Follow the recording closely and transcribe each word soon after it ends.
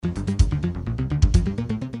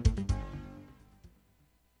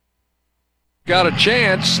Got a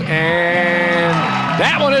chance, and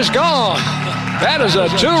that one is gone. That is a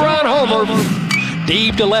two-run homer.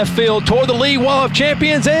 Deep to left field toward the lead wall of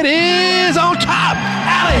champions. It is on top.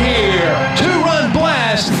 Out of here. Two-run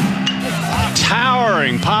blast.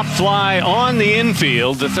 Towering pop fly on the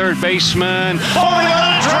infield. The third baseman falling on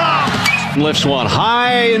a drop. Lifts one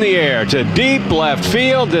high in the air to deep left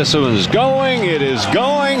field. This one's going. It is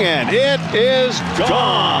going, and it is gone.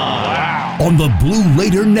 Wow. On the Blue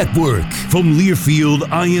Raider Network from Learfield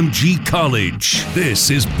IMG College, this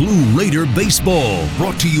is Blue Raider Baseball,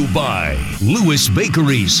 brought to you by Lewis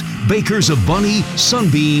Bakeries, bakers of Bunny,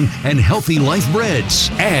 Sunbeam, and Healthy Life Breads,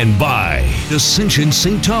 and by Ascension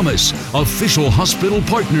St. Thomas, official hospital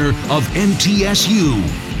partner of MTSU.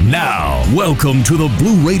 Now, welcome to the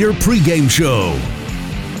Blue Raider pregame show.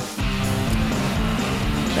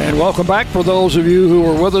 And welcome back for those of you who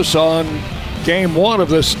were with us on Game 1 of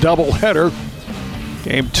this doubleheader.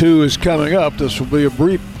 Game 2 is coming up. This will be a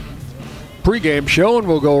brief pregame show, and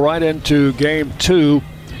we'll go right into Game 2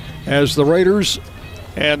 as the Raiders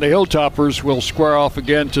and the Hilltoppers will square off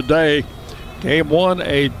again today. Game 1,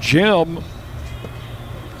 a gem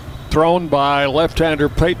thrown by left-hander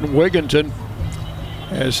Peyton Wigginton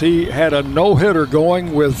as he had a no-hitter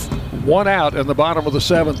going with one out in the bottom of the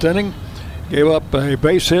seventh inning. Gave up a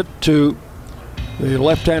base hit to the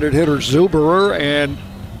left-handed hitter Zuberer, and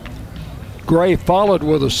Gray followed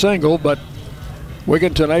with a single, but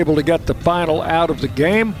Wigginton able to get the final out of the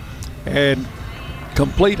game and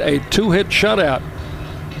complete a two-hit shutout.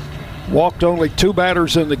 Walked only two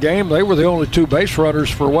batters in the game. They were the only two base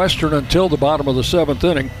runners for Western until the bottom of the seventh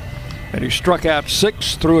inning, and he struck out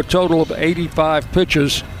 6 through a total of 85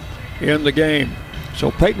 pitches in the game.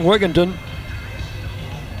 So Peyton Wigginton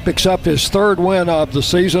picks up his third win of the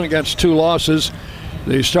season against 2 losses.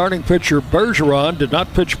 The starting pitcher Bergeron did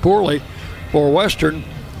not pitch poorly for Western,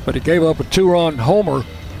 but he gave up a 2-run homer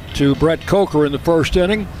to Brett Coker in the first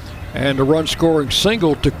inning and a run-scoring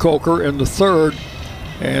single to Coker in the third.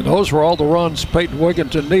 And those were all the runs Peyton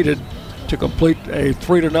Wigginton needed to complete a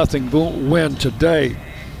 3-0 win today.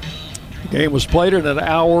 The game was played in an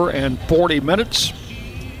hour and 40 minutes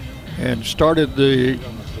and started the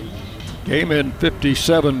game in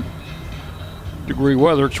 57-degree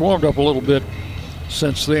weather. It's warmed up a little bit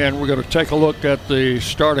since then. We're going to take a look at the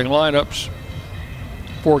starting lineups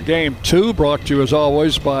for Game 2, brought to you as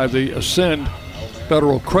always by the Ascend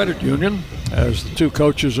Federal Credit Union, as the two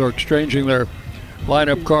coaches are exchanging their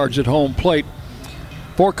lineup cards at home plate.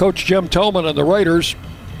 For Coach Jim Tolman and the Raiders,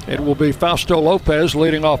 it will be Fausto Lopez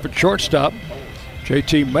leading off at shortstop.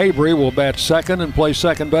 JT Mabry will bat second and play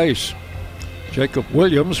second base. Jacob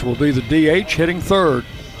Williams will be the DH, hitting third.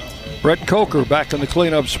 Brett Coker back in the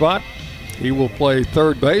cleanup spot. He will play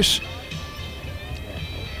third base.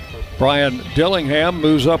 Brian Dillingham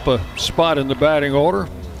moves up a spot in the batting order.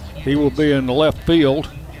 He will be in the left field.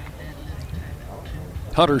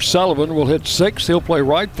 Hunter Sullivan will hit sixth. He'll play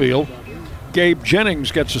right field. Gabe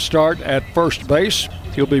Jennings gets a start at first base.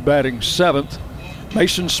 He'll be batting seventh.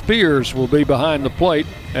 Mason Spears will be behind the plate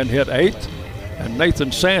and hit eighth. And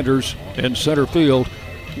Nathan Sanders in center field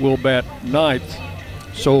will bat ninth.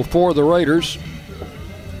 So for the Raiders,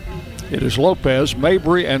 it is Lopez,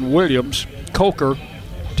 Mabry, and Williams, Coker,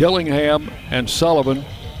 Dillingham, and Sullivan,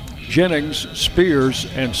 Jennings, Spears,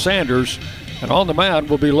 and Sanders. And on the mound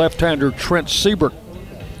will be left-hander Trent Siebert.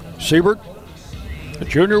 Siebert, a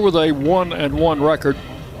junior with a 1-1 record,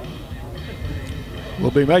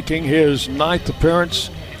 will be making his 9th appearance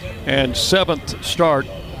and 7th start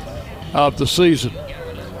of the season.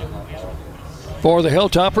 For the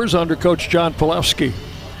Hilltoppers under Coach John Pulewski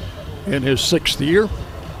in his 6th year,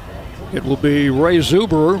 it will be Ray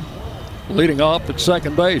Zuberer leading off at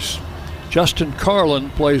second base. Justin Carlin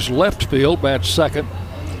plays left field, bats second.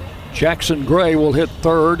 Jackson Gray will hit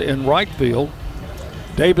third in right field.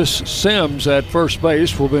 Davis Sims at first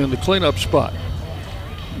base will be in the cleanup spot.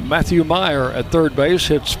 Matthew Meyer at third base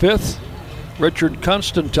hits fifth. Richard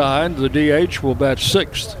Constantine, the DH, will bat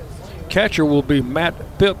sixth. Catcher will be Matt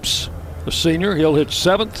Phipps, a senior. He'll hit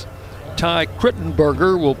seventh. Ty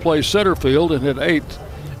Krittenberger will play center field and hit eighth.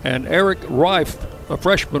 And Eric Reif, a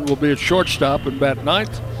freshman, will be at shortstop and bat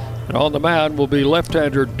ninth. And on the mound will be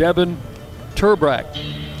left-hander Devin Turbach.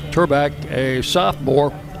 Turbach, a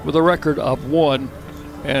sophomore with a record of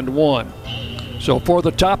 1-1. So for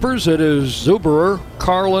the Toppers, it is Zuberer,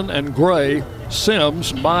 Carlin, and Gray,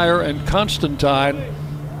 Sims, Meyer, and Constantine,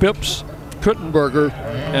 Phipps, Krittenberger,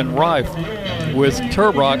 and Reif, with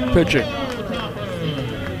Turbach pitching.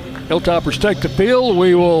 Hilltoppers take the field.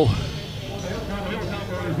 We will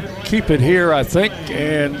keep it here, I think,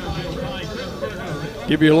 and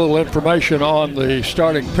Give you a little information on the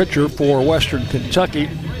starting pitcher for Western Kentucky,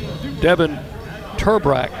 Devin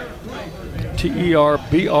Terbrak,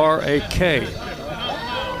 T-E-R-B-R-A-K.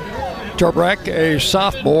 Terbrak, a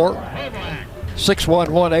sophomore, 6'1",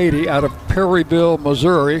 180, out of Perryville,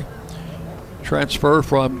 Missouri. Transfer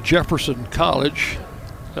from Jefferson College.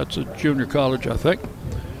 That's a junior college, I think.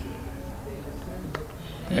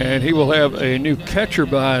 And he will have a new catcher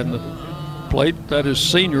behind the plate. That is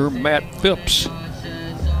senior Matt Phipps.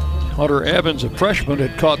 Hunter Evans, a freshman,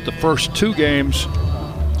 had caught the first 2 games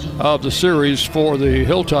of the series for the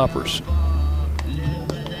Hilltoppers.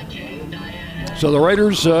 So the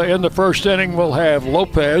Raiders in the first inning will have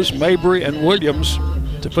Lopez, Mabry, and Williams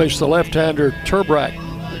to face the left-hander Terbrak.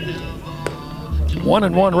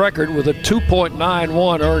 1-1 record with a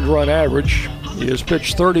 2.91 earned run average. He has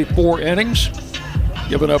pitched 34 innings,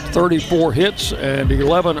 given up 34 hits and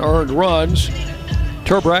 11 earned runs.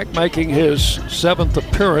 Terbrak making his 7th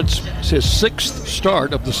appearance, his 6th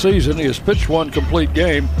start of the season. He has pitched 1 complete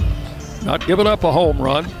game, not given up a home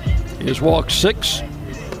run. He has walked 6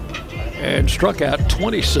 and struck out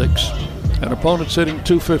 26. An opponent's hitting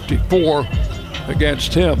 254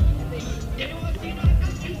 against him.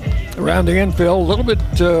 Around the infield, a little bit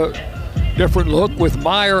different look with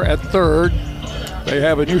Meyer at third. They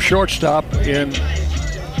have a new shortstop in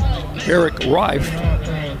Eric Reif.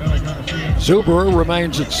 Zuber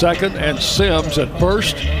remains at second and Sims at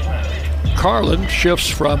first. Carlin shifts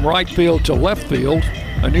from right field to left field.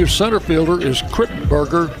 A new center fielder is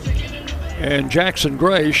Krittenberger. And Jackson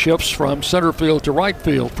Gray shifts from center field to right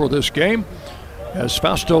field for this game. As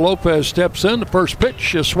Fausto Lopez steps in, the first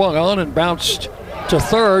pitch is swung on and bounced to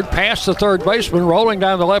third, past the third baseman, rolling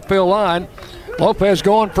down the left field line. Lopez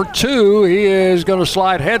going for 2. He is going to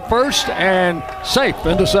slide head first and safe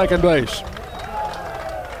into second base.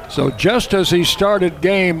 So just as he started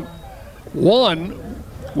game 1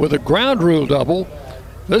 with a ground rule double,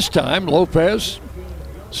 this time Lopez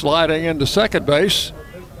sliding into second base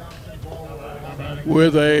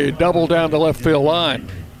with a double down the left field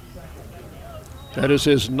line. That is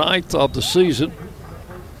his 9th of the season.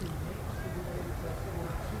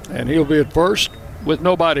 And he'll be at first with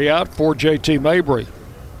nobody out for J.T. Mabry.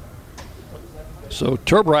 So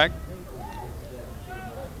Terbrak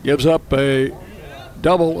gives up a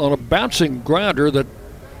double on a bouncing grounder that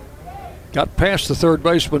got past the third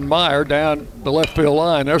baseman Meyer down the left field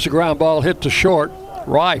line. There's a ground ball hit to short.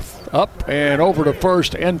 Reif up and over to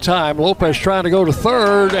first in time. Lopez trying to go to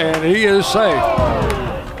third, and he is safe.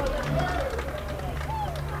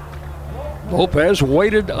 Lopez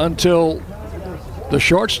waited until the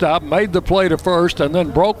shortstop made the play to first and then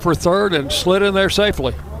broke for third and slid in there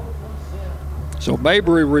safely. So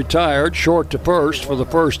Mabry retired short to first for the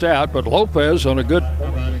first out, but Lopez on a good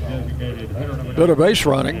bit of base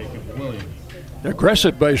running,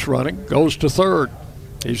 aggressive base running, goes to third.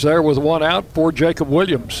 He's there with 1 out for Jacob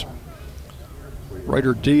Williams.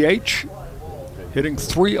 Raider DH hitting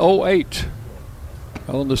 .308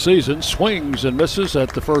 on the season, swings and misses at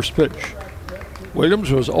the first pitch. Williams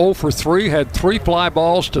was 0 for 3, had 3 fly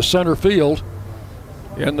balls to center field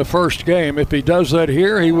in the first game. If he does that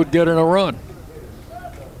here, he would get in a run.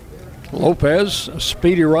 Lopez, a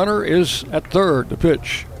speedy runner, is at third. The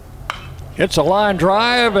pitch. It's a line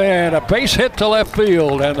drive and a base hit to left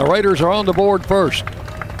field, and the Raiders are on the board first,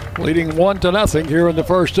 leading 1-0 here in the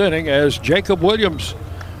first inning as Jacob Williams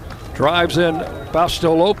drives in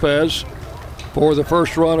Fausto Lopez for the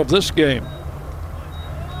first run of this game.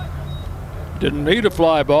 Didn't need a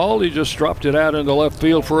fly ball, he just dropped it out into left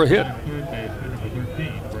field for a hit.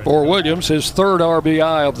 For Williams, his 3rd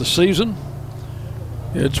RBI of the season.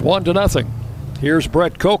 It's 1-0. Here's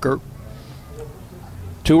Brett Coker.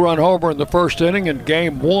 2-run homer in the first inning in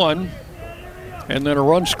game 1, and then a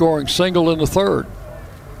run-scoring single in the 3rd.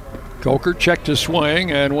 Coker checked his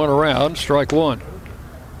swing and went around, strike 1.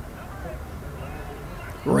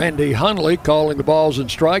 Randy Hundley calling the balls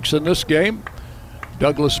and strikes in this game.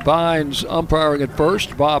 Douglas Bynes umpiring at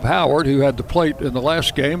first. Bob Howard, who had the plate in the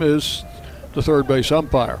last game, is the third base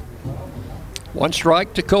umpire. 1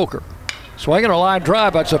 strike to Coker. Swinging a line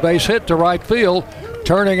drive, that's a base hit to right field.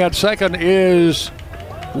 Turning at second is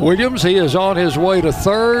Williams. He is on his way to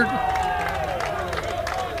third,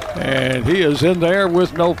 and he is in there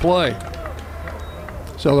with no play.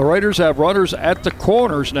 So the Raiders have runners at the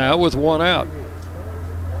corners now with 1 out,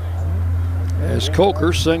 as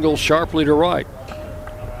Coker singles sharply to right.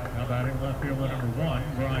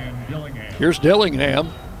 Here's Dillingham.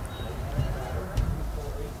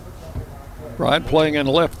 Brian playing in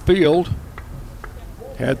left field.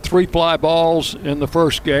 Had 3 fly balls in the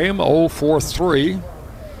first game, 0 for 3.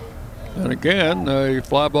 And again, a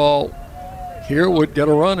fly ball here would get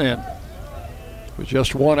a run in. With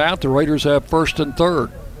just one out, the Raiders have first and third.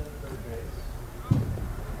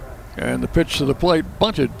 And the pitch to the plate,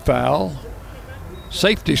 bunted foul.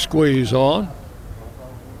 Safety squeeze on.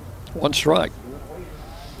 One strike.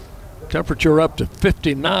 Temperature up to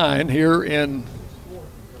 59 here in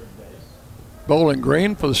Bowling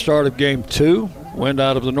Green for the start of game 2. Wind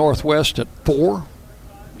out of the northwest at 4.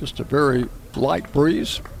 Just a very light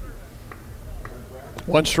breeze.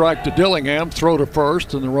 One strike to Dillingham, throw to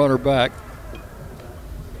first, and the runner back.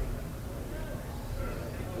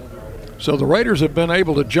 So the Raiders have been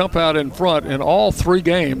able to jump out in front in all 3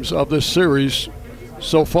 games of this series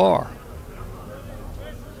so far.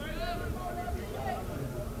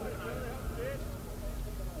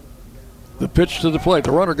 The pitch to the plate.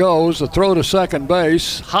 The runner goes. The throw to second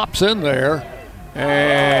base. Hops in there.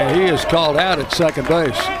 And he is called out at second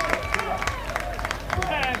base.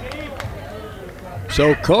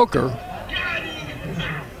 So Coker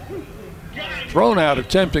thrown out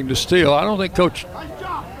attempting to steal. I don't think Coach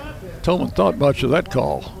Tillman thought much of that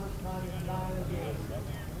call.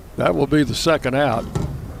 That will be the second out.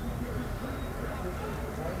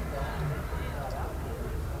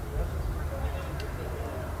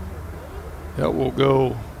 That will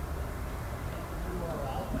go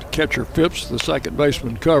to catcher Phipps, the second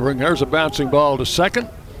baseman covering. There's a bouncing ball to second.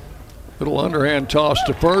 Little underhand toss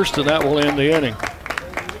to first, and that will end the inning.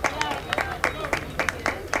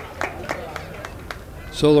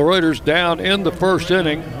 So the Raiders down in the first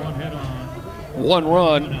inning. 1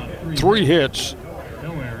 run, 3 hits,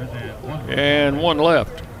 and 1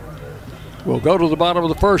 left. We'll go to the bottom of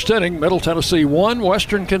the first inning. Middle Tennessee 1,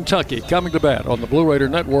 Western Kentucky coming to bat on the Blue Raider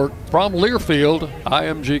Network from Learfield,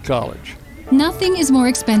 IMG College. Nothing is more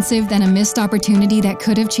expensive than a missed opportunity that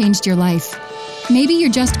could have changed your life. Maybe you're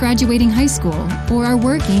just graduating high school or are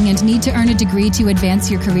working and need to earn a degree to advance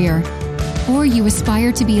your career. Or you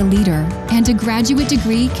aspire to be a leader, and a graduate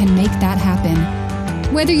degree can make that happen.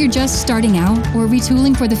 Whether you're just starting out or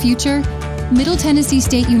retooling for the future, Middle Tennessee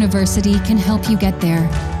State University can help you get there.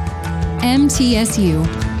 MTSU,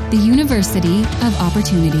 the University of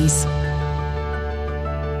Opportunities.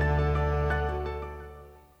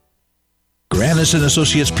 Granis &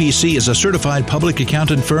 Associates PC is a certified public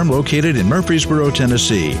accountant firm located in Murfreesboro,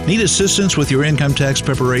 Tennessee. Need assistance with your income tax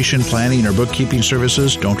preparation, planning, or bookkeeping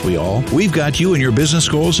services? Don't we all? We've got you and your business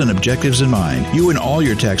goals and objectives in mind. You and all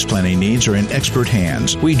your tax planning needs are in expert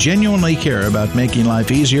hands. We genuinely care about making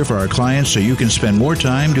life easier for our clients so you can spend more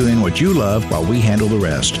time doing what you love while we handle the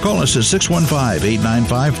rest. Call us at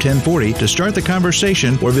 615-895-1040 to start the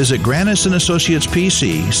conversation or visit Granis & Associates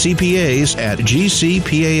PC, CPAs at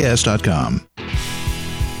gcpas.com.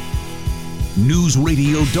 News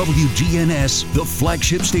Radio WGNS, the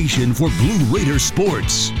flagship station for Blue Raider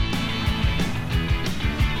sports.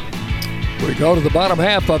 We go to the bottom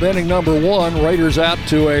half of inning number 1. Raiders out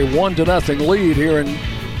to a 1-0 lead here in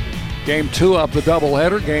game 2 of the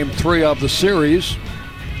doubleheader, game 3 of the series.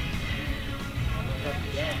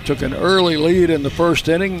 Took an early lead in the first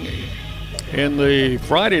inning in the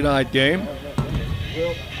Friday night game.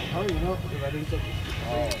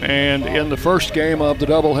 And in the first game of the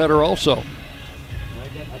doubleheader also.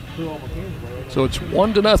 So it's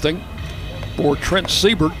 1-0 for Trent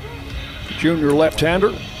Siebert, junior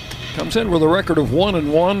left-hander. Comes in with a record of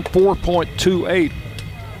 1-1, 4.28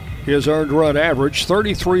 his earned run average,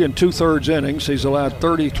 33 2/3 innings. He's allowed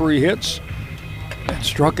 33 hits and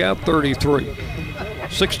struck out 33.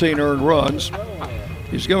 16 earned runs.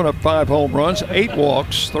 He's given up 5 home runs, 8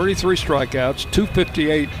 walks, 33 strikeouts,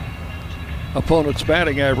 258 opponent's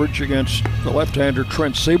batting average against the left-hander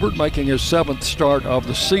Trent Siebert, making his 7th start of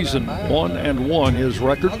the season. 1-1 his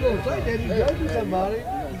record.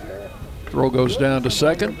 Throw goes down to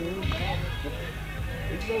second.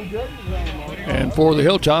 And for the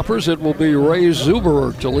Hilltoppers, it will be Ray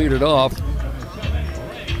Zuberer to lead it off.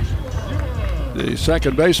 The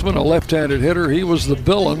second baseman, a left-handed hitter, he was the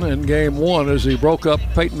villain in game 1 as he broke up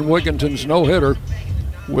Peyton Wigginton's no-hitter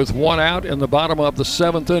with 1 out in the bottom of the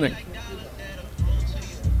 7th inning.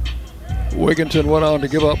 Wigginton went on to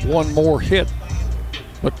give up 1 more hit,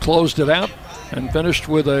 but closed it out and finished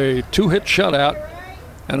with a 2-hit shutout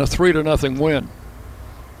and a 3-0 win.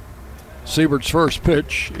 Siebert's first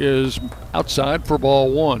pitch is outside for ball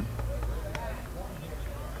 1.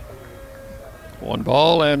 1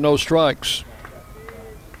 ball and no strikes.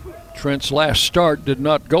 Trent's last start did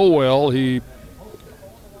not go well. He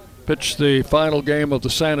pitched the final game of the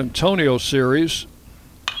San Antonio series.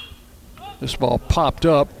 This ball popped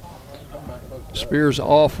up. Spears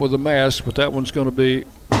off with a mask, but that one's going to be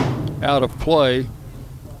out of play.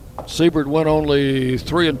 Siebert went only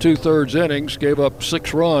 3 2/3 innings, gave up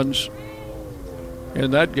 6 runs,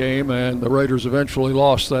 in that game, and the Raiders eventually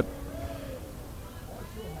lost that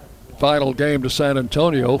final game to San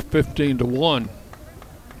Antonio, 15-1.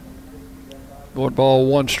 Going ball,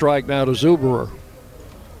 one strike now to Zuberer.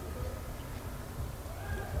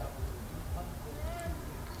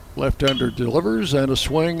 Left-hander delivers, and a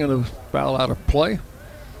swing and a foul out of play.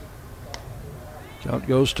 Count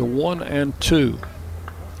goes to 1-2.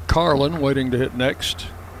 Carlin waiting to hit next.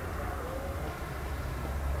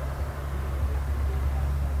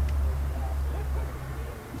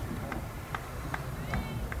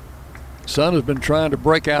 Sun has been trying to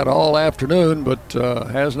break out all afternoon, but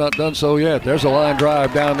has not done so yet. There's a line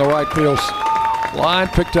drive down the right field line,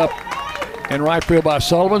 picked up in right field by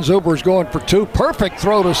Sullivan. Zuberer's going for two. Perfect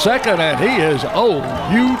throw to second, and he is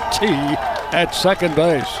OUT at second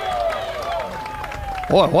base.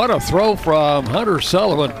 Boy, what a throw from Hunter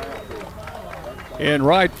Sullivan in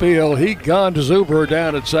right field. He gunned Zuberer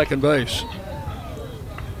down at second base.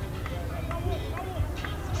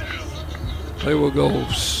 They will go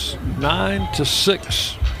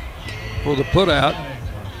 9-6 for the putout.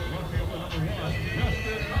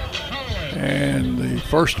 And the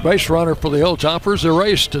first base runner for the Hilltoppers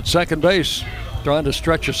erased at second base, trying to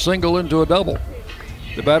stretch a single into a double.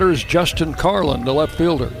 The batter is Justin Carlin, the left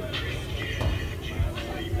fielder.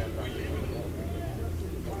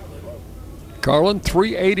 Carlin,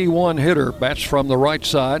 .381 hitter, bats from the right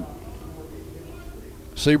side.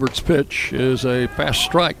 Siebert's pitch is a fast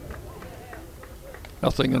strike.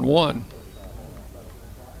 0-1.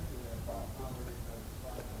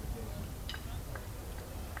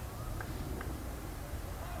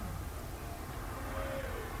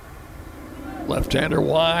 Left-hander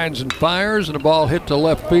winds and fires, and the ball hit to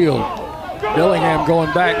left field. Dillingham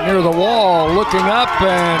going back near the wall, looking up,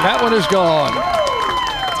 and that one is gone.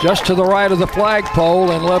 Just to the right of the flagpole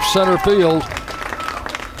in left center field.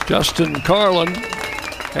 Justin Carlin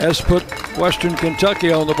has put Western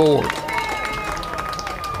Kentucky on the board.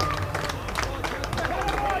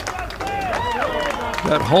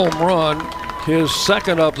 That home run, his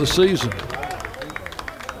second of the season.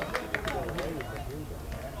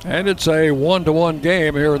 And it's a 1-1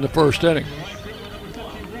 game here in the first inning.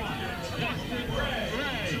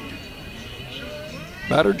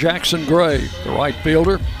 Batter Jackson Gray, the right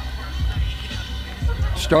fielder.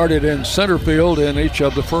 Started in center field in each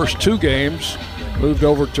of the first two games. Moved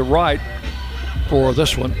over to right for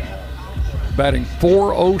this one. Batting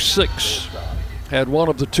 .406. Had one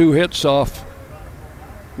of the two hits off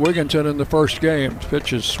Wigginton in the first game.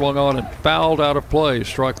 Pitch is swung on and fouled out of play.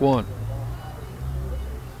 Strike one.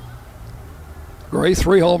 Gray,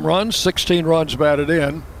 3 home runs, 16 runs batted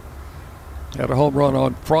in. Had a home run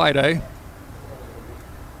on Friday.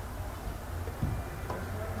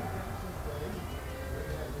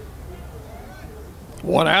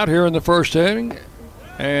 One out here in the first inning,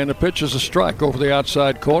 and the pitch is a strike over the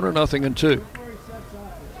outside corner, 0-2.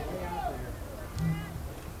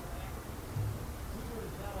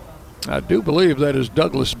 I do believe that is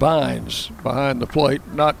Douglas Bynes behind the plate,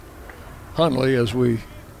 not Hundley, as we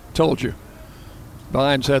told you.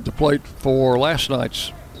 Bynes had the plate for last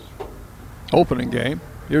night's opening game.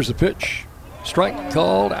 Here's the pitch. Strike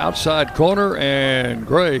called, outside corner, and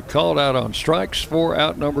Gray called out on strikes for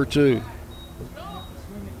out number 2.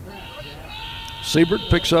 Siebert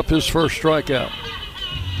picks up his first strikeout.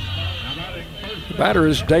 The batter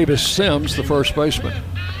is Davis Sims, the first baseman.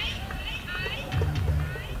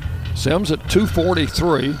 Sims at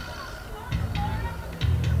 .243.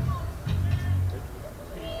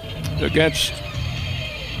 Against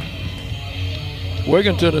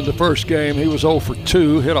Wigginton in the first game, he was 0 for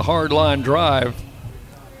 2, hit a hard line drive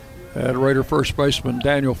that Raider first baseman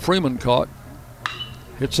Daniel Freeman caught.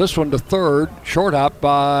 Hits this one to third, short hop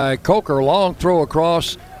by Coker, long throw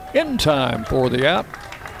across in time for the out.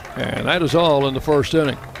 And that is all in the first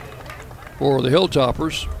inning for the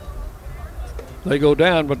Hilltoppers. They go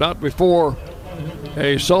down, but not before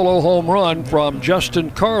a solo home run from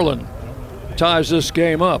Justin Carlin ties this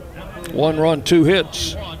game up. 1 run, 2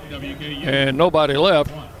 hits, and nobody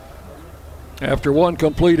left. After one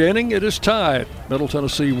complete inning, it is tied. Middle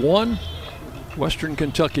Tennessee 1, Western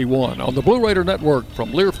Kentucky 1. On the Blue Raider Network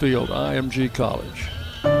from Learfield IMG College.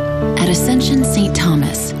 At Ascension St.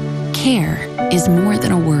 Thomas, care is more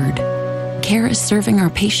than a word. Care is serving our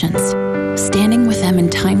patients, standing with them in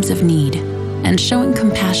times of need, and showing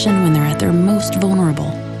compassion when they're at their most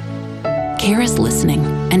vulnerable. Care is listening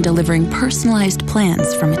and delivering personalized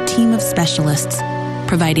plans from a team of specialists,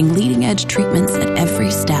 providing leading-edge treatments at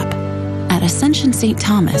every step. At Ascension St.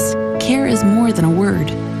 Thomas, care is more than a word.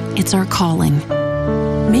 It's our calling.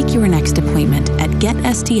 Make your next appointment at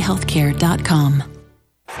getsthealthcare.com.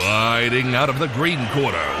 5 Fighting out of the green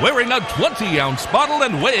corner, wearing a 20-ounce bottle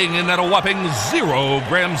and weighing in at a whopping 0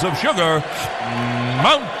 grams of sugar,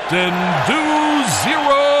 Mountain Dew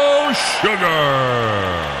Zero Sugar.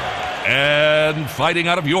 And fighting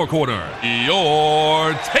out of your corner,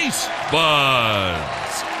 your taste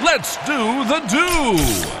buds. Let's do the dew.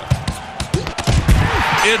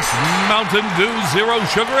 It's Mountain Dew Zero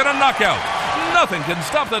Sugar and a knockout. Nothing can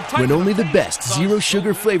stop the time. When only the best zero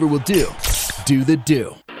sugar flavor will do the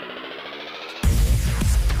dew.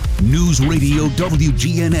 News Radio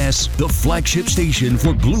WGNS, the flagship station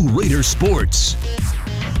for Blue Raider sports.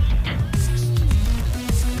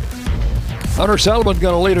 Hunter Sullivan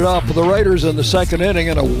going to lead it off for the Raiders in the second inning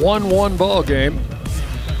in a 1-1 ball game.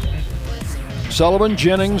 Sullivan,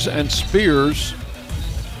 Jennings, and Spears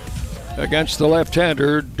against the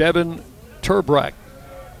left-hander Devin Turbrack.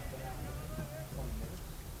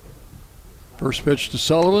 First pitch to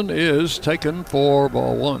Sullivan is taken for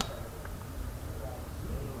ball one.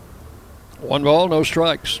 1 ball, no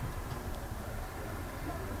strikes.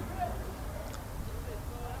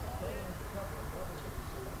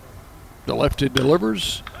 The lefty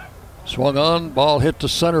delivers. Swung on, ball hit to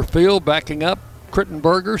center field, backing up.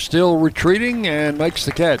 Crittenberger still retreating and makes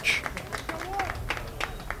the catch.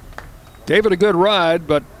 Gave it a good ride,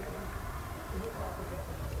 but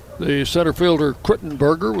the center fielder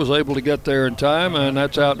Crittenberger was able to get there in time, and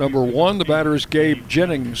that's out number 1. The batter is Gabe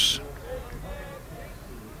Jennings.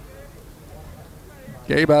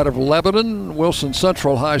 Gabe out of Lebanon, Wilson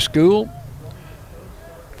Central High School.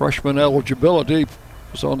 Freshman eligibility,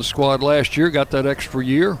 was on the squad last year, got that extra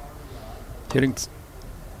year. Hitting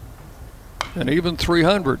an even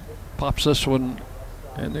 300. Pops this one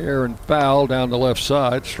in the air and foul down the left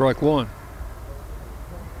side, strike one.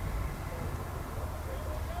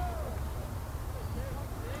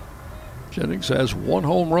 Jennings has 1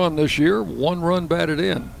 home run this year, 1 run batted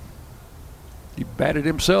in. He batted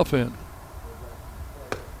himself in.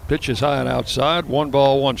 Pitch is high and outside, 1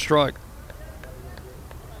 ball, 1 strike.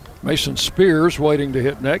 Mason Spears waiting to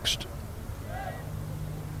hit next.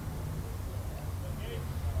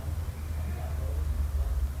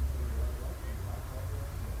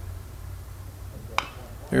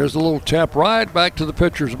 Here's a little tap right back to the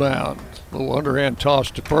pitcher's mound. A little underhand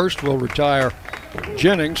toss to first will retire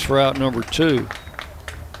Jennings for out number 2.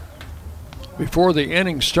 Before the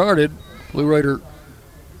inning started, Blue Raider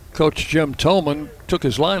coach Jim Tolman took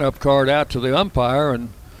his lineup card out to the umpire,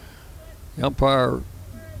 and the umpire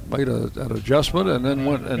made an adjustment and then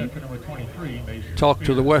went and talked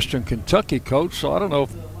to the Western Kentucky coach. So I don't know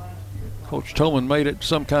if Coach Tolman made it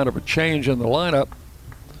some kind of a change in the lineup.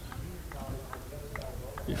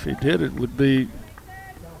 If he did, it would be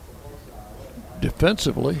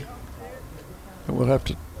defensively, and we'll have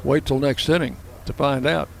to wait till next inning to find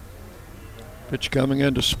out. Pitch coming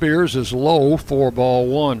into Spears is low, 4 ball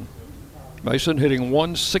 1. Mason hitting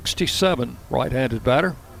 167, right-handed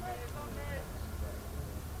batter.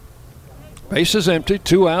 Base is empty,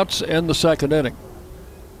 2 outs in the second inning.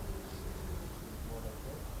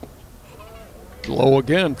 Low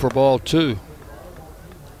again for ball 2.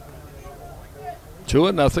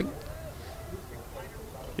 2-0.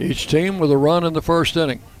 Each team with a run in the first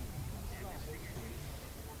inning.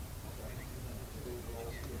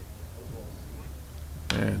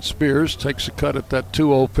 And Spears takes a cut at that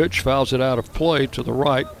 2-0 pitch, fouls it out of play to the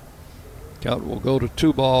right. Count will go to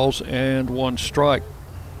 2 balls and 1 strike.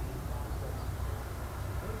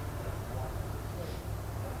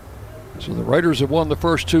 So the Raiders have won the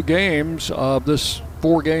first 2 games of this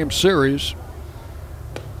 4-game series.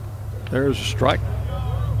 There's a strike.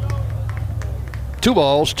 2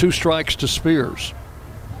 balls, 2 strikes to Spears.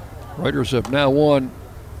 Raiders have now won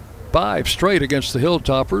 5 straight against the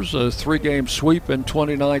Hilltoppers, a 3-game sweep in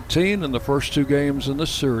 2019 and the first 2 games in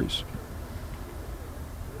this series.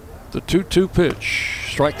 The 2-2 pitch,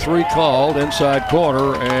 strike 3 called, inside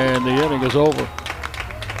corner, and the inning is over.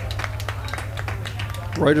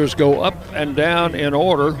 Raiders go up and down in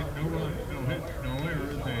order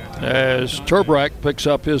as Turbrack picks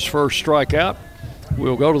up his first strikeout.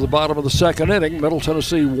 We'll go to the bottom of the second inning. Middle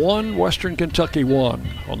Tennessee 1, Western Kentucky 1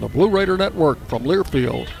 on the Blue Raider Network from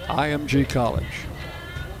Learfield, IMG College.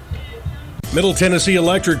 Middle Tennessee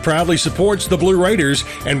Electric proudly supports the Blue Raiders,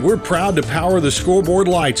 and we're proud to power the scoreboard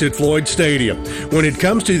lights at Floyd Stadium. When it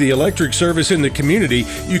comes to the electric service in the community,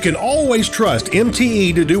 you can always trust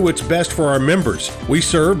MTE to do what's best for our members. We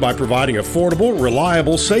serve by providing affordable,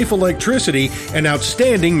 reliable, safe electricity and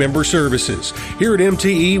outstanding member services. Here at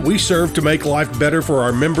MTE, we serve to make life better for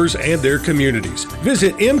our members and their communities.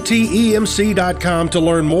 Visit MTEMC.com to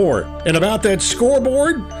learn more. And about that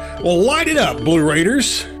scoreboard, well, light it up, Blue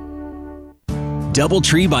Raiders.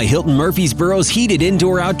 DoubleTree by Hilton Murfreesboro's heated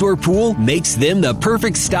indoor-outdoor pool makes them the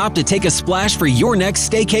perfect stop to take a splash for your next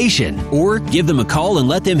staycation. Or give them a call and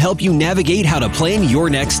let them help you navigate how to plan your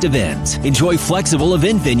next event. Enjoy flexible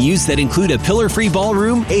event venues that include a pillar-free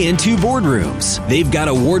ballroom and 2 boardrooms. They've got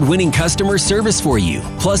award-winning customer service for you,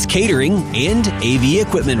 plus catering and AV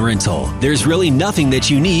equipment rental. There's really nothing that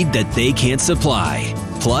you need that they can't supply.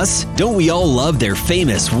 Plus, don't we all love their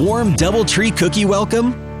famous warm DoubleTree cookie welcome?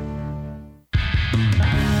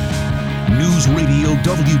 News Radio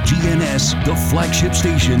WGNS, the flagship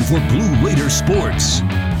station for Blue Raider sports.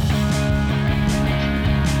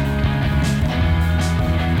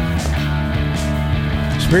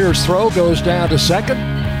 Spears' throw goes down to second.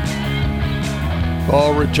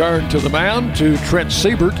 Ball returned to the mound to Trent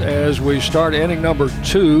Siebert as we start inning number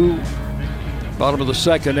 2. Bottom of the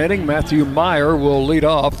second inning, Matthew Meyer will lead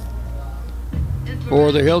off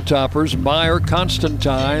for the Hilltoppers. Meyer,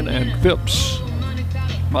 Constantine, and Phipps.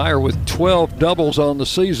 Meyer with 12 doubles on the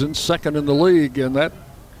season, second in the league in that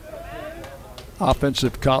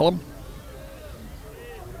offensive column.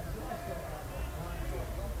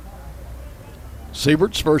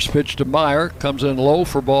 Siebert's first pitch to Meyer comes in low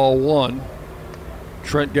for ball 1.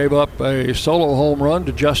 Trent gave up a solo home run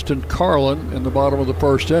to Justin Carlin in the bottom of the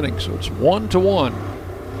first inning, so it's 1-1.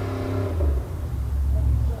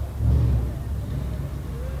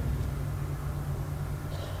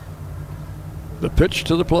 The pitch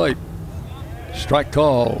to the plate. Strike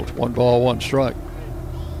called. 1 ball, 1 strike.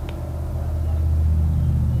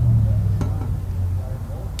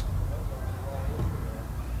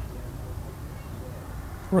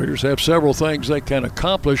 Raiders have several things they can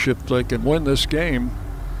accomplish if they can win this game.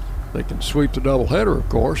 They can sweep the doubleheader, of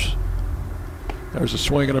course. There's a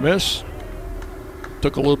swing and a miss.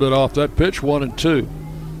 Took a little bit off that pitch, 1-2.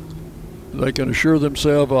 They can assure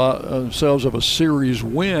themselves of a series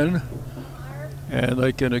win, and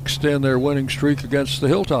they can extend their winning streak against the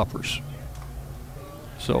Hilltoppers.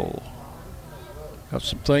 So, got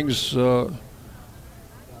some things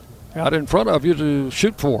out in front of you to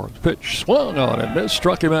shoot for. The pitch swung on and missed,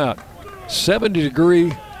 struck him out.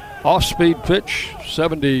 70-degree off-speed pitch,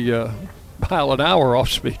 70-mile-an-hour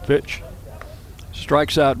off-speed pitch.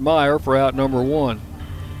 Strikes out Meyer for out number 1.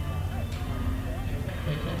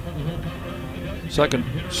 Second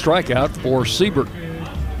strikeout for Siebert.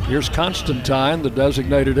 Here's Constantine, the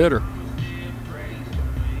designated hitter.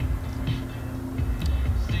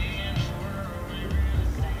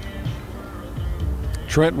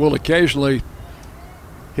 Trent will occasionally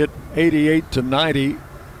hit 88 to 90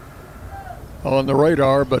 on the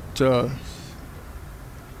radar, but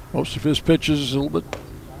most of his pitches a little bit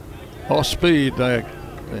off speed. They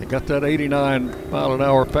got that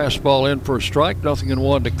 89-mile-an-hour fastball in for a strike.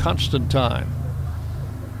 0-1 to Constantine.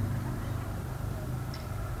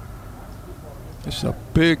 It's a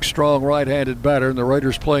big, strong right-handed batter, and the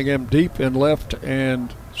Raiders playing him deep in left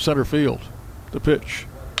and center field. The pitch.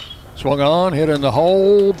 Swung on, hit in the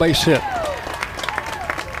hole, base hit.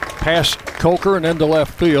 Past Coker and into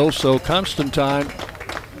left field, so Constantine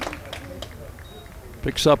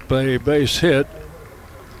picks up a base hit,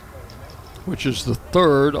 which is the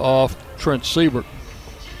third off Trent Siebert.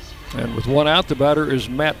 And with 1 out, the batter is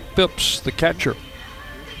Matt Phipps, the catcher.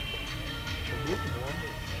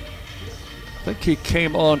 I think he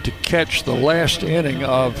came on to catch the last inning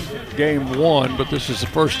of game 1, but this is the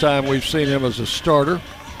first time we've seen him as a starter.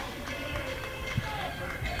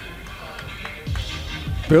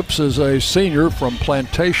 Phipps is a senior from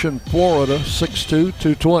Plantation, Florida, 6'2",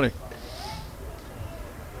 220.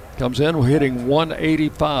 Comes in hitting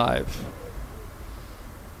 185.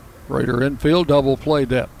 Raider infield, double play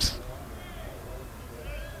depth.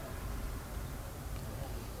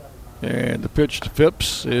 And the pitch to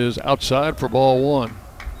Phipps is outside for ball 1.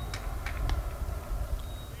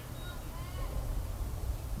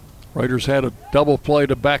 Raiders had a double play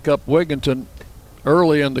to back up Wigginton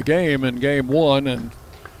early in the game in game 1 and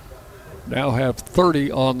now have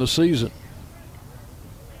 30 on the season.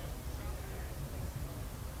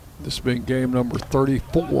 This being game number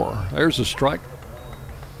 34. There's a strike.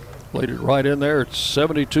 Laid it right in there. It's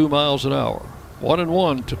 72 miles an hour.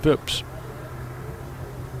 1-1 to Phipps.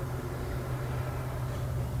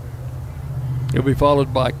 He'll be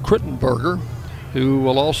followed by Crittenberger, who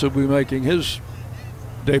will also be making his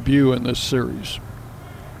debut in this series.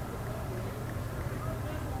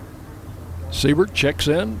 Siebert checks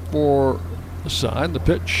in for the sign. The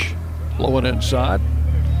pitch low and inside.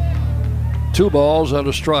 2 balls and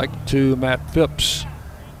a strike to Matt Phipps.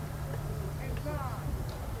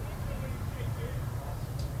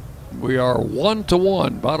 We are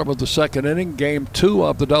 1-1, bottom of the second inning, game 2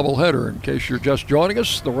 of the doubleheader. In case you're just joining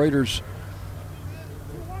us, the Raiders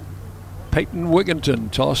Peyton Wigginton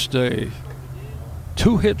tossed a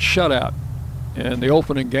 2-hit shutout in the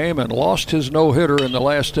opening game and lost his no-hitter in the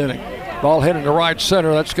last inning. Ball hit in the right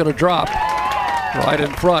center. That's going to drop right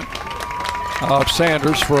in front of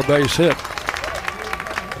Sanders for a base hit.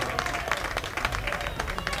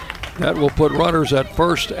 That will put runners at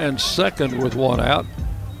first and second with one out.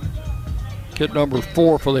 Hit number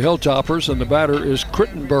 4 for the Hilltoppers, and the batter is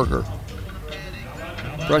Krittenberger,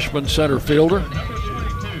 freshman center fielder.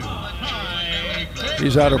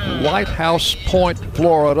 He's out of Lighthouse Point,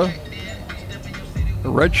 Florida, a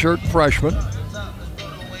redshirt freshman.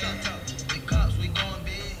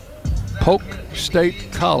 Polk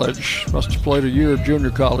State College, must have played a year of junior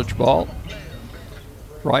college ball.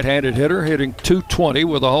 Right-handed hitter, hitting .220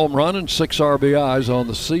 with a home run and 6 RBIs on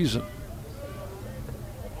the season.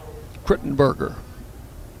 Krittenberger.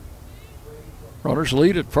 Runners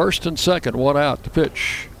lead at first and second, one out to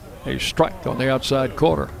pitch. A strike on the outside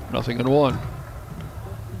corner, 0-1.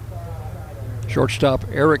 Shortstop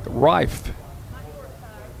Eric Reif,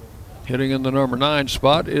 hitting in the number 9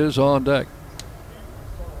 spot, is on deck.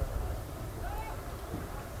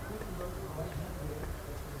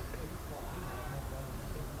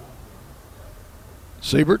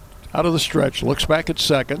 Siebert out of the stretch, looks back at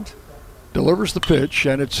second, delivers the pitch,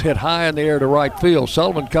 and it's hit high in the air to right field.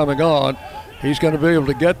 Sullivan coming on. He's going to be able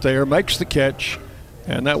to get there, makes the catch,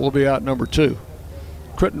 and that will be out number 2.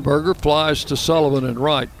 Krittenberger flies to Sullivan in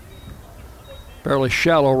right. Fairly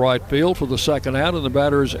shallow right field for the second out, and the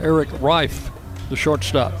batter is Eric Reif, the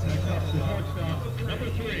shortstop.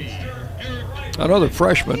 Another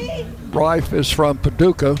freshman. Reif is from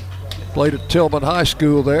Paducah, played at Tillman High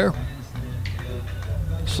School there.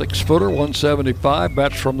 6-footer, 175,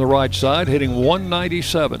 bats from the right side, hitting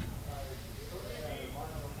 .197.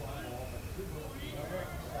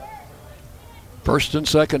 First and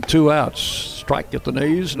second, 2 outs. Strike at the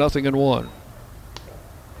knees, 0-1.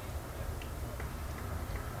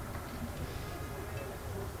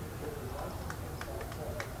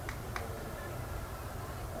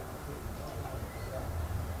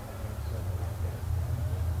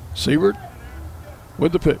 Siebert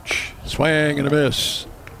with the pitch. Swing and a miss.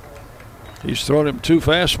 He's thrown him 2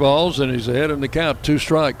 fastballs, and he's ahead in the count, 2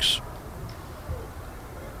 strikes.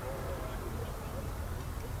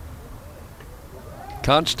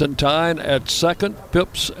 Constantine at second,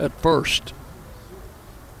 Phipps at first.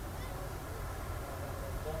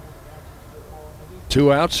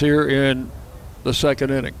 2 outs here in the second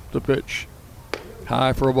inning. The pitch.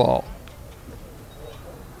 High for a ball.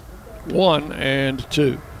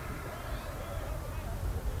 1-2.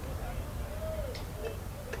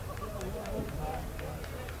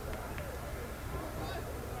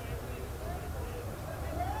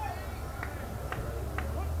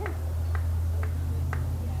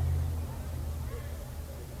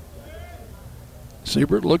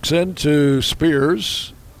 Siebert looks into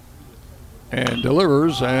Spears and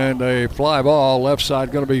delivers, and a fly ball left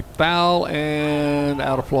side, going to be foul and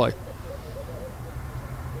out of play.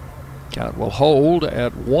 Count will hold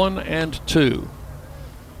at 1-2.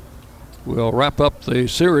 We'll wrap up the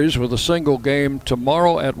series with a single game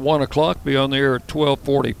tomorrow at 1 o'clock. Be on the air at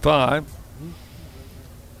 12:45.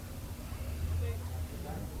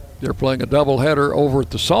 They're playing a doubleheader over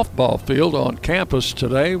at the softball field on campus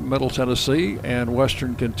today, Middle Tennessee and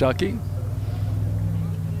Western Kentucky.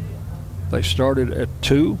 They started at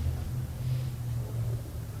 2.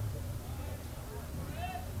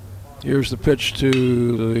 Here's the pitch to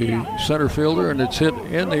the center fielder, and it's hit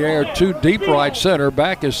in the air to deep right center.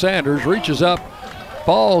 Back is Sanders, reaches up,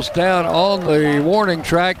 falls down on the warning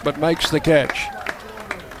track, but makes the catch.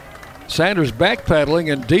 Sanders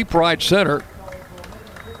backpedaling in deep right center.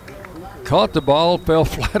 Caught the ball, fell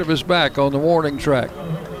flat of his back on the warning track.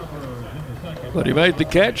 But he made the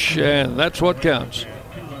catch, and that's what counts.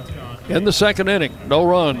 In the second inning, no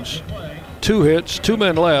runs, 2 hits, 2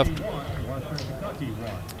 men left.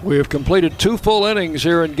 We have completed 2 full innings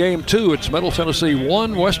here in Game 2. It's Middle Tennessee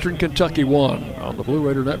 1, Western Kentucky 1 on the Blue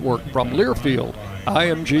Raider Network from Learfield,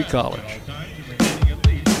 IMG College.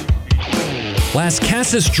 Las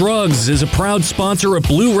Casas Drugs is a proud sponsor of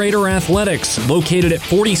Blue Raider Athletics, located at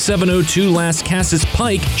 4702 Las Casas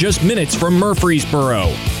Pike, just minutes from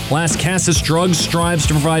Murfreesboro. Las Casas Drugs strives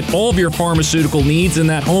to provide all of your pharmaceutical needs in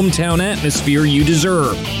that hometown atmosphere you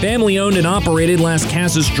deserve. Family-owned and operated, Las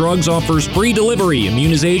Casas Drugs offers free delivery,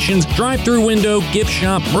 immunizations, drive-through window, gift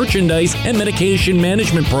shop, merchandise, and medication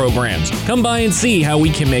management programs. Come by and see how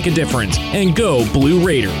we can make a difference. And go Blue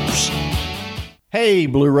Raiders! Hey,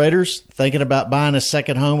 Blue Raiders, thinking about buying a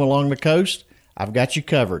second home along the coast? I've got you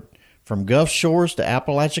covered. From Gulf Shores to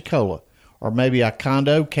Apalachicola, or maybe a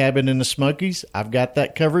condo cabin in the Smokies, I've got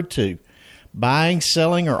that covered too. Buying,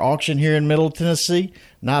 selling, or auction here in Middle Tennessee?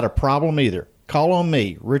 Not a problem either. Call on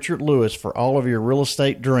me, Richard Lewis, for all of your real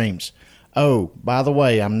estate dreams. Oh, by the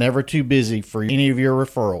way, I'm never too busy for any of your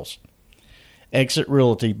referrals. Exit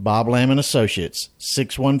Realty, Bob Lamb & Associates,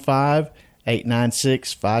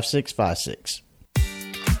 615-896-5656.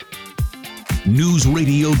 News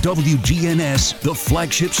Radio WGNS, the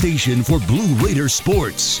flagship station for Blue Raider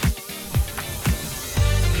sports.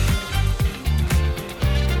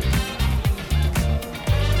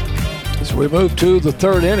 As we move to the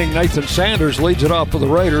third inning, Nathan Sanders leads it off for the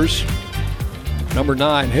Raiders. Number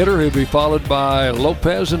 9 hitter, he'll be followed by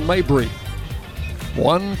Lopez and Mabry.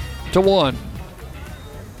 1-1.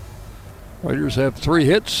 Raiders have 3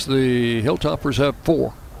 hits. The Hilltoppers have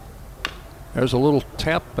 4. There's a little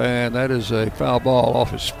tap, and that is a foul ball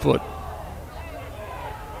off his foot.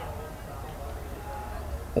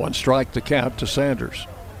 1 strike to count to Sanders.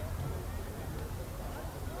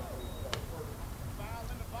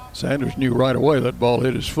 Sanders knew right away that ball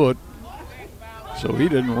hit his foot, so he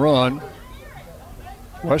didn't run.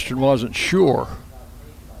 Western wasn't sure.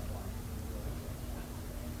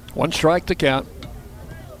 1 strike to count.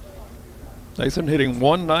 Nathan hitting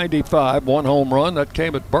 .195, 1 home run. That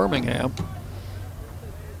came at Birmingham.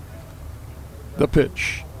 The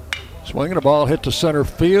pitch. Swinging a ball hit to center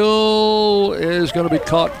field is going to be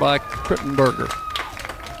caught by Krittenberger.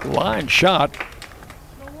 Line shot.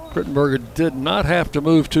 Krittenberger did not have to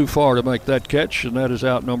move too far to make that catch, and that is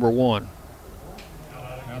out number 1.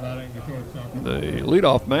 The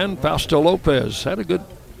leadoff man, Fausto Lopez, had a good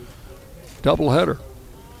doubleheader.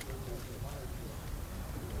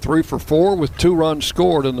 3 for 4 with 2 runs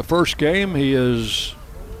scored in the first game. He is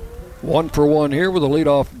 1 for 1 here with a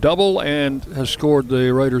leadoff double and has scored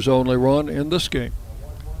the Raiders' only run in this game.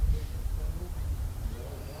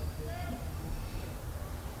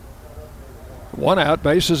 One out,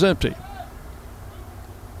 base is empty.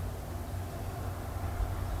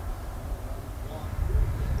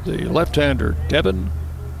 The left-hander, Devin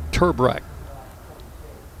Turbrack,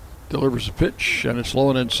 delivers a pitch, and it's low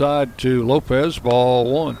and inside to Lopez,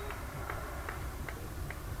 ball 1.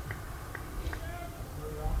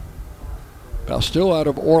 Still out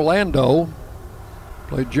of Orlando,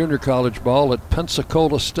 played junior college ball at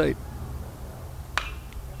Pensacola State.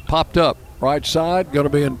 Popped up, right side, going to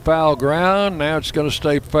be in foul ground. Now it's going to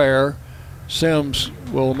stay fair. Sims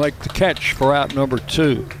will make the catch for out number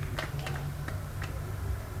 2.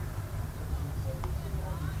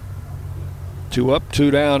 Two up, 2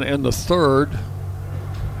 down in the third.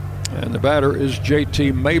 And the batter is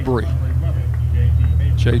JT Mabry.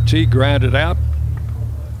 JT grounded out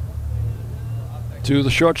to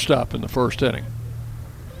the shortstop in the first inning.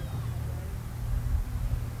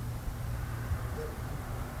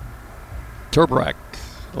 Turbrack,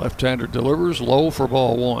 left-hander, delivers low for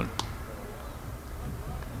ball 1.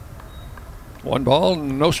 1 ball,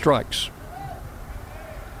 no strikes.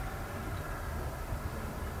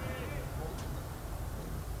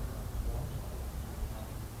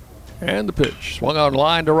 And the pitch. Swung on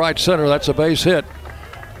line to right center. That's a base hit.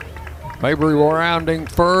 Mabry rounding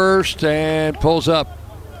first and pulls up.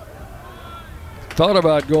 Thought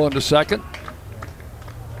about going to second.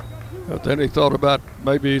 But then he thought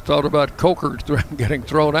about Coker getting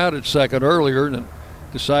thrown out at second earlier and then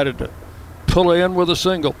decided to pull in with a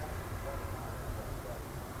single.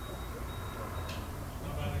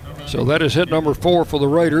 So that is hit number 4 for the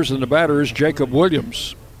Raiders, and the batter is Jacob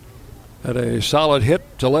Williams. Had a solid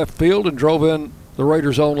hit to left field and drove in the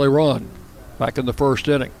Raiders' only run back in the first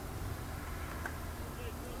inning.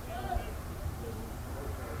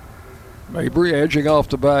 Mabry edging off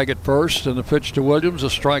the bag at first, and the pitch to Williams, a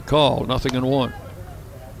strike call, 0-1.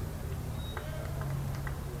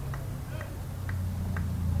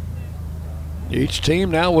 Each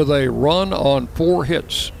team now with a run on 4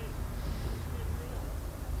 hits.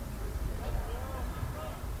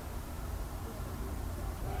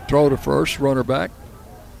 Throw to first, runner back.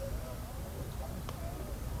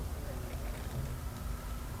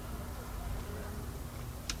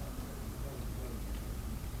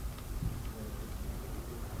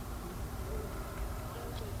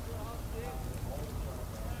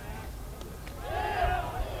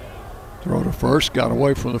 Throw to first, got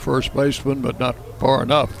away from the first baseman, but not far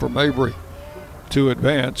enough for Mabry to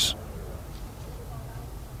advance.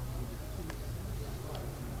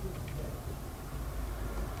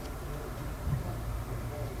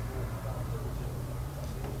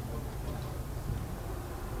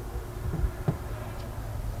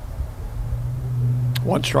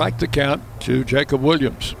 One strike to count to Jacob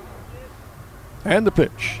Williams. And the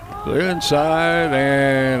pitch. The inside,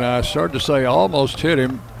 and I started to say almost hit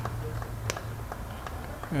him.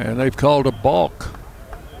 And they've called a balk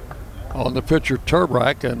on the pitcher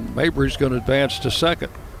Turbrack, and Mabry's going to advance to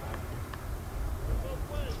second.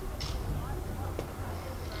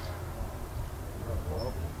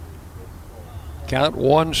 Count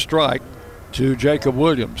 1 strike to Jacob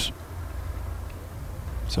Williams.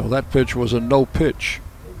 So that pitch was a no pitch.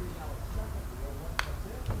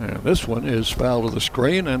 And this one is foul to the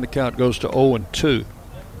screen, and the count goes to 0-2.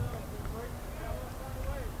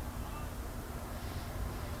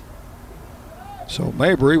 So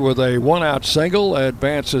Mabry with a 1-out single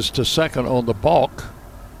advances to second on the balk.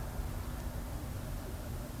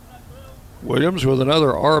 Williams with another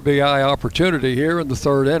RBI opportunity here in the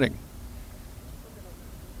third inning.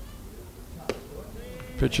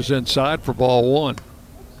 Pitches inside for ball 1.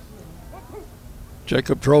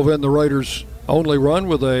 Jacob drove in the Raiders' only run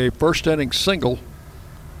with a first inning single.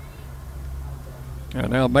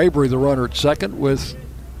 And now Mabry the runner at second with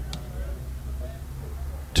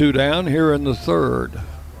 2 down here in the third.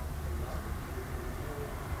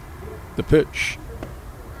 The pitch.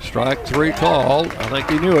 Strike 3 called. I think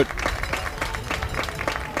he knew it.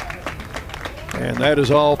 And that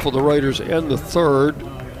is all for the Raiders in the third.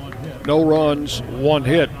 No runs, 1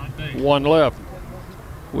 hit, 1 left.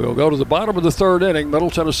 We'll go to the bottom of the third inning. Middle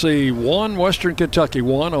Tennessee 1, Western Kentucky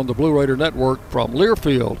 1 on the Blue Raider Network from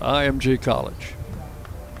Learfield IMG College.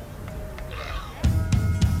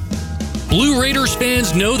 Blue Raiders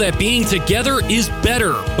fans know that being together is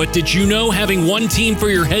better, but did you know having one team for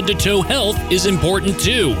your head-to-toe health is important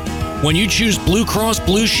too? When you choose Blue Cross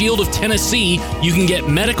Blue Shield of Tennessee, you can get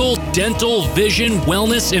medical, dental, vision,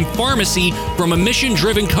 wellness, and pharmacy from a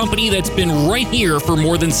mission-driven company that's been right here for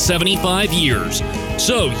more than 75 years.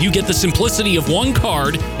 So you get the simplicity of one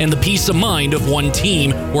card and the peace of mind of one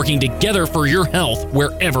team working together for your health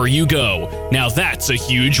wherever you go. Now that's a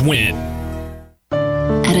huge win.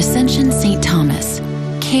 At Ascension St. Thomas,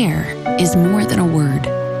 care is more than a word.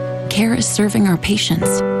 Care is serving our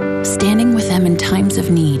patients, standing with them in times of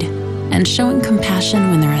need, and showing compassion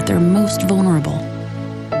when they're at their most vulnerable.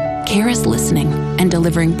 Care is listening and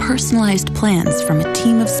delivering personalized plans from a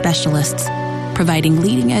team of specialists, providing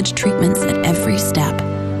leading-edge treatments at every step.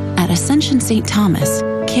 At Ascension St. Thomas,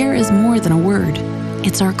 care is more than a word.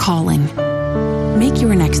 It's our calling. Make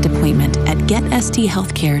your next appointment at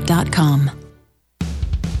getsthealthcare.com.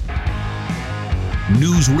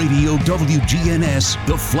 News Radio WGNS,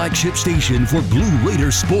 the flagship station for Blue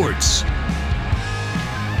Raider sports.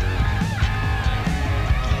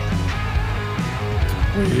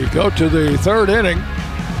 We go to the third inning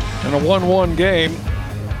in a 1-1 game.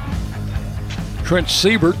 Trent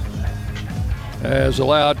Siebert has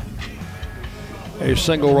allowed a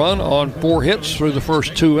single run on 4 hits through the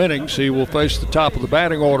first 2 innings. He will face the top of the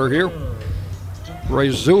batting order here. Ray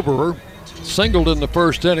Zuberer singled in the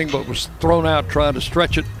first inning but was thrown out trying to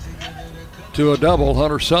stretch it to a double.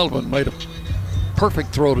 Hunter Sullivan made a perfect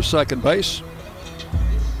throw to second base.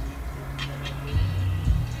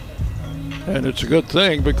 And it's a good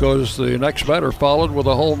thing because the next batter followed with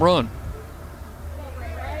a home run.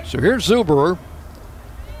 So here's Zuberer.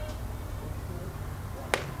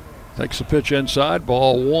 Takes the pitch inside,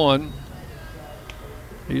 ball 1.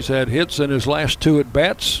 He's had hits in his last 2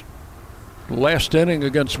 at-bats. Last inning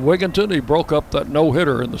against Wigginton, he broke up that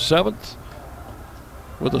no-hitter in the 7th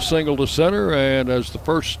with a single to center, and as the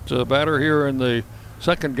first batter here in the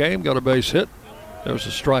second game got a base hit. There's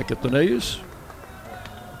a strike at the knees.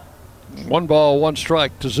 1 ball, 1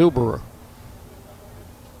 strike to Zuberer.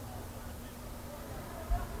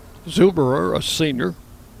 Zuberer, a senior.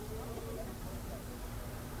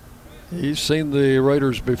 He's seen the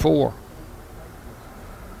Raiders before.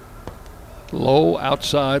 Low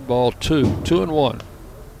outside, ball 2. 2-1.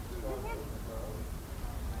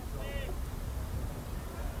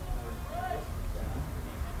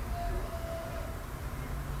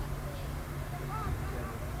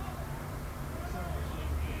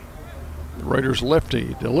 The Raiders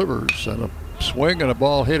lefty delivers, and a swing and a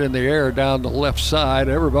ball hit in the air down the left side.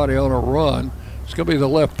 Everybody on a run. It's going to be the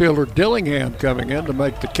left fielder Dillingham coming in to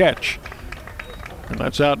make the catch. And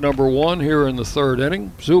that's out number 1 here in the third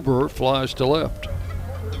inning. Zuberer flies to left.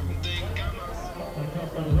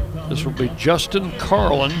 This will be Justin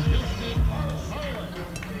Carlin.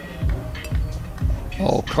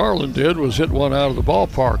 All Carlin did was hit one out of the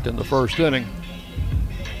ballpark in the first inning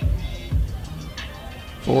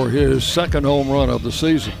for his second home run of the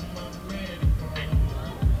season.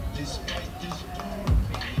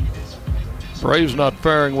 Braves not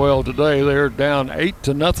faring well today. They're down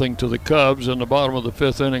 8-0 to the Cubs in the bottom of the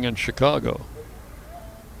 5th inning in Chicago.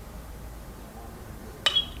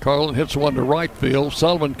 Carlin hits one to right field.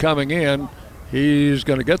 Sullivan coming in. He's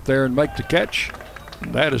going to get there and make the catch.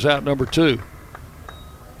 That is out number 2.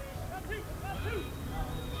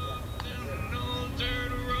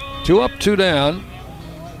 Two up, 2 down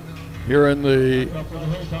here in the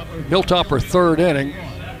Hilltopper 3rd inning.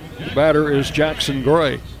 The batter is Jackson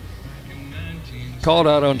Gray. Called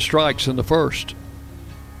out on strikes in the first.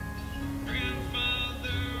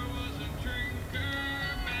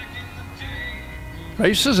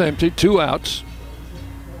 Base is empty, 2 outs.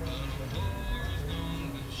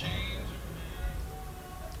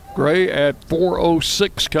 Gray at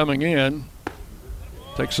 4:06 coming in.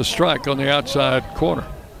 Takes a strike on the outside corner.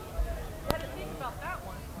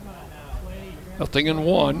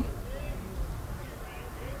 0-1.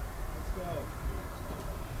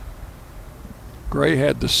 Gray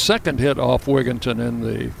had the second hit off Wigginton in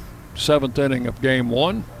the 7th inning of game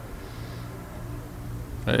 1.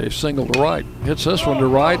 A single to right. Hits this one to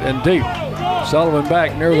right and deep. Sullivan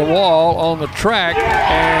back near the wall on the track, and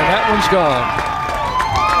that one's gone.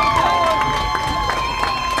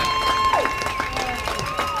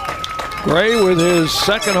 Gray with his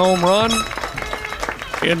second home run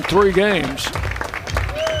in 3 games.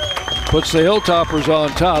 Puts the Hilltoppers on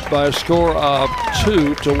top by a score of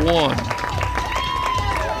 2-1.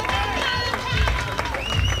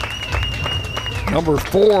 Number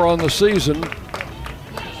 4 on the season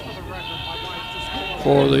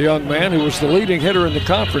for the young man who was the leading hitter in the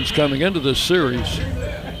conference coming into this series.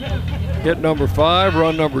 Hit number 5,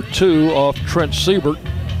 run number 2 off Trent Siebert.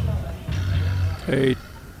 A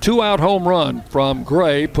 2-out home run from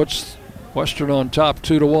Gray puts Western on top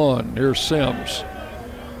 2-1. Here's Sims.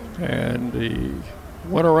 And he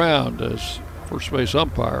went around as first base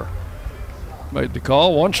umpire made the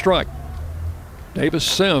call. 1 strike. Davis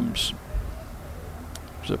Sims.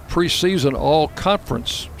 It's a preseason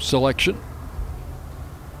all-conference selection.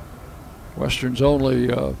 Western's only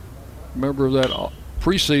member of that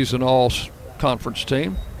preseason all-conference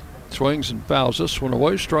team. Swings and fouls this one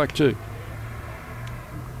away. Strike 2.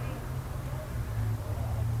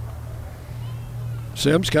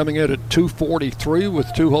 Sims coming in at 243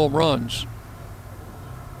 with 2 home runs.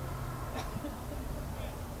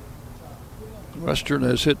 Western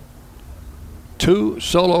has hit 2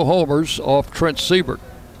 solo homers off Trent Siebert.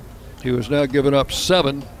 He was now giving up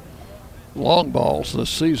 7 long balls this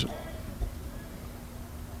season.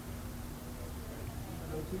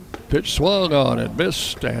 Pitch swung on and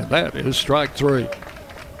missed, and that is strike 3.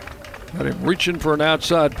 Got him reaching for an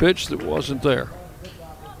outside pitch that wasn't there.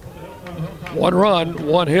 1 run,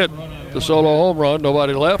 1 hit, the solo home run,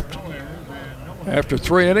 nobody left. After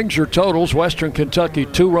 3 innings, your totals: Western Kentucky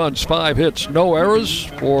 2 runs, 5 hits, no errors.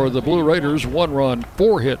 For the Blue Raiders, 1 run,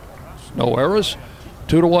 4 hits, no errors.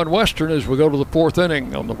 2-1 Western as we go to the 4th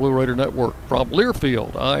inning on the Blue Raider Network from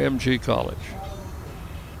Learfield, IMG College.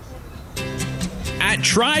 At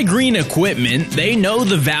Tri-Green Equipment, they know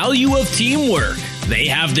the value of teamwork. They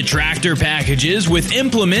have the tractor packages with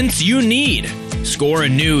implements you need. Score a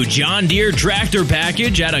new John Deere tractor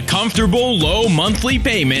package at a comfortable low monthly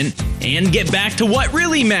payment and get back to what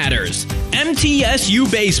really matters: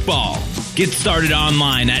 MTSU Baseball. Get started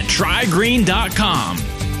online at trygreen.com.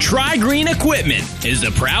 Tri-Green Equipment is a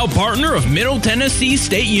proud partner of Middle Tennessee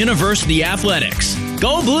State University Athletics.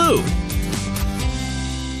 Go Blue!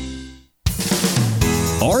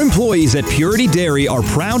 Our employees at Purity Dairy are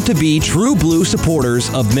proud to be true blue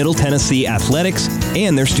supporters of Middle Tennessee athletics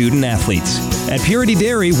and their student athletes. At Purity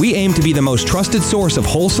Dairy, we aim to be the most trusted source of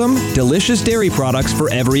wholesome, delicious dairy products for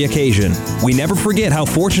every occasion. We never forget how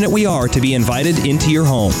fortunate we are to be invited into your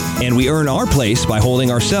home, and we earn our place by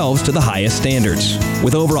holding ourselves to the highest standards.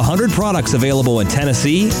 With over 100 products available in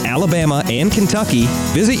Tennessee, Alabama, and Kentucky,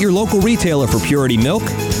 visit your local retailer for Purity milk,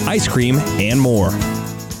 ice cream, and more.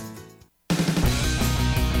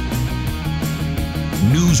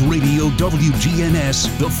 News Radio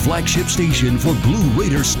WGNS, the flagship station for Blue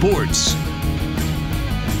Raider sports.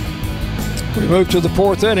 We move to the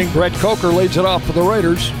 4th inning. Brett Coker leads it off for the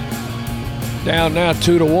Raiders. Down now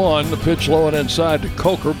 2-1. The pitch low and inside to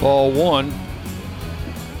Coker, ball 1.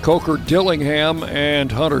 Coker, Dillingham,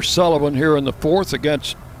 and Hunter Sullivan here in the 4th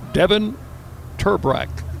against Devin Turbrack,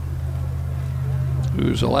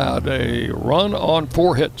 who's allowed a run on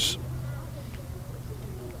 4 hits.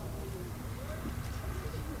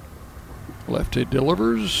 Lefty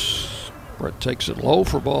delivers. Brett takes it low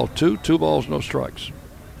for ball 2. 2 balls, no strikes.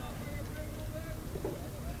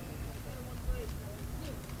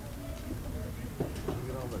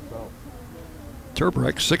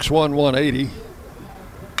 Turbrack, 6'1", 180.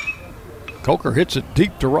 Coker hits it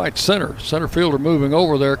deep to right center. Center fielder moving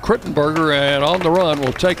over there. Krittenberger, and on the run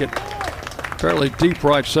will take it fairly deep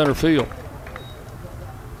right center field.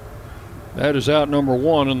 That is out number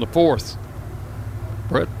 1 in the 4th.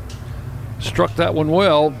 Brett struck that one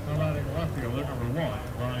well.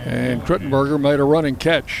 And Krittenberger made a running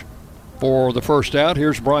catch for the first out.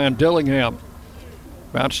 Here's Brian Dillingham.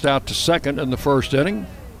 Bounced out to second in the first inning.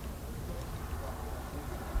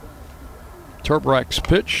 Turbrack's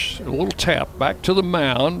pitch, a little tap back to the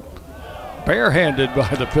mound. Barehanded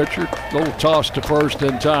by the pitcher. Little toss to first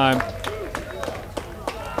in time.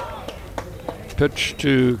 Pitch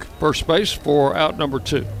to first base for out number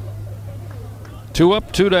 2. 2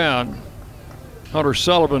 up, 2 down. Hunter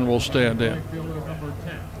Sullivan will stand in.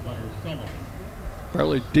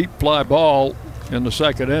 Fairly deep fly ball in the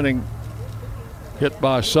second inning. Hit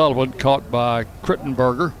by Sullivan, caught by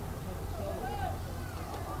Krittenberger.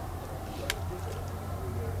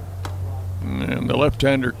 And the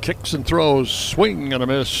left-hander kicks and throws, swing and a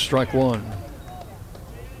miss, strike 1.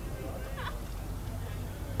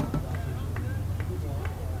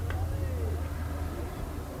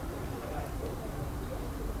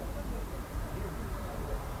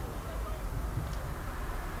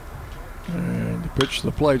 And the pitch to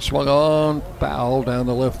the plate, swung on, foul down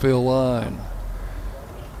the left field line.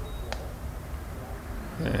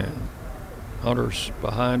 And Hunter's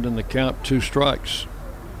behind in the count, 2 strikes.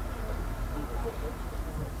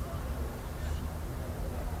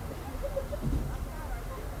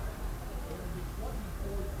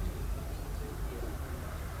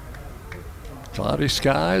 Cloudy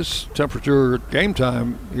skies. Temperature at game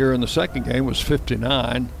time here in the second game was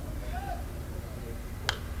 59.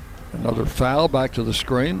 Another foul back to the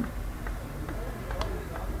screen.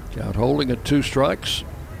 Count holding at 2 strikes.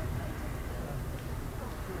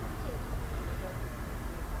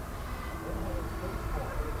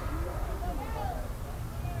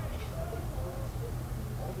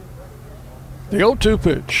 The 0-2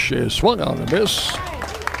 pitch is swung on a miss.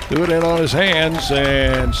 Threw it in on his hands,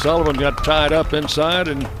 and Sullivan got tied up inside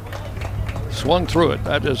and swung through it.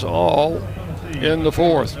 That is all in the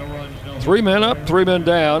fourth. 3 men up, 3 men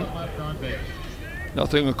down.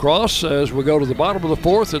 Nothing across as we go to the bottom of the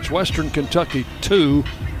fourth. It's Western Kentucky 2,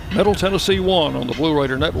 Middle Tennessee 1 on the Blue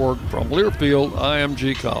Raider Network from Learfield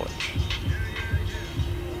IMG College.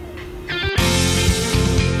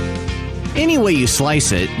 Any way you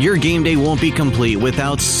slice it, your game day won't be complete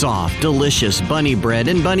without soft, delicious Bunny Bread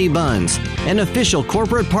and Bunny Buns, an official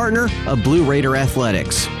corporate partner of Blue Raider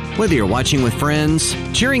Athletics. Whether you're watching with friends,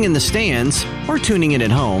 cheering in the stands, or tuning in at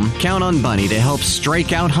home, count on Bunny to help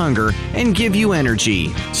strike out hunger and give you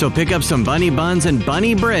energy. So pick up some Bunny Buns and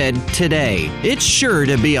Bunny Bread today. It's sure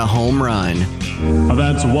to be a home run.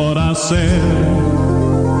 That's what I said.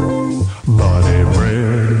 Bunny Bread.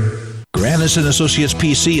 Granis & Associates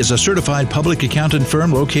PC is a certified public accountant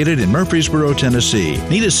firm located in Murfreesboro, Tennessee.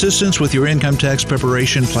 Need assistance with your income tax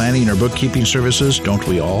preparation, planning, or bookkeeping services? Don't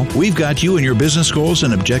we all? We've got you and your business goals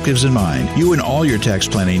and objectives in mind. You and all your tax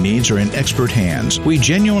planning needs are in expert hands. We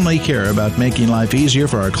genuinely care about making life easier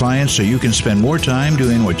for our clients so you can spend more time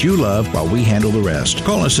doing what you love while we handle the rest.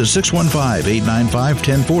 Call us at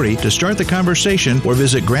 615-895-1040 to start the conversation or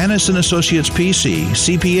visit Granis & Associates PC,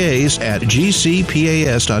 CPAs at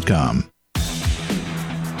gcpas.com.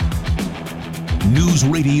 News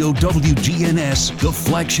Radio WGNS, the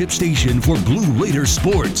flagship station for Blue Raider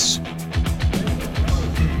sports.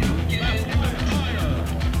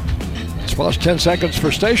 It's plus 10 seconds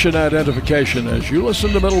for station identification as you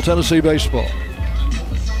listen to Middle Tennessee baseball.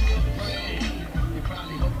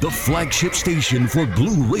 The flagship station for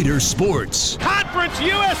Blue Raider sports. Conference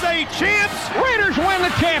USA champs. Raiders win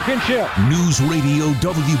the championship. News Radio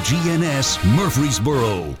WGNS,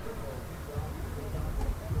 Murfreesboro.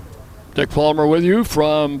 Dick Palmer with you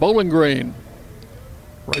from Bowling Green.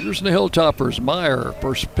 Raiders and the Hilltoppers. Meyer,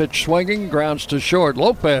 first pitch swinging, grounds to short.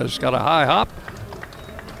 Lopez got a high hop.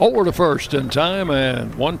 Over to first in time,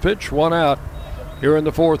 and 1 pitch, 1 out here in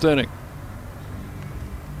the fourth inning.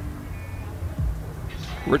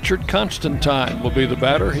 Richard Constantine will be the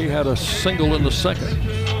batter. He had a single in the second.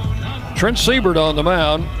 Trent Siebert on the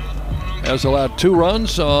mound has allowed 2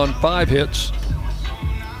 runs on 5 hits.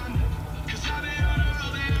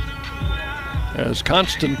 As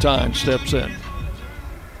Constantine steps in.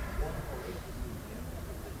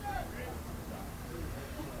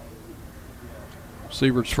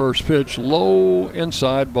 Siebert's first pitch, low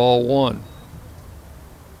inside, ball 1.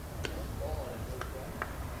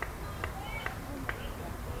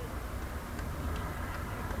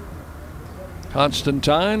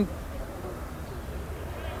 Constantine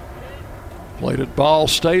played at Ball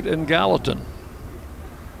State in Gallatin.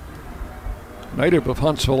 Native of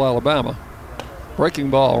Huntsville, Alabama. Breaking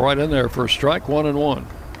ball right in there for a strike, 1-1.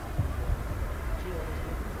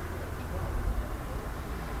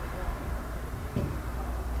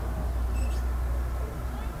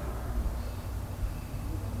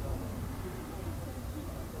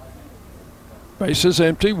 Base is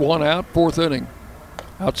empty, 1 out, 4th inning.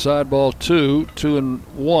 Outside ball 2,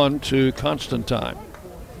 2-1 to Constantine.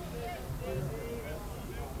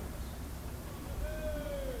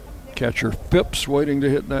 Catcher Phipps waiting to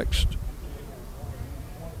hit next.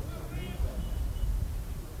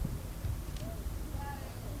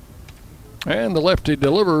 And the lefty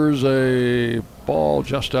delivers a ball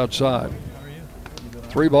just outside.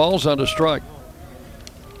 3 balls and a strike.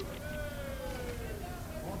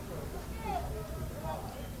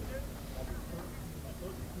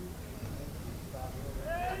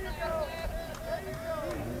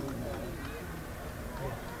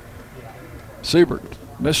 Siebert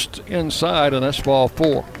missed inside, and that's ball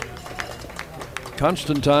 4.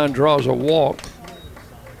 Constantine draws a walk,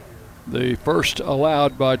 the first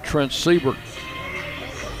allowed by Trent Siebert.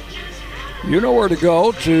 You know where to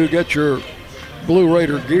go to get your Blue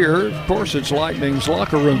Raider gear. Of course, it's Lightning's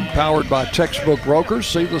Locker Room, powered by Textbook Brokers.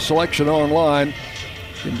 See the selection online.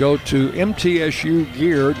 You can go to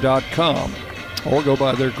mtsugear.com or go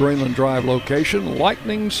by their Greenland Drive location.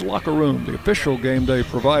 Lightning's Locker Room, the official game day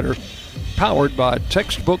provider, powered by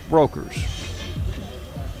Textbook Brokers.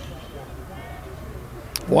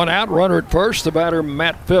 1 out, runner at first. The batter,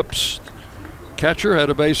 Matt Phipps. Catcher had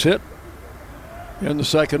a base hit in the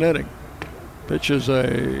 2nd inning. Pitches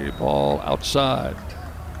a ball outside.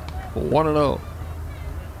 1-0.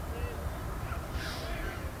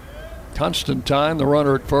 Constantine, the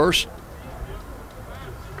runner at first,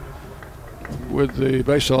 with the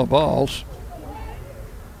base on balls.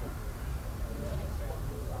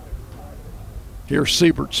 Here's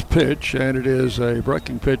Siebert's pitch, and it is a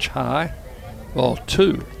breaking pitch high. Ball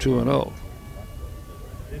 2, 2-0.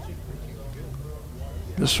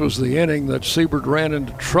 This was the inning that Siebert ran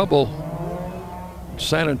into trouble in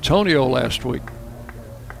San Antonio last week.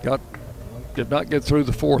 Did not get through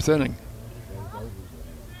the 4th inning.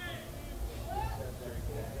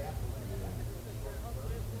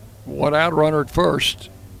 One out, runner at first,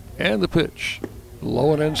 and the pitch.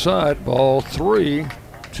 Low and inside, ball 3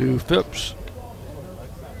 to Phipps.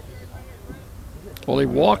 Well, he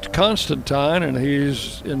walked Constantine, and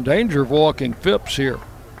he's in danger of walking Phipps here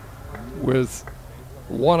with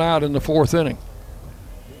 1 out in the 4th inning.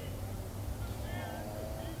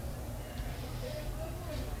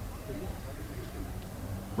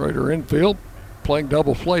 Raider infield playing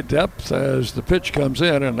double play depth as the pitch comes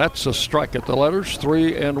in, and that's a strike at the letters,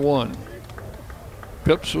 3-1.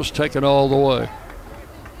 Phipps was taken all the way.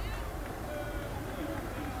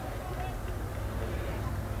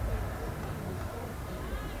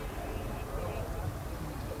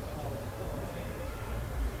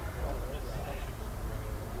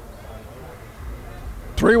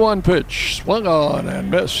 Three-one pitch, swung on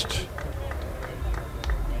and missed.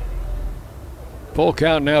 Full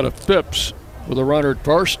count now to Phipps with a runner at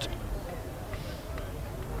first.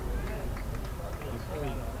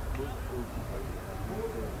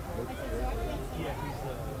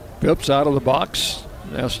 Phipps out of the box,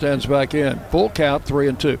 now stands back in. Full count,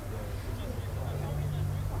 3-2.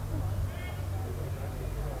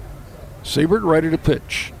 Siebert ready to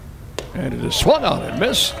pitch, and it is swung on and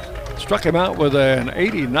missed. Struck him out with an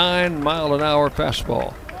 89-mile-an-hour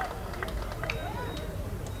fastball.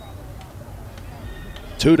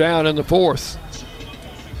 2 down in the 4th.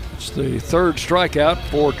 It's the 3rd strikeout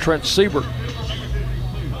for Trent Siebert.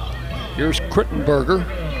 Here's Krittenberger.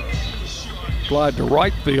 Glide to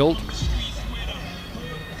right field.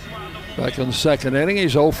 Back in the 2nd inning,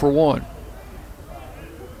 he's 0 for 1.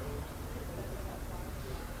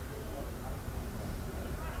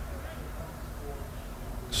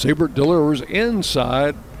 Siebert delivers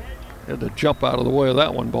inside. Had to jump out of the way of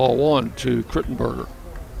that one. Ball 1 to Krittenberger.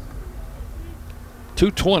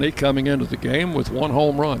 2:20 coming into the game with 1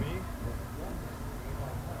 home run.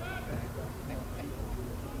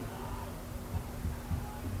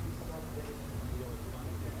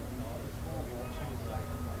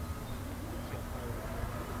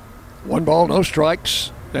 One ball, no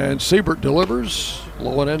strikes, and Siebert delivers.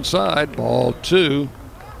 Low and inside, ball 2.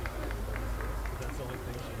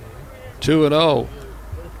 2-0.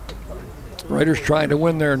 Raiders trying to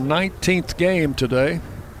win their 19th game today.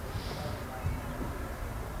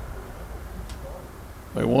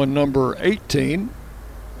 They won number 18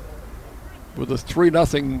 with a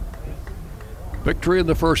 3-0 victory in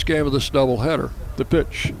the first game of this doubleheader. The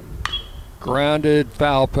pitch. Grounded,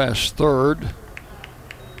 foul past third.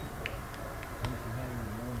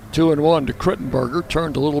 2-1 to Krittenberger.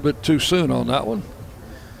 Turned a little bit too soon on that one.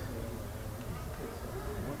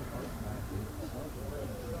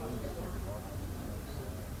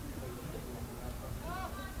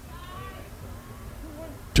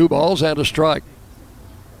 Two balls and a strike.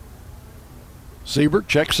 Siebert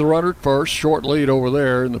checks the runner at first. Short lead over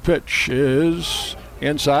there, and the pitch is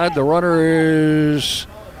inside. The runner is...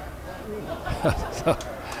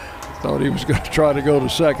 Thought he was going to try to go to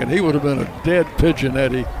second. He would have been a dead pigeon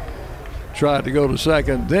had he tried to go to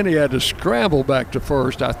second. Then he had to scramble back to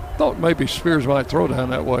first. I thought maybe Spears might throw down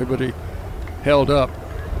that way, but he held up.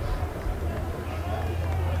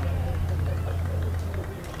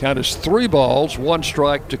 Count is 3 balls, 1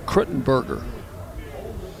 strike to Krittenberger.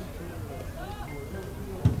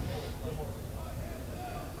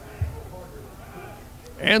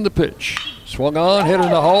 And the pitch. Swung on, hit in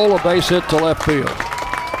the hole, a base hit to left field.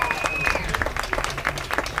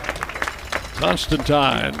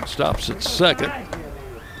 Constantine stops at second.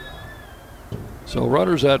 So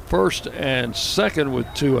runners at first and second with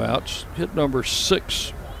 2 outs. Hit number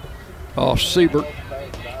 6 off Siebert.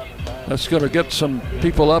 That's going to get some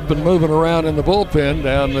people up and moving around in the bullpen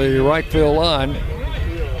down the right field line.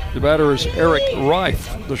 The batter is Eric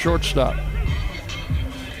Reif, the shortstop.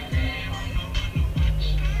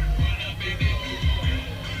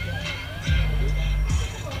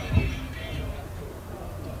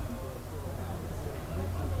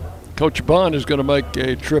 Coach Bunn is going to make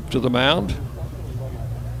a trip to the mound.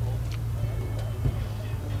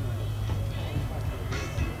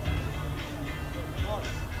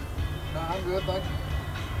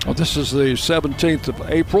 Well, this is the 17th of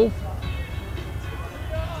April.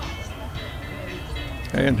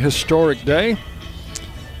 And historic day.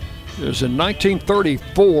 It was in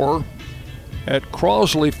 1934 at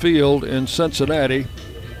Crosley Field in Cincinnati.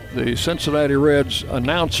 The Cincinnati Reds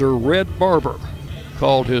announcer, Red Barber,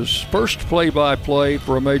 called his first play-by-play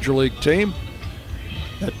for a major league team.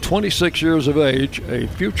 At 26 years of age, a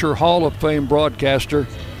future Hall of Fame broadcaster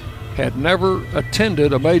had never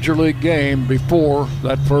attended a major league game before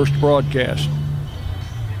that first broadcast.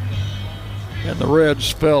 And the Reds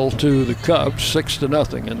fell to the Cubs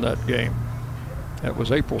 6-0 in that game. That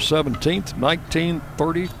was April 17th,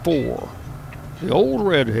 1934. The old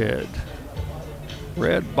redhead,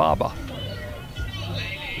 Red Baba.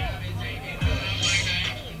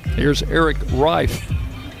 Here's Eric Reif,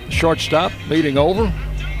 shortstop, leading over.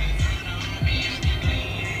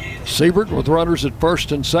 Siebert with runners at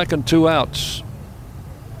first and second, 2 outs.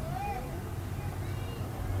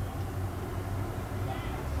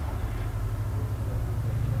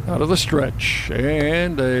 Out of the stretch,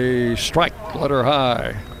 and a strike, letter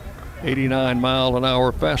high,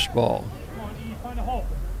 89-mile-an-hour fastball.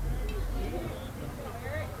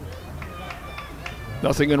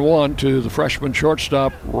 Nothing in 1 to the freshman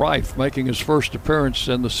shortstop, Reif, making his first appearance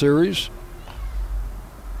in the series.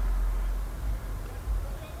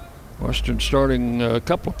 Western starting a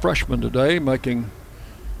couple of freshmen today, making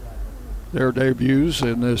their debuts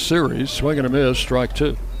in this series. Swing and a miss, strike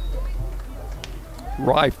 2.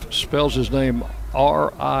 Reif spells his name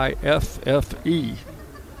R-I-F-F-E.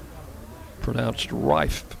 Pronounced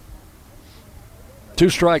Rife. 2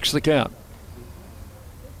 strikes the count.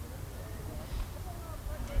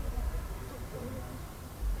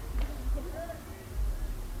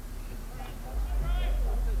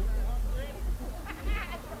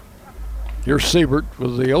 Here's Siebert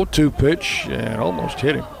with the 0-2 pitch and almost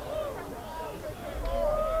hit him.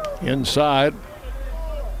 Inside,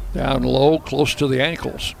 down low, close to the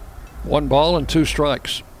ankles. 1 ball and 2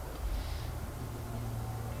 strikes.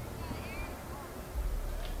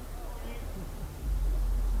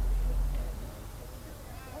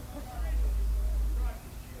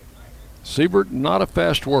 Siebert, not a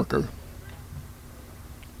fast worker.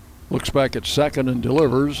 Looks back at second and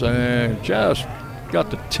delivers and just got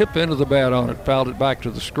the tip end of the bat on it, fouled it back to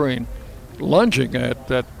the screen. Lunging at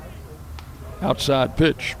that outside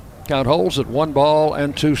pitch. Count holds at 1 ball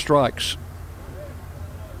and 2 strikes.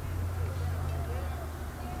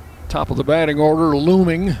 Top of the batting order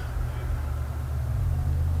looming.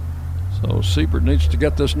 So Siebert needs to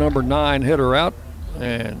get this number 9 hitter out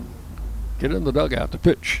and get in the dugout. The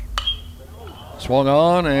pitch. Swung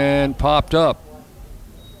on and popped up.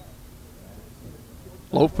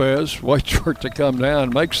 Lopez waits for it to come down,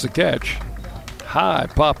 makes the catch. High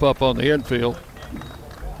pop up on the infield.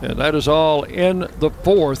 And that is all in the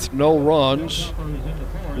 4th. No runs.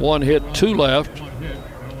 1 hit, 2 left.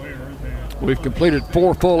 We've completed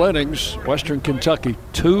 4 full innings. Western Kentucky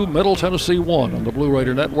 2, Middle Tennessee 1 on the Blue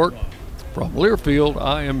Raider Network from Learfield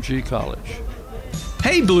IMG College.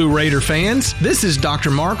 Hey Blue Raider fans, this is Dr.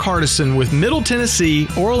 Mark Hardison with Middle Tennessee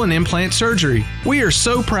Oral and Implant Surgery. We are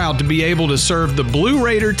so proud to be able to serve the Blue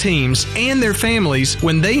Raider teams and their families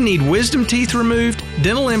when they need wisdom teeth removed,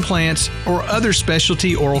 dental implants, or other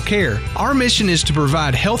specialty oral care. Our mission is to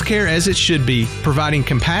provide health care as it should be, providing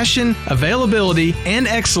compassion, availability, and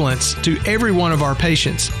excellence to every one of our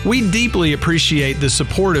patients. We deeply appreciate the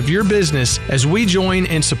support of your business as we join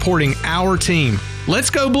in supporting our team. Let's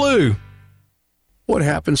go Blue! What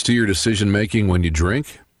happens to your decision-making when you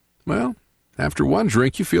drink? Well, after one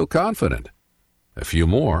drink, you feel confident. A few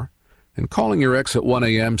more, and calling your ex at 1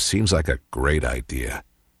 a.m. seems like a great idea.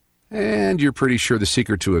 And you're pretty sure the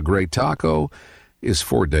secret to a great taco is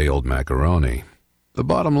 4-day-old macaroni. The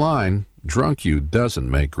bottom line, drunk you doesn't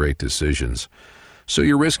make great decisions. So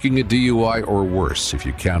you're risking a DUI or worse if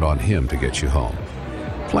you count on him to get you home.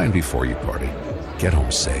 Plan before you party. Get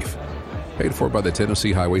home safe. Paid for by the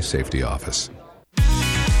Tennessee Highway Safety Office.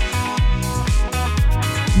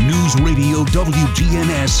 News Radio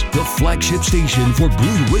WGNS, the flagship station for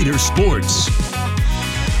Blue Raider sports.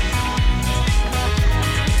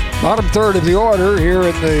 Bottom third of the order here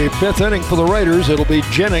in the fifth inning for the Raiders. It'll be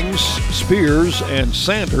Jennings, Spears, and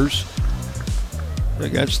Sanders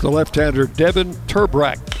against the left-hander Devin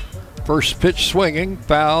Turbrack. First pitch swinging,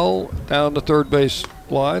 foul down the third base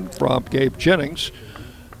line from Gabe Jennings.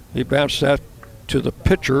 He bounced that to the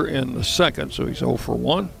pitcher in the second, so he's 0 for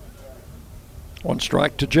 1. One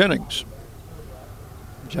strike to Jennings.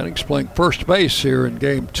 Jennings playing first base here in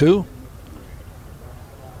game 2.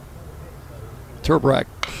 Turbrack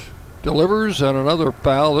delivers and another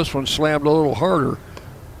foul. This one slammed a little harder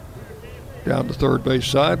down the third base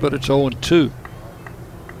side, but it's 0-2.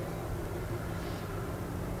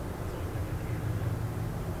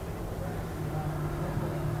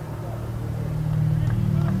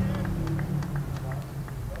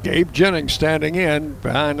 Gabe Jennings standing in,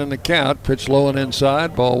 behind in the count, pitch low and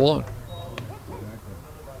inside, ball 1.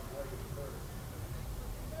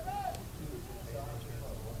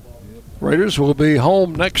 Raiders will be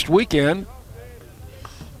home next weekend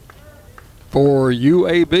for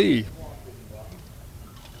UAB.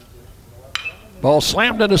 Ball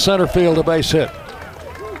slammed into center field, a base hit.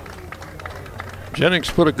 Jennings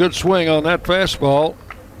put a good swing on that fastball.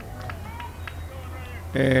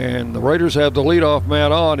 And the Raiders have the leadoff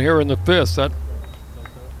man on here in the fifth. That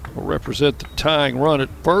will represent the tying run at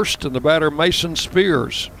first, and the batter Mason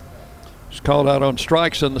Spears is called out on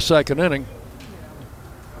strikes in the second inning.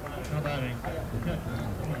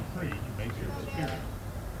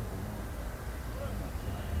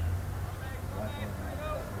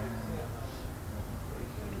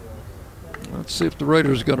 Let's see if the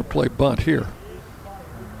Raiders are going to play bunt here.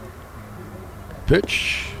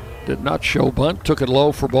 Pitch. Did not show bunt, took it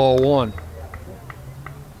low for ball 1.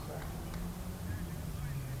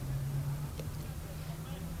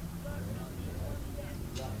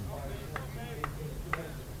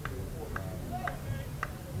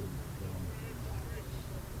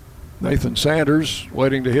 Nathan Sanders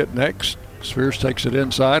waiting to hit next. Spears takes it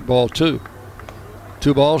inside, ball 2.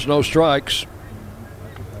 2 balls, no strikes.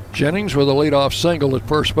 Jennings with a leadoff single at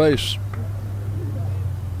first base.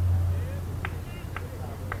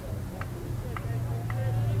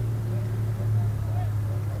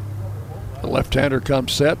 The left-hander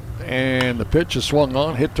comes set, and the pitch is swung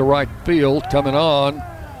on, hit to right field. Coming on,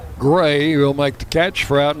 Gray will make the catch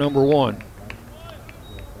for out number 1.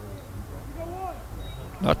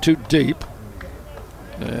 Not too deep.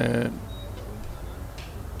 And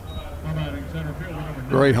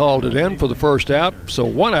Gray hauled it in for the first out. So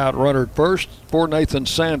 1 out, runner at first for Nathan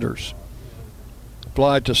Sanders.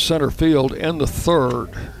 Applied to center field in the third.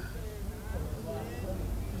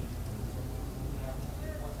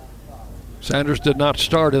 Sanders did not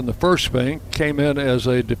start in the first inning, came in as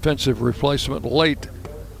a defensive replacement late.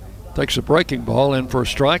 Takes a breaking ball in for a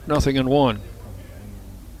strike, 0-1.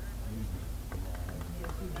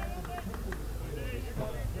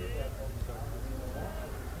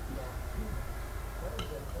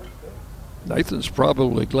 Nathan's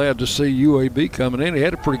probably glad to see UAB coming in. He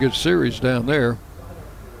had a pretty good series down there.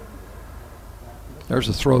 There's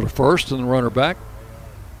a throw to first and the runner back.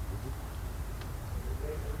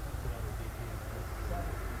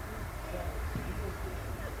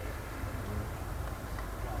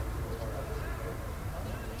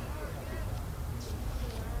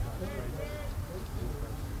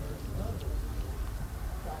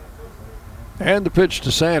 And the pitch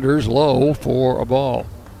to Sanders, low for a ball.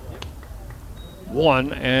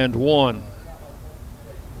 1-1.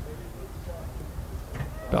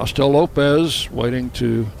 Pastel Lopez waiting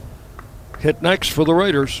to hit next for the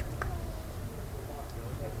Raiders.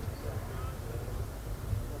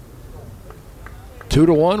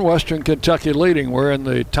 2-1, Western Kentucky leading. We're in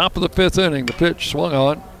the top of the 5th inning. The pitch swung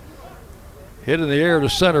on. Hit in the air to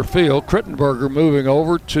center field. Krittenberger moving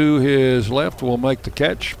over to his left will make the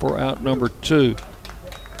catch for out number 2.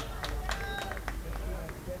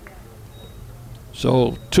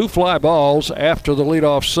 So 2 fly balls after the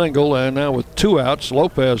leadoff single, and now with 2 outs,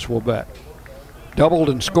 Lopez will bat. Doubled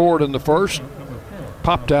and scored in the first,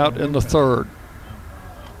 popped out in the third.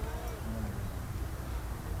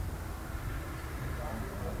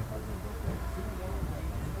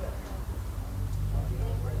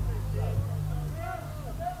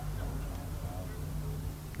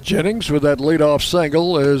 Jennings with that leadoff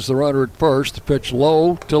single is the runner at first. The pitch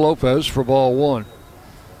low to Lopez for ball 1.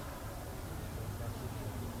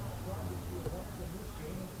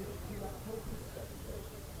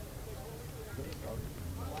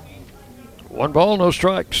 One ball, no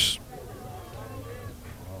strikes.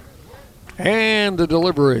 And the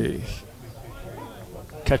delivery.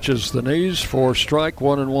 Catches the knees for strike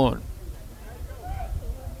 1-1.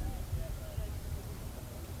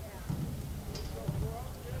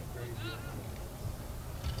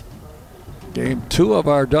 Game 2 of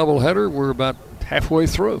our doubleheader. We're about halfway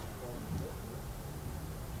through.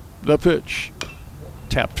 The pitch.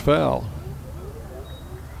 Tapped foul.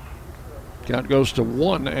 Count goes to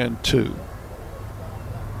 1-2.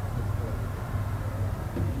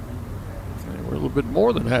 And we're a little bit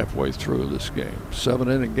more than halfway through this game.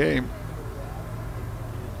 7-inning game.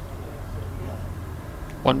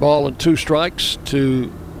 1 ball and 2 strikes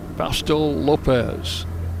to Fausto Lopez.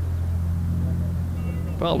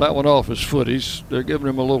 Fouled that one off his foot. They're giving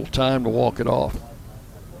him a little time to walk it off.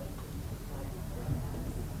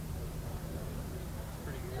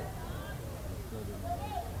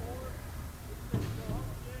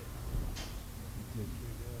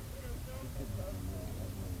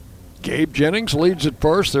 Gabe Jennings leads at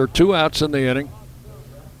first. There are 2 outs in the inning.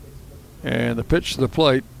 And the pitch to the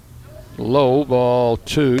plate, low, ball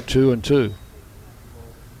 2, 2-2.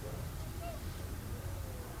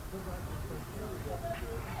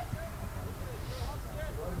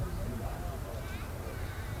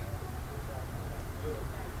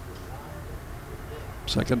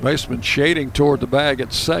 Second baseman shading toward the bag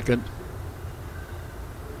at second.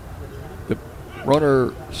 The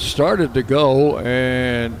runner started to go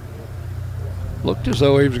and looked as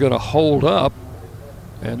though he was going to hold up.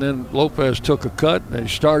 And then Lopez took a cut and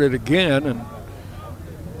he started again and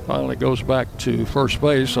finally goes back to first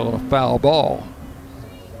base on a foul ball.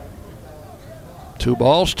 2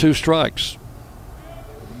 balls, 2 strikes.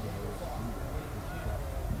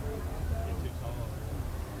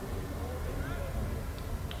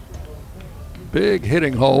 Big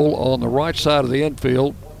hitting hole on the right side of the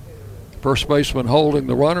infield. First baseman holding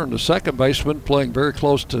the runner, and the second baseman playing very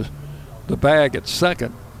close to the bag at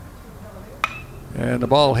second. And the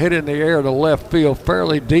ball hit in the air to left field,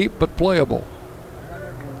 fairly deep but playable.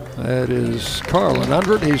 That is Carlin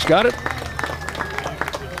under it. He's got it.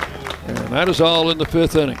 And that is all in the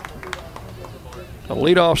 5th inning. A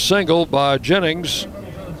leadoff single by Jennings,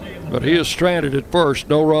 but he is stranded at first.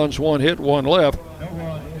 No runs, 1 hit, 1 left.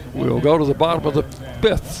 We'll go to the bottom of the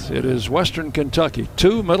 5th. It is Western Kentucky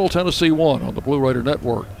 2, Middle Tennessee 1 on the Blue Raider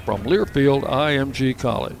Network from Learfield IMG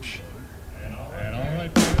College.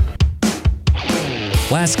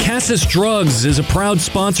 Las Casas Drugs is a proud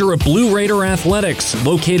sponsor of Blue Raider Athletics,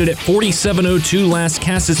 located at 4702 Las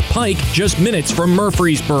Casas Pike, just minutes from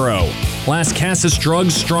Murfreesboro. Las Casas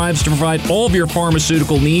Drugs strives to provide all of your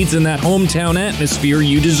pharmaceutical needs in that hometown atmosphere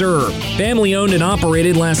you deserve. Family-owned and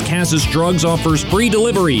operated, Las Casas Drugs offers free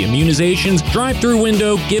delivery, immunizations, drive-through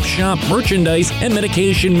window, gift shop, merchandise, and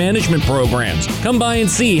medication management programs. Come by and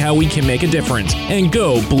see how we can make a difference. And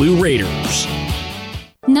go Blue Raiders.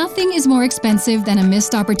 Nothing is more expensive than a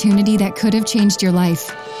missed opportunity that could have changed your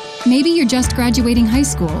life. Maybe you're just graduating high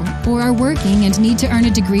school, or are working and need to earn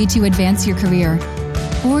a degree to advance your career.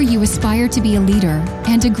 Or you aspire to be a leader,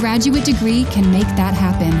 and a graduate degree can make that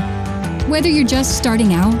happen. Whether you're just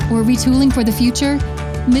starting out or retooling for the future,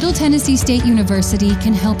 Middle Tennessee State University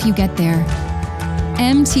can help you get there.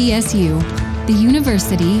 MTSU, the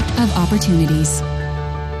University of Opportunities.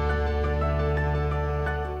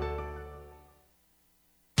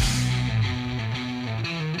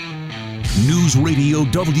 News Radio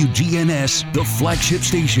WGNS, the flagship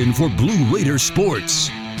station for Blue Raider sports.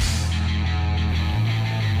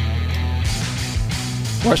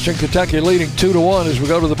 Western Kentucky leading 2-1 as we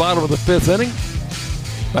go to the bottom of the 5th inning.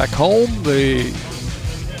 Back home, the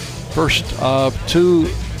first of 2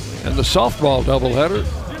 in the softball doubleheader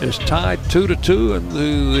is tied 2-2 in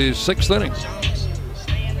the 6th inning.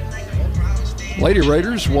 Lady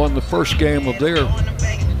Raiders won the first game of their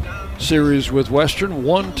series with Western,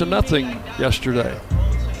 1-0 yesterday.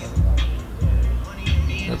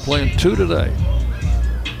 They're playing 2 today.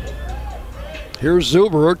 Here's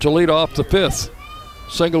Zuberer to lead off the 5th.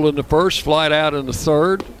 Single in the 1st, flied out in the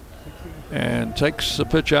 3rd, and takes the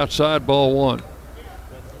pitch outside, ball 1.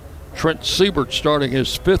 Trent Siebert, starting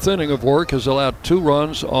his 5th inning of work, has allowed 2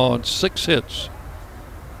 runs on 6 hits.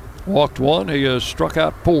 Walked 1, he has struck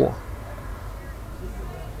out 4.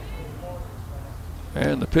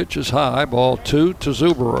 And the pitch is high, ball 2 to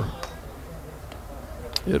Zuberer.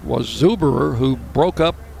 It was Zuberer who broke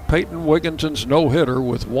up Peyton Wigginton's no-hitter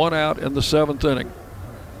with 1 out in the 7th inning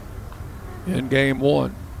in game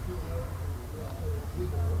 1.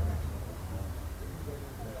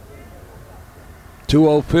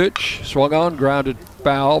 Two-0 pitch, swung on, grounded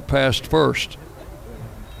foul past first.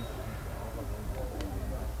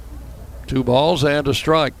 2 balls and a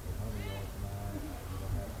strike.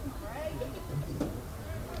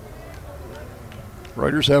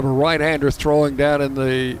 Raiders have a right-hander throwing down in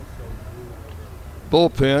the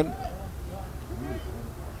bullpen.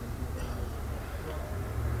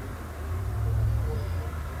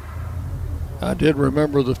 I did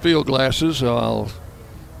remember the field glasses, so I'll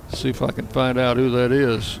see if I can find out who that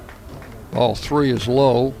is. Ball 3 is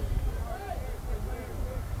low.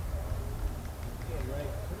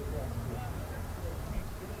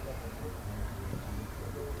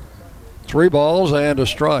 Three balls and a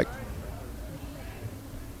strike.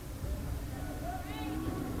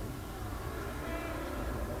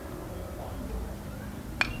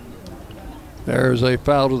 There's a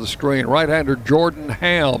foul to the screen. Right-hander Jordan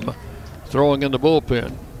Ham throwing in the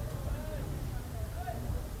bullpen.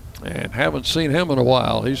 And haven't seen him in a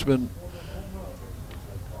while. He's been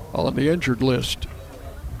on the injured list.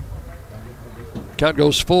 Count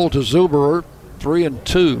goes full to Zuberer,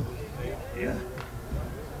 3-2.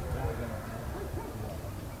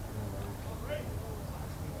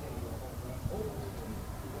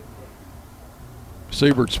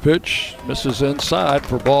 Siebert's pitch misses inside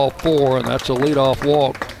for ball 4, and that's a leadoff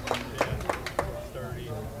walk.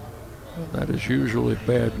 That is usually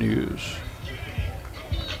bad news.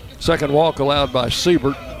 Second walk allowed by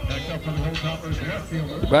Siebert.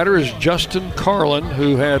 The batter is Justin Carlin,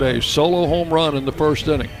 who had a solo home run in the 1st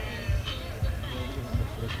inning.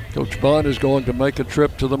 Coach Bunn is going to make a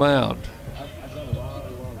trip to the mound.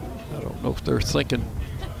 I don't know if they're thinking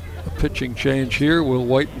a pitching change here. We'll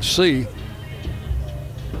wait and see.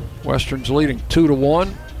 Western's leading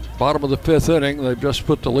 2-1. Bottom of the 5th inning. They've just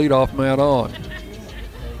put the leadoff man on.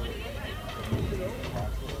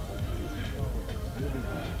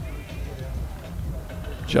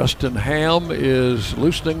 Justin Ham is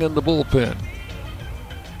loosening in the bullpen.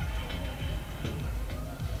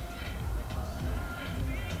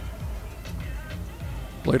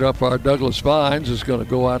 Plate umpire Douglas Vines is going to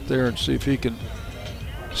go out there and see if he can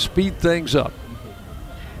speed things up.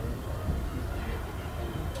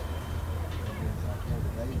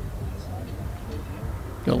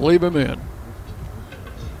 Going to leave him in.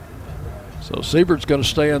 So Siebert's going to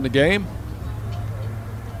stay in the game.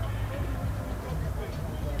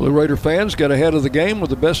 Blue Raider fans, get ahead of the game with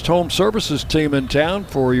the best home services team in town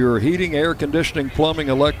for your heating, air conditioning, plumbing,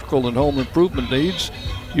 electrical, and home improvement needs.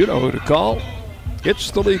 You know who to call.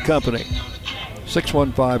 It's the Lee Company.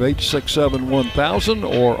 615-867-1000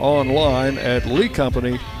 or online at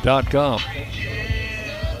leecompany.com.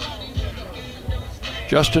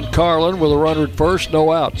 Justin Carlin with a runner at first,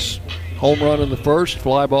 no outs. Home run in the 1st,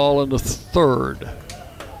 fly ball in the 3rd.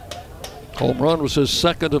 Home run was his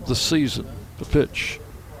 2nd of the season. The pitch.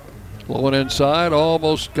 Low and inside,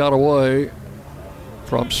 almost got away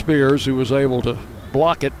from Spears, who was able to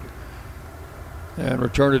block it and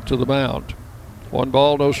return it to the mound. 1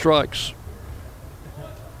 ball, no strikes.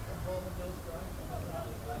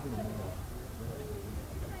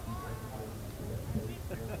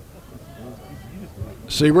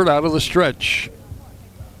 Siebert out of the stretch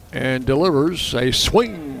and delivers a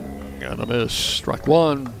swing and a miss. Strike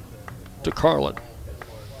 1 to Carlin.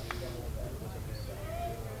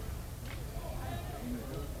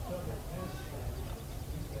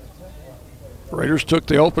 Raiders took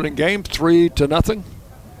the opening game 3-0,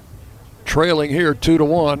 trailing here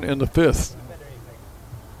 2-1 in the 5th.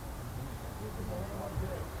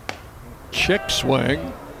 Check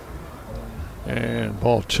swing and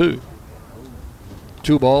ball 2.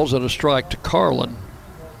 2 balls and a strike to Carlin.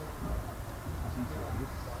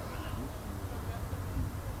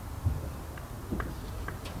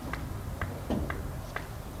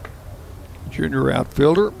 Junior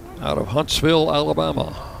outfielder out of Huntsville,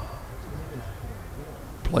 Alabama.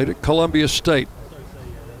 Played at Columbia State.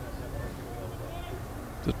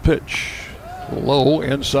 The pitch, Low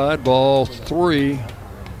inside, ball 3.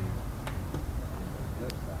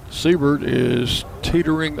 Siebert is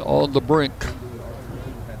teetering on the brink.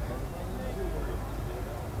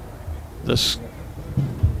 This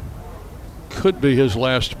could be his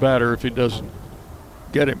last batter if he doesn't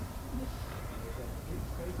get him.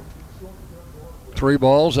 3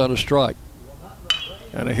 balls and a strike.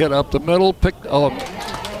 And a hit up the middle,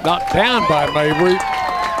 knocked down by Mabry.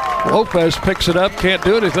 Lopez picks it up, can't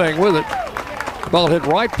do anything with it. The ball hit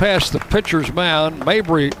right past the pitcher's mound.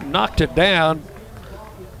 Mabry knocked it down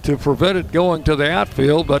to prevent it going to the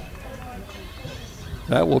outfield, but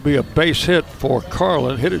that will be a base hit for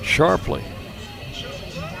Carlin. Hit it sharply.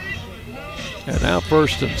 And now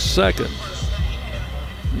first and second.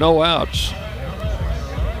 No outs.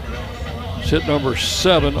 It's hit number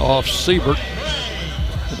 7 off Siebert.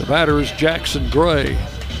 And the batter is Jackson Gray.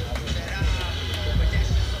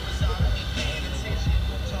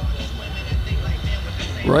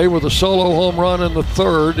 Gray with a solo home run in the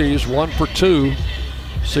third. He's 1 for 2.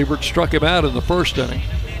 Siebert struck him out in the first inning.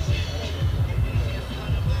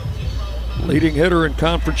 Leading hitter in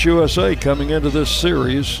Conference USA coming into this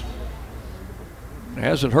series.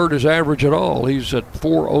 Hasn't hurt his average at all. He's at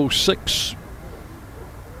 .406.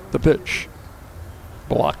 The pitch.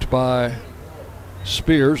 Blocked by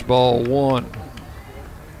Spears, ball 1.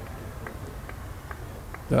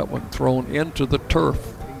 That one thrown into the turf.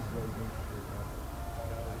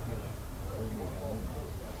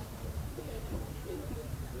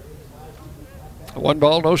 One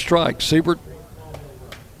ball, no strike. Siebert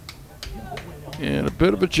in a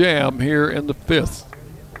bit of a jam here in the 5th.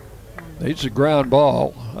 Needs a ground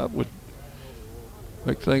ball. That would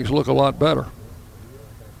make things look a lot better.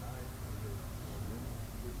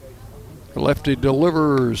 The lefty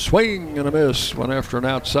delivers, swing and a miss. Went after an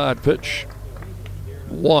outside pitch.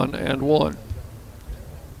 1-1.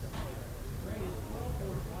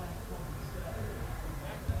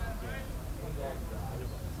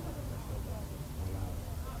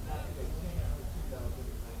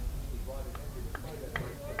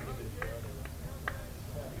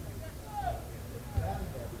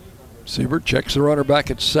 Siebert checks the runner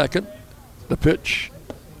back at second. The pitch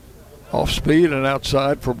off speed and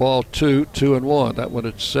outside for ball 2, 2-1. That one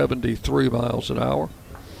at 73 miles an hour.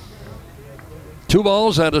 2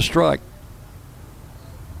 balls and a strike.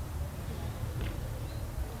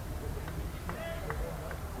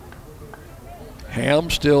 Ham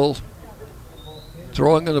still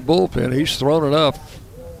throwing in the bullpen. He's thrown enough.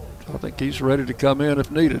 I think he's ready to come in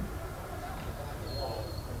if needed.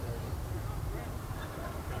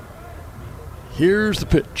 Here's the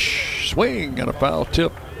pitch. Swing and a foul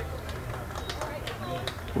tip.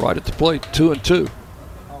 Right at the plate, 2-2.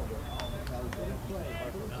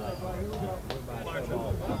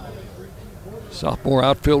 Sophomore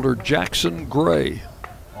outfielder Jackson Gray.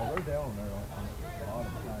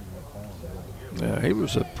 Yeah, he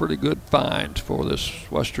was a pretty good find for this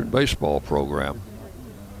Western baseball program.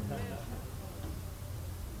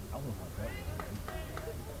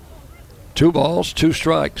 Two balls, 2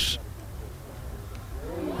 strikes.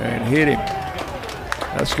 And hit him.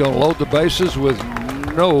 That's going to load the bases with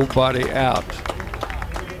nobody out.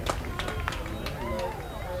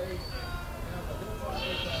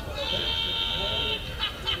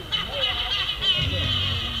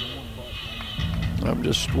 I'm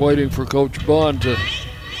just waiting for Coach Bond to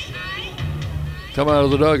come out of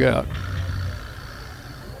the dugout.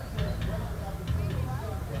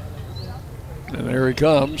 And there he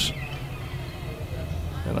comes.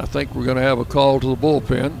 And I think we're going to have a call to the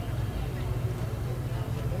bullpen.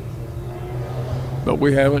 But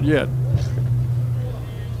we haven't yet.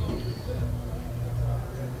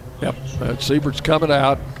 Yep, that Siebert's coming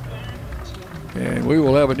out. And we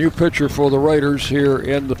will have a new pitcher for the Raiders here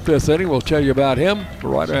in the 5th inning. We'll tell you about him. But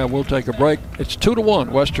right now, we'll take a break. It's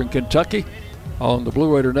 2-1 Western Kentucky on the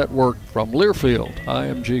Blue Raider Network from Learfield,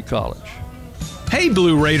 IMG College. Hey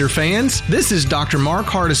Blue Raider fans, this is Dr. Mark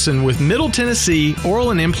Hardison with Middle Tennessee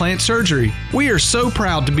Oral and Implant Surgery. We are so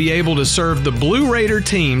proud to be able to serve the Blue Raider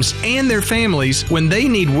teams and their families when they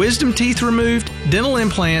need wisdom teeth removed, dental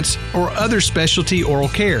implants, or other specialty oral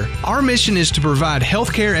care. Our mission is to provide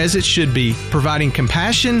health care as it should be, providing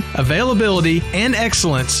compassion, availability, and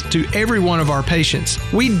excellence to every one of our patients.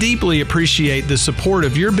 We deeply appreciate the support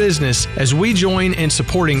of your business as we join in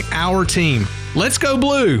supporting our team. Let's go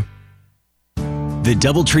Blue! The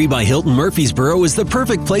DoubleTree by Hilton Murfreesboro is the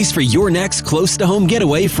perfect place for your next close-to-home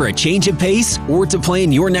getaway for a change of pace or to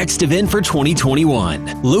plan your next event for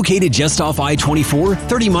 2021. Located just off I-24,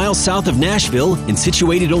 30 miles south of Nashville, and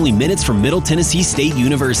situated only minutes from Middle Tennessee State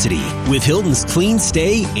University. With Hilton's clean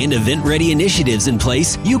stay and event-ready initiatives in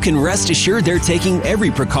place, you can rest assured they're taking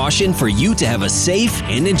every precaution for you to have a safe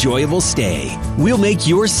and enjoyable stay. We'll make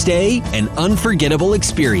your stay an unforgettable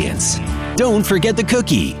experience. Don't forget the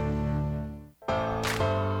cookie.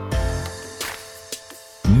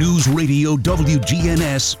 News Radio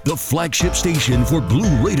WGNS, the flagship station for Blue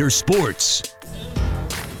Raider sports.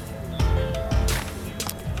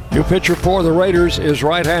 New pitcher for the Raiders is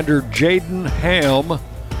right-hander Jaden Ham,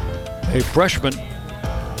 a freshman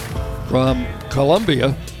from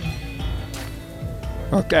Columbia,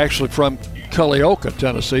 or actually from Culleoka,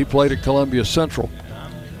 Tennessee, played at Columbia Central.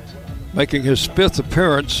 Making his 5th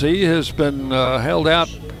appearance, he has been held out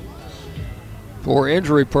for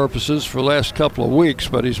injury purposes for the last couple of weeks,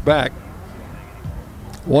 but he's back.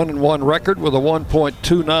 1-1 record with a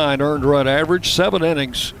 1.29 earned run average, 7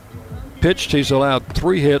 innings pitched. He's allowed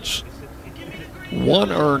 3 hits,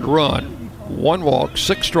 1 earned run, 1 walk,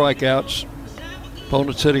 6 strikeouts.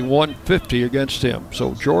 Opponents hitting 150 against him.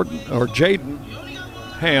 So Jaden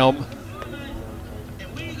Ham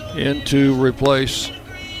in to replace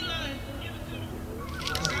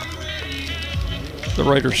the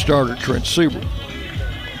Raiders starter Trent Seaver.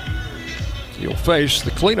 He'll face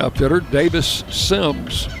the cleanup hitter Davis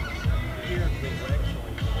Sims.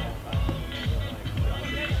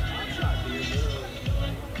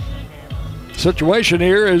 Situation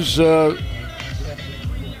here is not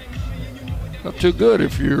too good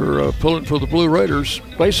if you're pulling for the Blue Raiders.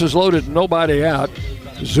 Bases loaded, nobody out.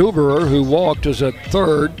 Zuberer, who walked, is at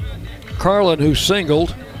third. Carlin, who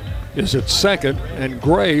singled, is at second, and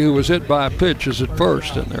Gray, who was hit by a pitch, is at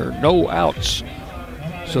first, and there are no outs.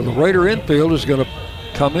 So the Raider infield is going to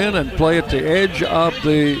come in and play at the edge of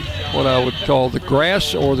the, what I would call the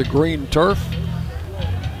grass or the green turf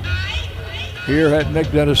here at Nick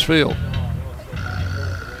Dennis Field.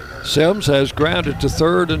 Sims has grounded to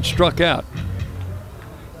third and struck out.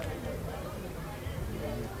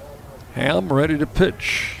 Ham ready to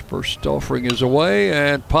pitch. First offering is away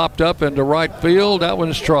and popped up into right field. That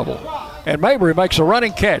one's trouble. And Mabry makes a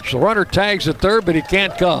running catch. The runner tags at third, but he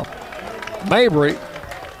can't come. Mabry,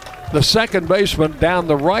 the second baseman down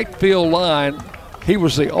the right field line, he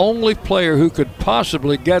was the only player who could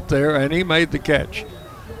possibly get there, and he made the catch.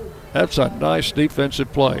 That's a nice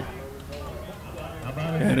defensive play.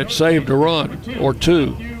 And it saved a run or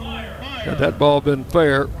 2. Had that ball been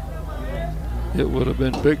fair, it would have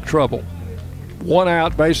been big trouble. 1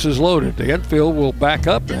 out, bases loaded. The infield will back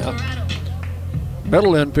up now.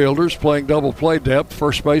 Middle infielders playing double play depth.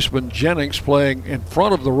 First baseman Jennings playing in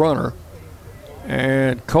front of the runner.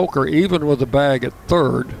 And Coker even with the bag at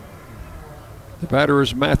third. The batter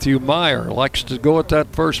is Matthew Meyer. Likes to go at that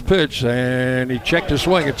first pitch, and he checked his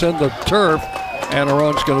swing. It's in the turf, and a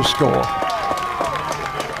run's going to score.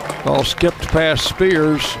 Ball skipped past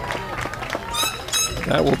Spears.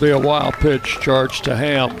 That will be a wild pitch charged to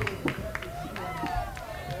Ham.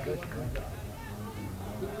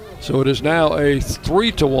 So it is now a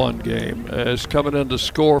 3-1 game, as coming in to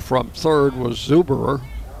score from third was Zuberer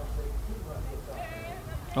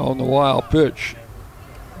on the wild pitch.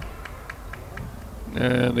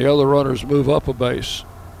 And the other runners move up a base.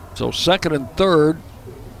 So second and third.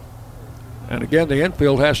 And again, the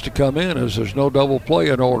infield has to come in as there's no double play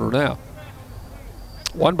in order now.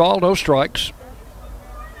 1 ball, no strikes.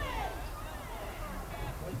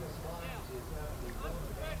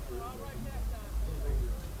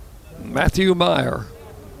 Matthew Meyer.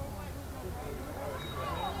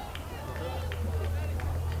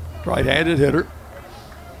 Right-handed hitter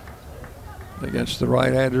against the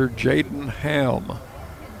right-hander Jaden Ham.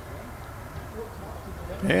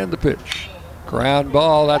 And the pitch. Ground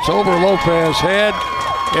ball, that's over Lopez's head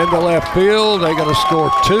into left field. They're going to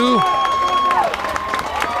score 2.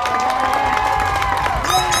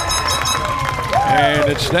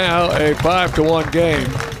 And it's now a 5-1 game.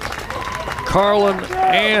 Carlin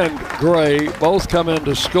and Gray both come in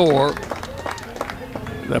to score.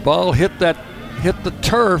 The ball hit the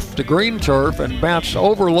turf, the green turf, and bounced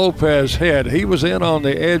over Lopez's head. He was in on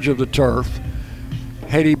the edge of the turf.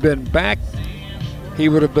 Had he been back, he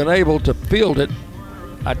would have been able to field it.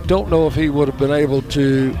 I don't know if he would have been able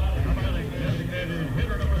to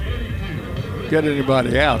get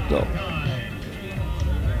anybody out, though.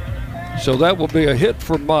 So that will be a hit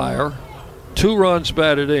for Meyer. 2 runs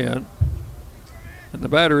batted in. And the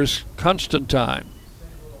batter is Constantine.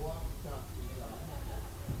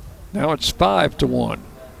 Now it's 5-1.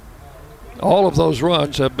 All of those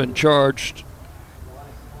runs have been charged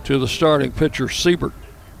to the starting pitcher, Siebert.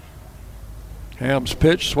 Ham's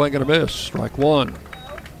pitch, swing and a miss, strike one.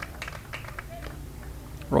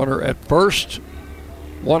 Runner at first,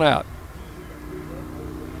 one out.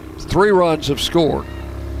 3 runs have scored.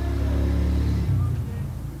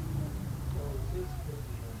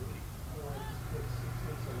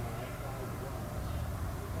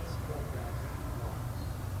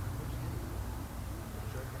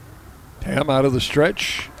 Ham out of the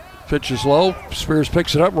stretch. Pitch is low. Spears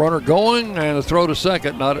picks it up. Runner going, and a throw to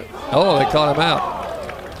second. They caught him out.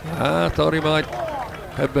 I thought he might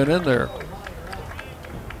have been in there.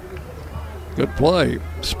 Good play.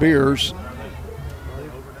 Spears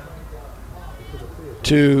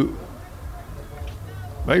to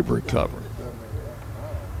Mabry cover.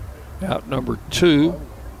 Out number 2.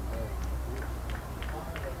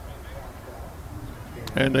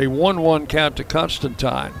 And a 1-1 count to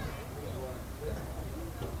Constantine.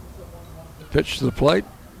 Pitch to the plate.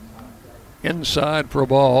 Inside for a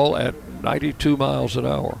ball at 92 miles an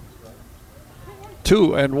hour.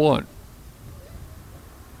 2-1.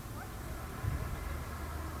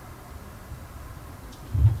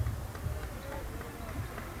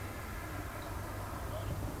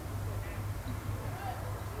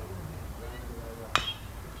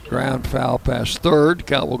 Ground foul past third.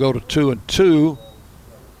 Count will go to 2-2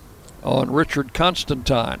 on Richard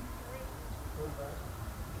Constantine.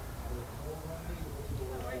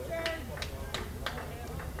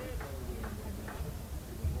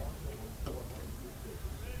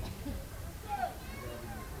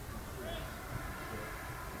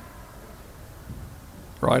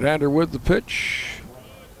 Right-hander with the pitch,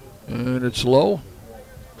 and it's low.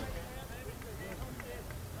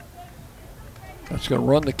 That's going to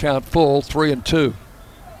run the count full, 3-2.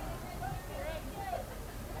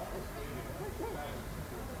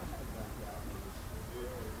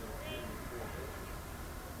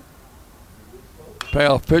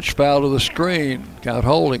 Payoff pitch, foul to the screen. Count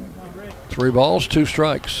holding. 3 balls, 2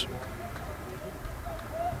 strikes.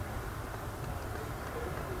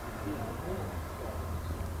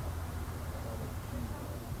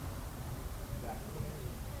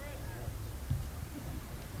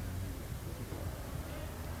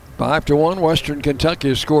 Five to 1. Western Kentucky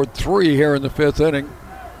has scored 3 here in the 5th inning.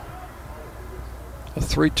 A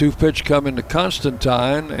 3-2 pitch coming to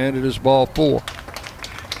Constantine, and it is ball 4.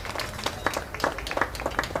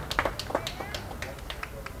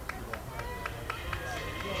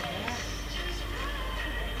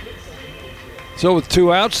 So with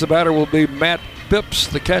 2 outs, the batter will be Matt Phipps,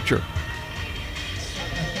 the catcher.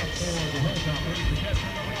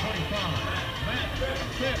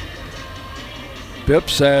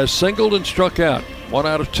 Phipps has singled and struck out. 1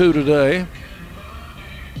 out of 2 today.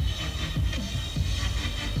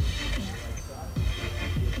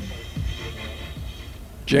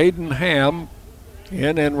 Jaden Ham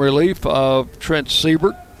in relief of Trent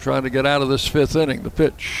Siebert, trying to get out of this 5th inning. The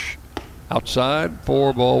pitch outside,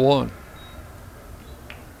 4-1.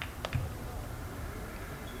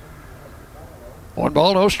 One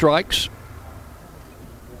ball, no strikes.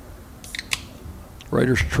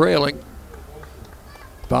 Raiders trailing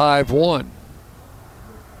 5-1.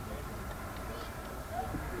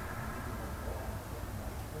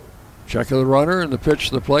 Check of the runner and the pitch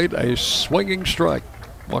to the plate, a swinging strike.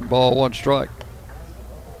 1 ball, 1 strike.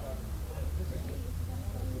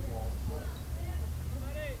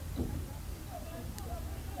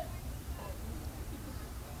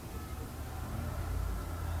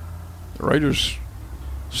 The Raiders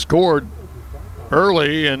scored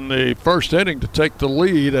early in the 1st inning to take the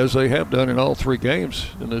lead, as they have done in all 3 games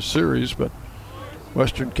in this series, but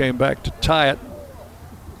Western came back to tie it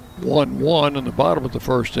 1-1 in the bottom of the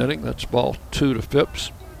 1st inning. That's ball 2 to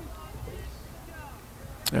Phipps.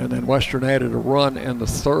 And then Western added a run in the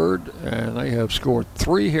 3rd, and they have scored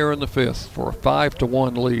 3 here in the 5th for a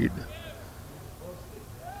 5-1 lead.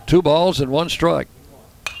 2 balls and 1 strike.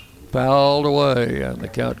 Fouled away, and the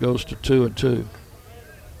count goes to 2-2.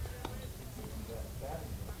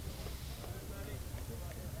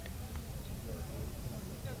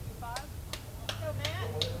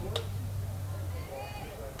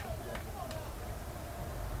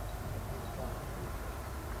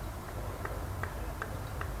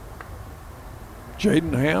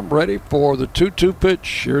 Jaden Ham ready for the 2-2 pitch.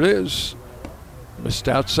 Here it is. Missed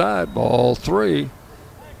outside, ball 3.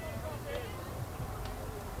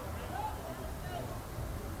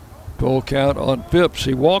 Full count on Phipps.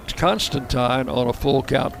 He walked Constantine on a full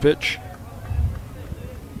count pitch.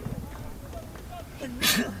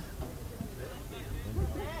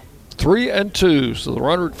 Three and 2, so the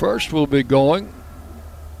runner at first will be going.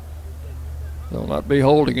 not be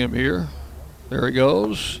holding him here. There he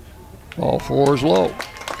goes. Ball 4 is low.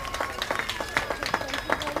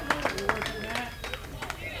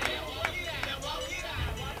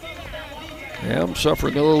 Yeah, I'm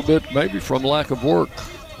suffering a little bit maybe from lack of work.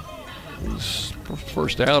 His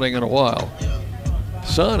first outing in a while.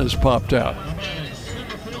 Sun has popped out.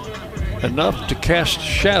 Enough to cast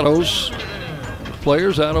shadows of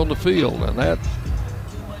players out on the field, and that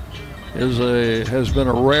has been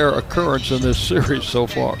a rare occurrence in this series so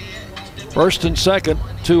far. First and second,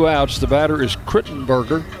 2 outs. The batter is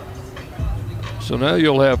Krittenberger. So now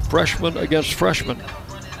you'll have freshman against freshman.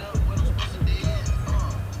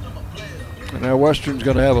 And now Western's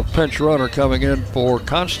going to have a pinch runner coming in for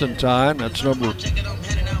Constantine. That's number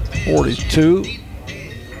 42.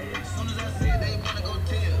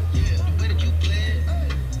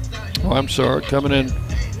 Oh, I'm sorry, coming in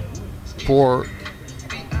for,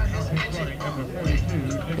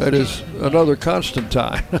 that is another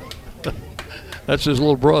Constantine. That's his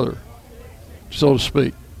little brother, so to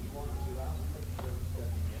speak.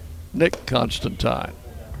 Nick Constantine.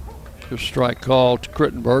 Just strike call to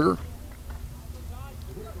Krittenberger.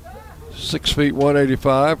 6 feet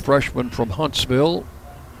 185, freshman from Huntsville.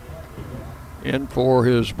 In for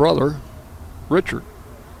his brother, Richard,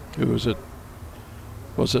 who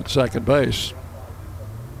was at second base.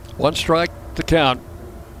 1 strike to count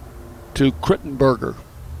to Krittenberger.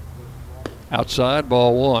 Outside,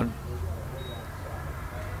 ball 1.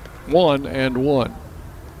 1-1.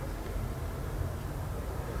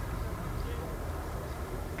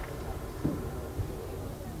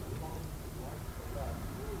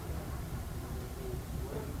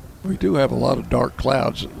 We do have a lot of dark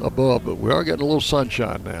clouds above, but we are getting a little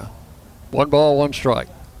sunshine now. 1 ball, 1 strike.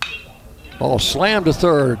 Ball slammed to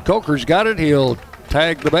third. Coker's got it. He'll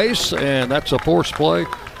tag the base, and that's a force play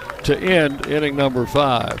to end inning number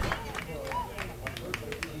 5.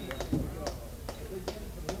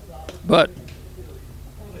 But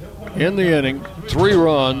in the inning, 3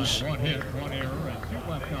 runs.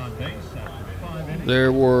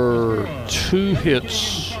 There were 2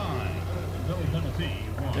 hits,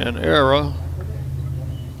 an error,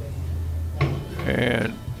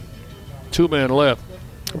 and 2 men left.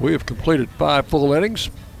 We have completed 5 full innings.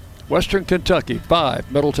 Western Kentucky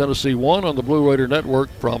 5, Middle Tennessee 1 on the Blue Raider Network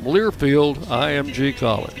from Learfield IMG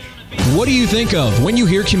College. What do you think of when you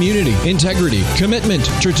hear community, integrity, commitment,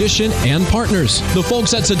 tradition, and partners? The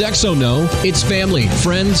folks at Sodexo know it's family,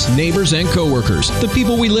 friends, neighbors, and coworkers. The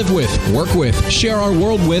people we live with, work with, share our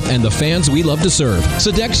world with, and the fans we love to serve.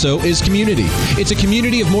 Sodexo is community. It's a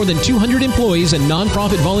community of more than 200 employees and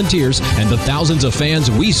nonprofit volunteers and the thousands of fans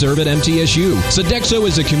we serve at MTSU. Sodexo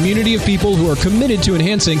is a community of people who are committed to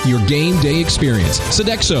enhancing your game day experience.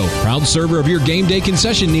 Sodexo, proud server of your game day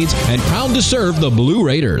concession needs and proud to serve the Blue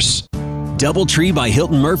Raiders. DoubleTree by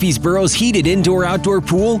Hilton Murfreesboro's heated indoor-outdoor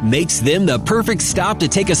pool makes them the perfect stop to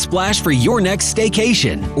take a splash for your next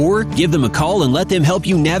staycation. Or give them a call and let them help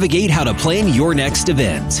you navigate how to plan your next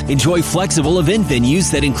event. Enjoy flexible event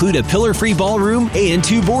venues that include a pillar-free ballroom and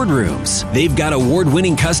 2 boardrooms. They've got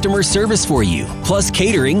award-winning customer service for you, plus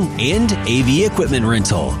catering and AV equipment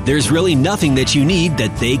rental. There's really nothing that you need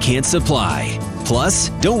that they can't supply. Plus,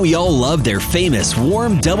 don't we all love their famous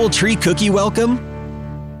warm DoubleTree cookie welcome?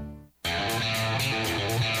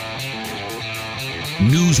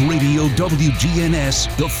 News Radio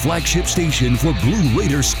WGNS, the flagship station for Blue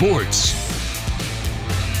Raider sports.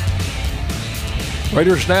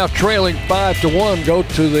 Raiders now trailing 5-1, go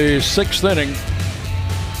to the 6th inning.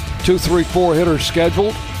 2-3-4 hitters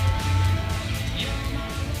scheduled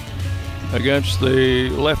against the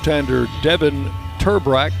left-hander Devin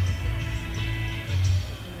Turbrack.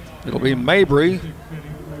 It'll be Mabry,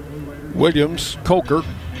 Williams, Coker.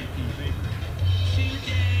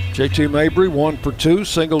 JT Mabry 1 for 2,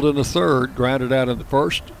 singled in the 3rd, grounded out in the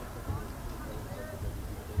 1st.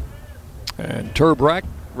 And Turbrack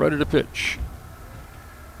ready to pitch.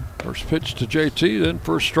 First pitch to JT, then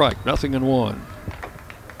first strike, 0-1.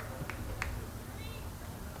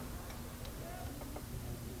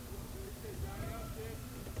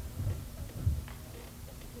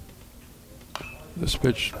 This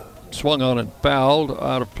pitch swung on and fouled,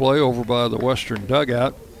 out of play over by the Western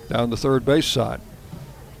dugout down the third base side.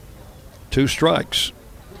 2 strikes.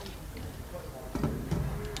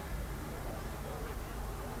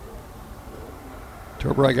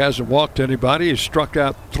 Turbrack hasn't walked anybody. He's struck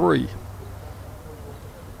out 3.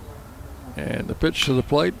 And the pitch to the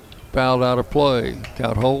plate, fouled out of play.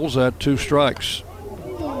 Count holds at 2 strikes.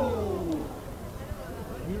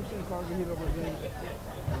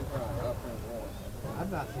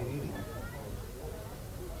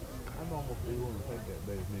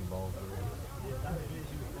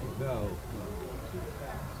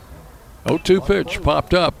 0-2 pitch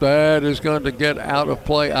popped up. That is going to get out of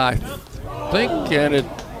play, I think, and it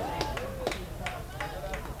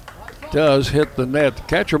does hit the net. The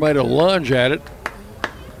catcher made a lunge at it.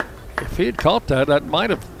 If he had caught that, that might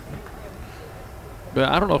have. But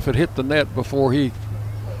I don't know if it hit the net before he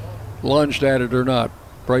lunged at it or not.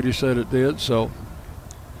 Brady said it did, so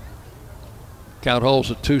count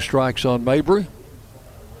holds at 2 strikes on Mabry,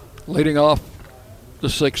 leading off the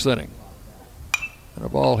 6th inning. And a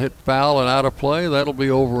ball hit foul and out of play. That'll be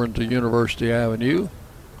over into University Avenue.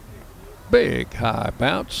 Big high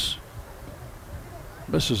bounce.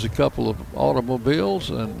 Misses a couple of automobiles,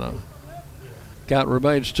 and count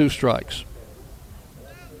remains 2 strikes.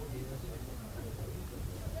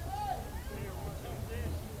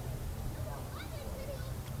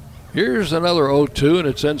 Here's another 0-2, and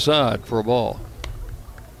it's inside for a ball.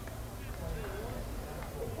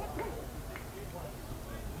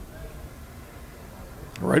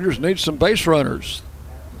 The Raiders need some base runners.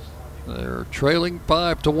 They're trailing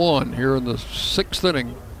 5-1 here in the 6th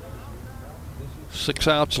inning. 6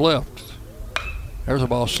 outs left. There's a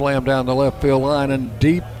ball slammed down the left field line and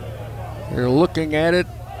deep. You're looking at it.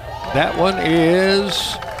 That one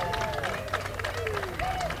is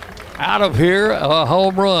out of here. A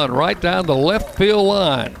home run right down the left field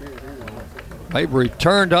line. Mabry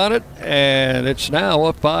turned on it, and it's now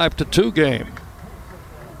a 5-2 game.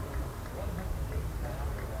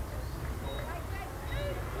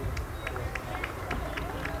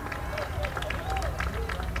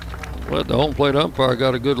 Well, the home plate umpire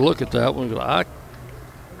got a good look at that one.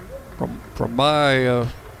 From my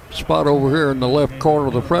spot over here in the left corner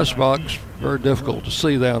of the press box, very difficult to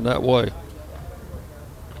see down that way.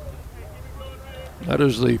 That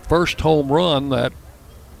is the first home run that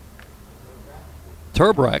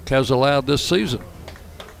Turbrack has allowed this season.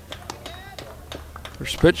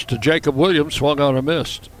 There's pitch to Jacob Williams, swung on and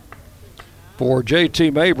missed. For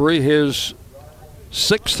J.T. Mabry, his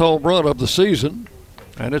 6th home run of the season,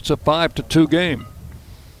 and it's a 5-2 game.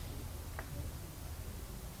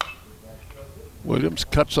 Williams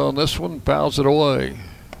cuts on this one, fouls it away.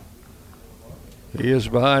 He is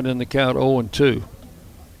behind in the count 0-2.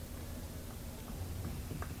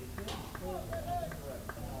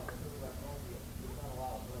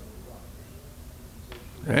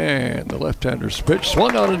 And the left-hander's pitch,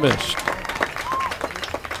 swung on and missed.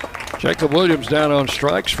 Jacob Williams down on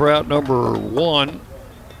strikes for out number 1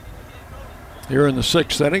 here in the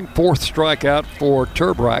 6th inning. 4th strikeout for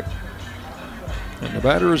Turbrack. And the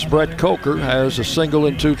batter is Brett Coker, has a single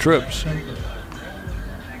and 2 trips.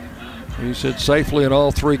 He's hit safely in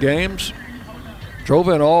all 3 games. Drove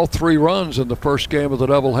in all 3 runs in the first game of the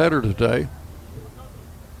doubleheader today.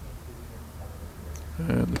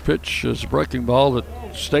 And the pitch is a breaking ball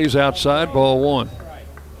that stays outside, ball 1.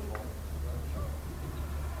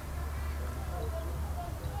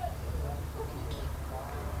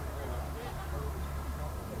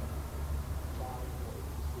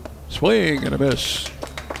 Swing and a miss.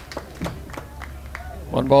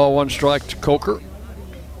 1 ball, 1 strike to Coker.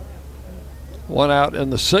 1 out in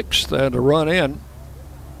the 6th and a run in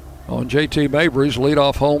on J.T. Mabry's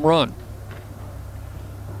leadoff home run.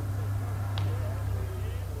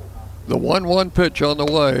 The 1-1 pitch on the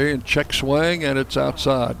way, and check swing, and it's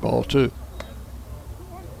outside, ball 2.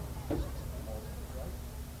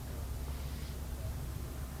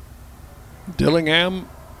 Dillingham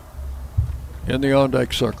in the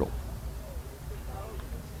on-deck circle.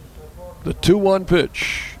 The 2-1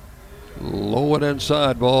 pitch, low and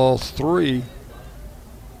inside, ball 3.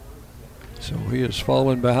 So he has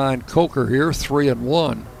fallen behind Coker here,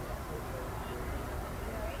 3-1.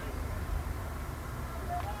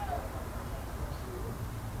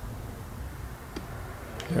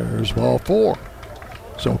 There's ball 4.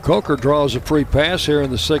 So Coker draws a free pass here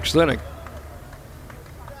in the 6th inning.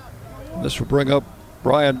 This will bring up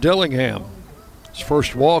Brian Dillingham. His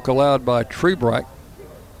first walk allowed by Trebrack.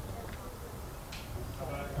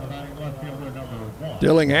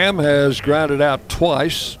 Dillingham has grounded out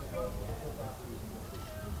twice.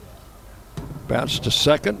 Bounced to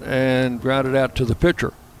second and grounded out to the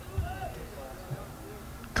pitcher.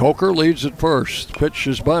 Coker leads at first. Pitch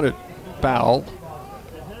is bunted. Foul.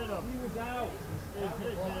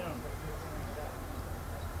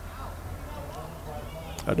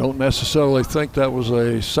 I don't necessarily think that was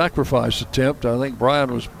a sacrifice attempt. I think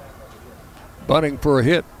Brian was bunting for a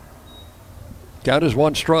hit. Count is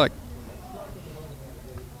 1 strike.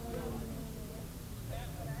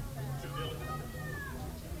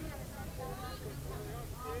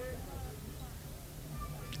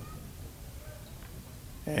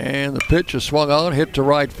 And the pitch is swung on, hit to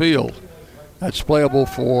right field. That's playable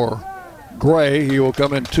for Gray. He will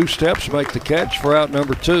come in 2 steps, make the catch for out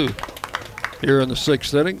number 2 here in the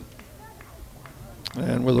 6th inning.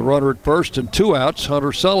 And with a runner at first and 2 outs,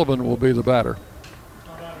 Hunter Sullivan will be the batter.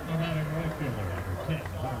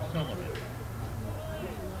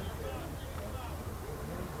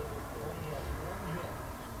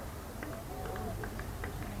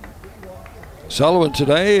 Sullivan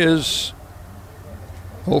today is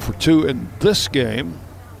 0 for 2 in this game.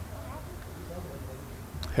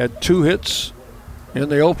 Had 2 hits in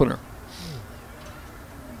the opener.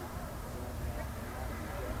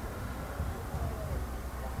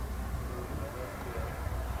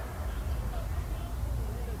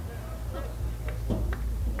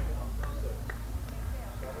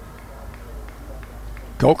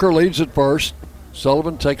 Coker leads at first.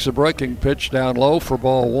 Sullivan takes a breaking pitch down low for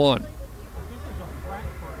ball 1.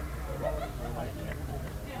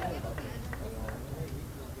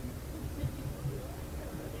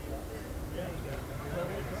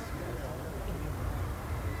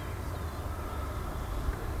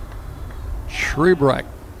 Schrebrick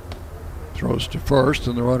throws to first,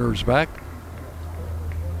 and the runner is back.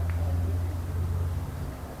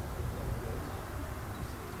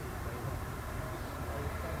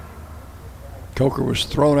 Coker was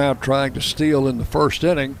thrown out trying to steal in the 1st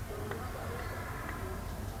inning.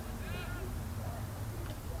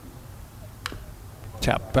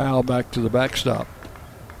 Tap foul back to the backstop.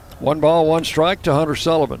 1 ball, 1 strike to Hunter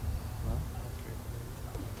Sullivan.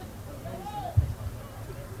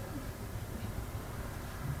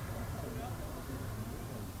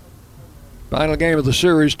 Final game of the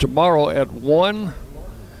series tomorrow at 1.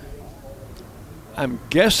 I'm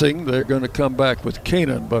guessing they're going to come back with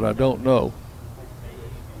Keenan, but I don't know.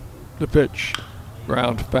 The pitch,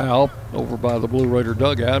 ground foul over by the Blue Raider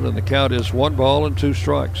dugout, and the count is 1 ball and 2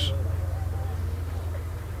 strikes.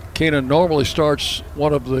 Keenan normally starts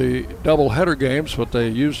one of the doubleheader games, but they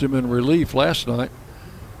used him in relief last night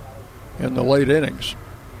in the late innings.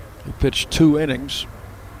 He pitched 2 innings.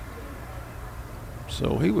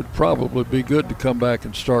 So he would probably be good to come back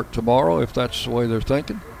and start tomorrow if that's the way they're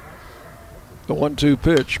thinking. The 1-2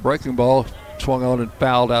 pitch, breaking ball, swung on and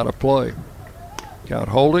fouled out of play. Count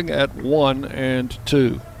holding at 1 and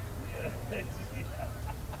 2.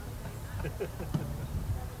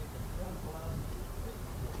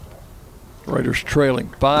 Raiders trailing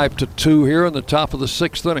 5-2 here in the top of the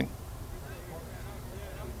 6th inning.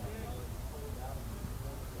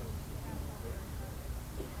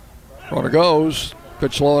 Runner goes.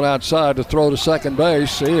 Pitch low and outside to throw to second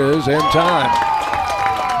base is in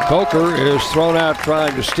time. Coker is thrown out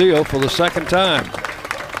trying to steal for the 2nd time.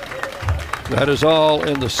 That is all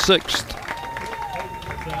in the 6th.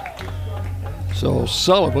 So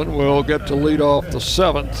Sullivan will get to lead off the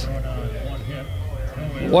 7th.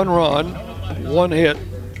 1 run, 1 hit.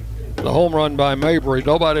 The home run by Mabry.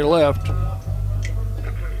 Nobody left.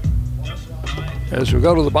 As we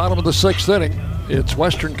go to the bottom of the 6th inning, it's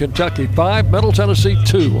Western Kentucky 5, Middle Tennessee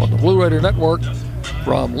 2 on the Blue Raider Network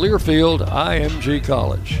from Learfield IMG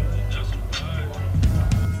College.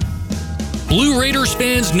 Blue Raiders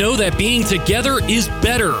fans know that being together is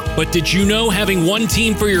better, but did you know having one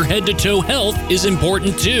team for your head-to-toe health is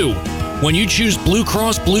important too? When you choose Blue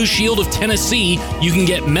Cross Blue Shield of Tennessee, you can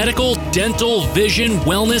get medical, dental, vision,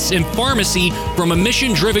 wellness, and pharmacy from a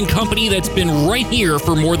mission-driven company that's been right here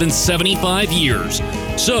for more than 75 years.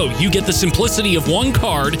 So you get the simplicity of one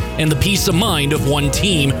card and the peace of mind of one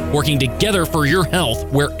team working together for your health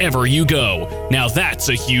wherever you go. Now that's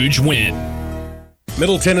a huge win.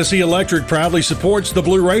 Middle Tennessee Electric proudly supports the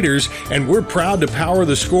Blue Raiders, and we're proud to power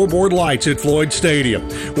the scoreboard lights at Floyd Stadium.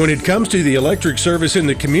 When it comes to the electric service in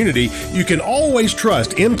the community, you can always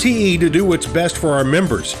trust MTE to do what's best for our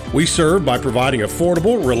members. We serve by providing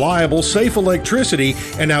affordable, reliable, safe electricity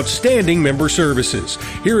and outstanding member services.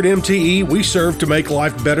 Here at MTE, we serve to make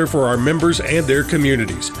life better for our members and their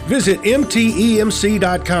communities. Visit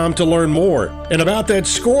MTEMC.com to learn more. And about that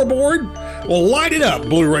scoreboard, well, light it up,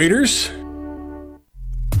 Blue Raiders.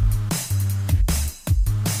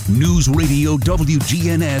 News Radio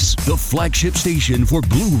WGNS, the flagship station for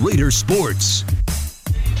Blue Raider sports.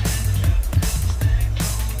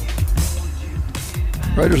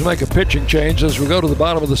 Raiders make a pitching change as we go to the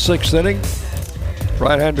bottom of the 6th inning.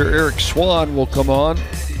 Right-hander Eric Swan will come on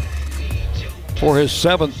for his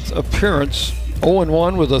 7th appearance.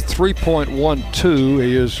 0-1 with a 3.12.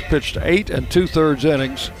 He has pitched 8 2/3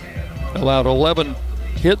 innings, allowed 11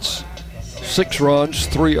 hits, 6 runs,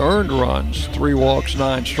 3 earned runs, 3 walks,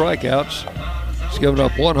 9 strikeouts. He's given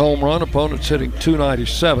up 1 home run. Opponents hitting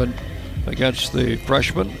 .297 against the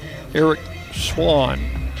freshman, Eric Swan.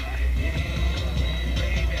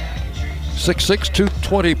 6'6",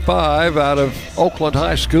 225 out of Oakland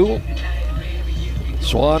High School.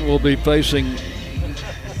 Swan will be facing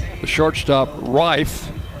the shortstop, Reif,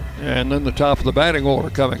 and then the top of the batting order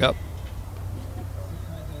coming up.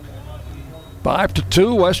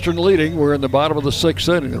 5-2, Western leading. We're in the bottom of the 6th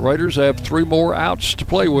inning. The Raiders have 3 more outs to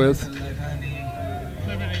play with.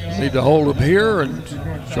 Need to hold them here and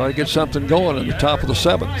try to get something going in the top of the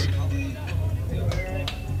 7th.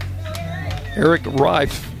 Eric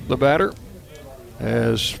Reif, the batter,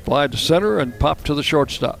 has flied to center and popped to the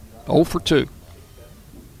shortstop. 0 for 2.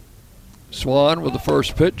 Swan with the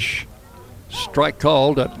first pitch. Strike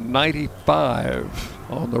called at 95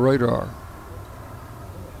 on the radar.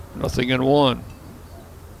 0-1.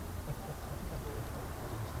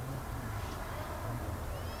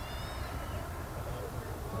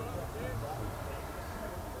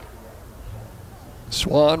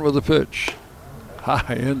 Swan with the pitch.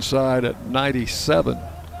 High inside at 97.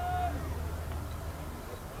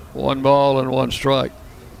 1 ball and 1 strike.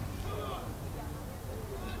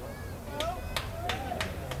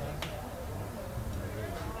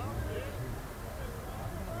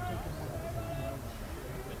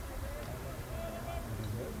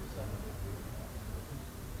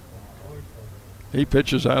 He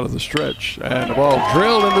pitches out of the stretch, and the ball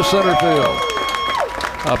drilled into center field.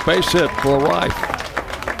 A base hit for Reif.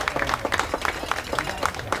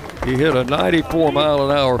 He hit a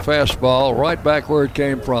 94-mile-an-hour fastball right back where it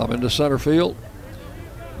came from, into center field.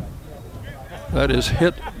 That is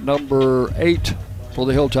hit number 8 for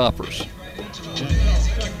the Hilltoppers.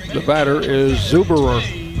 The batter is Zuberer.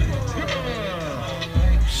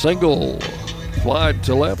 Single, flied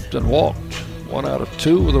to left and walked. 1 out of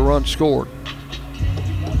 2 with a run scored.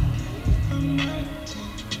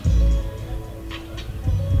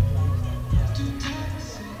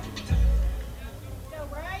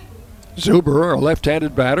 Zuberer, a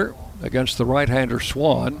left-handed batter against the right-hander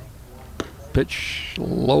Swan. Pitch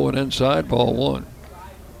low and inside, ball 1.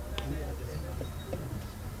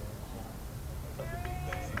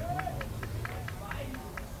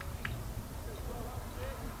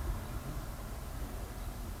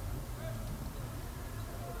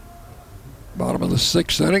 Bottom of the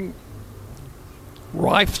 6th inning.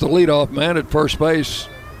 Reif, the leadoff man at first base,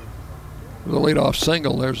 with a leadoff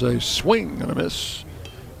single. There's a swing and a miss.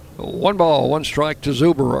 1 ball, 1 strike to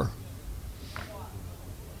Zuberer.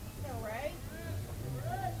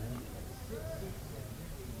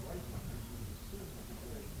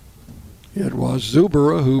 It was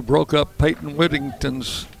Zuberer who broke up Peyton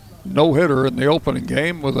Whittington's no-hitter in the opening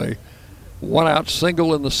game with a 1-out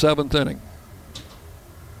single in the 7th inning.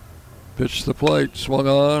 Pitched the plate, swung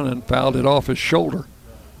on, and fouled it off his shoulder.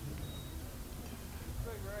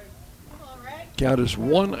 Count is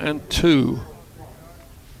 1-2.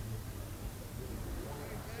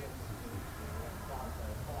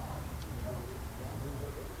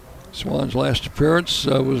 Swan's last appearance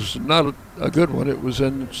was not a good one. It was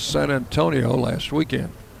in San Antonio last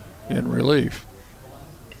weekend in relief.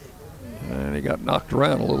 And he got knocked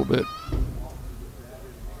around a little bit.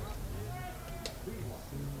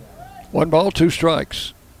 1 ball, 2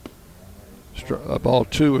 strikes. Ball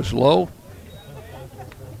 2 is low.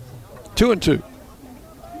 2-2.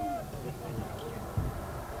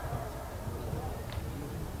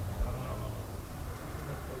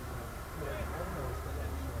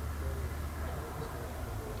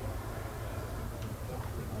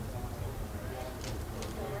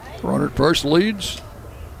 Runner at first leads.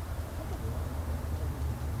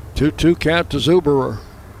 2-2 count to Zuberer.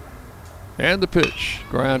 And the pitch.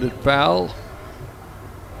 Grounded foul.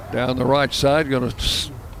 Down the right side. Going to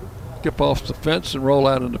skip off the fence and roll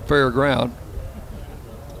out into fair ground.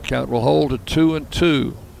 Count will hold at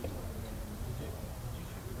 2-2.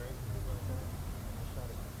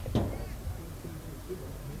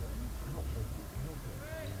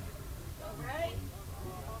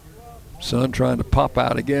 Sun trying to pop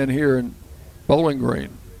out again here in Bowling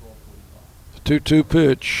Green. 2-2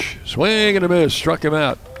 pitch. Swing and a miss. Struck him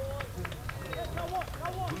out.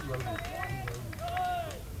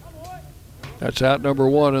 That's out number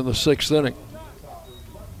 1 in the 6th inning.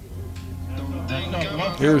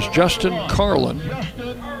 Here's Justin Carlin.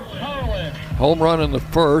 Home run in the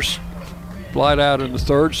 1st. Flied out in the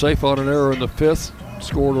 3rd. Safe on an error in the 5th.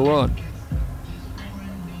 Scored a run.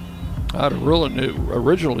 I'd have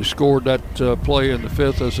originally scored that play in the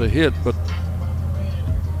 5th as a hit, but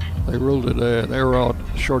they ruled it an error on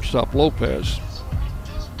shortstop Lopez.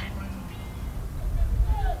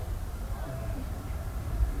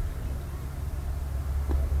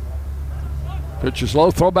 Pitch is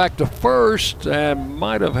low, throw back to first, and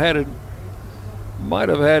might have had him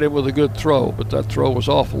with a good throw, but that throw was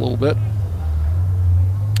off a little bit.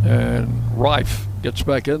 And Reif gets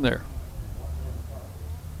back in there.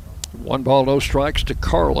 1 ball, no strikes to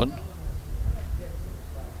Carlin.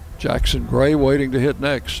 Jackson Gray waiting to hit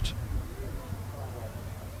next.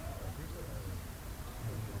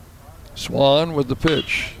 Swan with the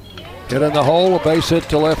pitch. Hit in the hole, a base hit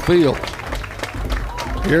to left field.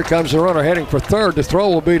 Here comes the runner heading for third. The throw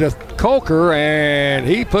will be to Coker, and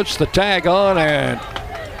he puts the tag on, and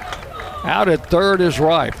out at third is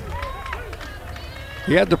Reif.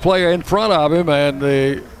 He had the player in front of him, and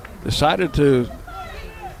they decided to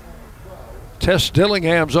test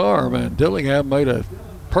Dillingham's arm, and Dillingham made a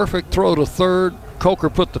perfect throw to third. Coker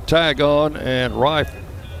put the tag on, and Reif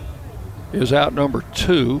is out number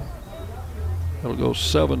 2. It'll go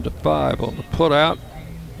 7-5 on the put out.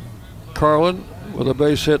 Carlin with a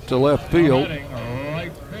base hit to left field.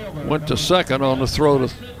 Went to second on the throw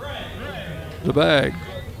to the bag.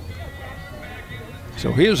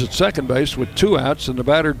 So he is at second base with 2 outs, and the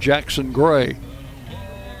batter Jackson Gray.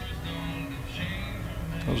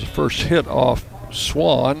 That was the first hit off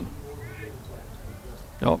Swan.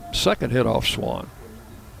 No, second hit off Swan.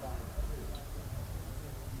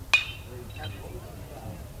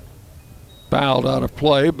 Fouled out of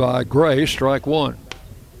play by Gray, strike 1.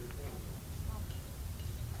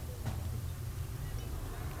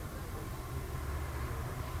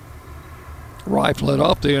 Reif led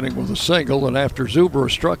off the inning with a single, and after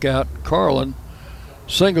Zuber struck out, Carlin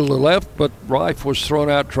singled to left, but Reif was thrown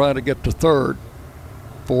out trying to get to third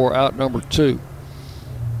for out number 2.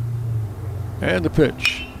 And the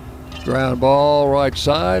pitch. Ground ball right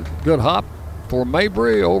side. Good hop for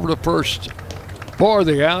Mabry over to first for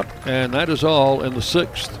the out, and that is all in the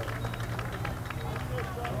 6th.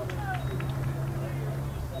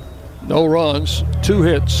 No runs, 2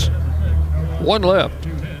 hits, 1 left.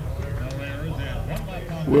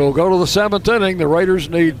 We'll go to the 7th inning. The Raiders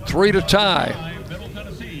need 3 to tie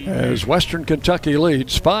as Western Kentucky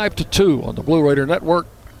leads 5-2 on the Blue Raider Network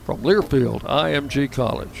from Learfield IMG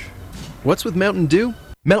College. What's with Mountain Dew?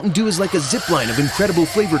 Mountain Dew is like a zipline of incredible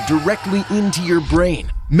flavor directly into your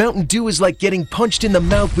brain. Mountain Dew is like getting punched in the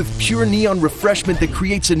mouth with pure neon refreshment that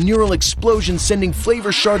creates a neural explosion, sending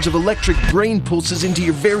flavor shards of electric brain pulses into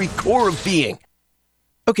your very core of being.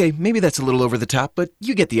 Okay, maybe that's a little over the top, but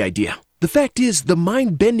you get the idea. The fact is, the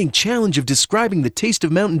mind-bending challenge of describing the taste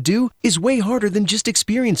of Mountain Dew is way harder than just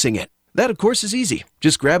experiencing it. That, of course, is easy.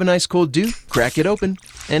 Just grab an ice cold Dew, crack it open,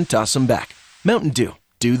 and toss them back. Mountain Dew.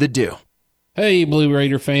 Do the Dew. Hey, Blue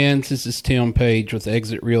Raider fans, this is Tim Page with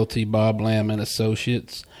Exit Realty Bob Lamb &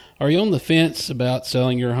 Associates. Are you on the fence about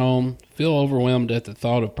selling your home? Feel overwhelmed at the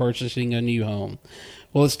thought of purchasing a new home?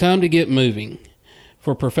 Well, it's time to get moving.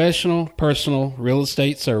 For professional, personal real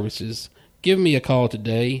estate services, give me a call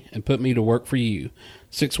today and put me to work for you.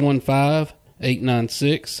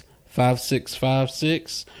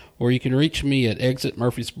 615-896-5656, or you can reach me at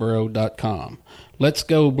exitmurfreesboro.com. Let's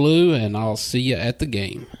go Blue, and I'll see you at the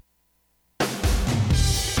game.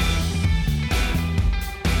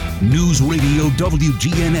 News Radio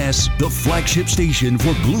WGNS, the flagship station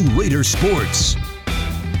for Blue Raider sports.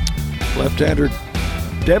 Left-hander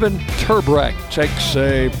Devin Turbrack takes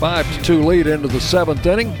a 5-2 lead into the 7th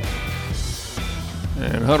inning.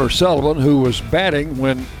 And Hunter Sullivan, who was batting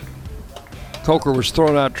when Coker was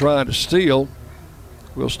thrown out trying to steal,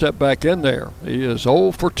 will step back in there. He is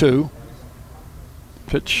 0 for 2.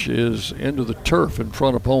 Pitch is into the turf in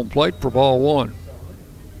front of home plate for ball 1.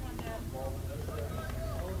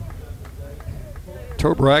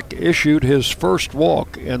 Turbrack issued his first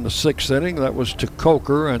walk in the 6th inning. That was to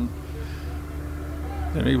Coker, and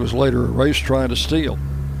he was later erased trying to steal.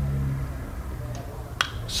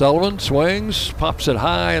 Sullivan swings, pops it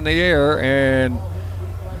high in the air and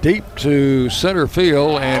deep to center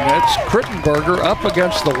field, and that's Krittenberger up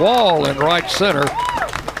against the wall in right center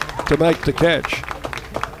to make the catch.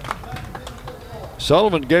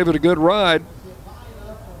 Sullivan gave it a good ride,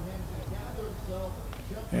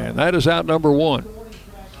 and that is out number 1.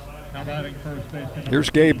 Here's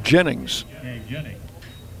Gabe Jennings.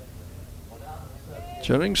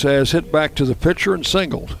 Jennings has hit back to the pitcher and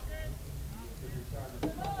singled.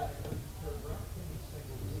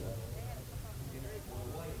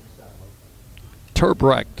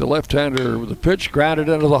 Turbrack, the left-hander with the pitch, grounded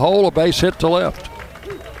into the hole, a base hit to left.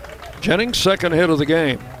 Jennings' second hit of the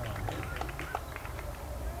game.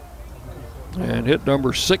 And hit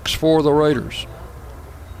number 6 for the Raiders.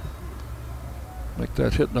 Make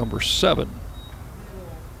that hit number 7.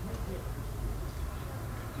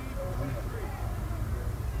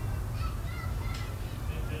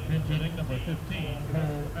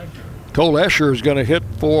 Cole Escher is going to hit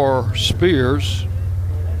for Spears.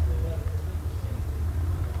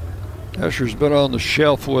 Escher's been on the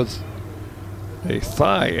shelf with a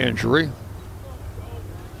thigh injury.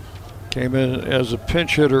 Came in as a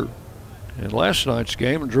pinch hitter in last night's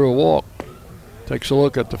game and drew a walk. Takes a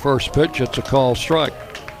look at the first pitch. It's a call strike.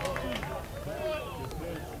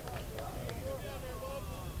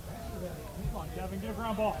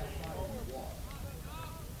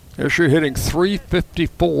 Escher hitting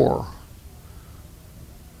 .354.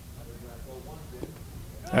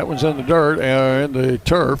 That one's in the dirt and in the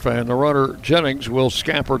turf, and the runner Jennings will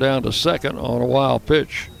scamper down to second on a wild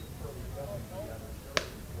pitch.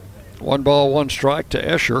 1 ball, 1 strike to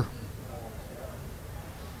Escher.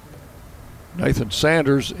 Nathan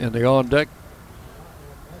Sanders in the on-deck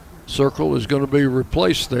circle is going to be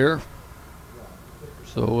replaced there.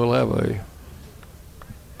 So we'll have a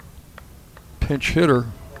pinch hitter.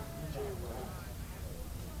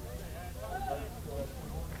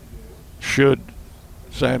 Should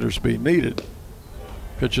Sanders be needed.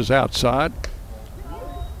 Pitches outside.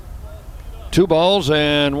 2 balls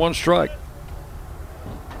and 1 strike.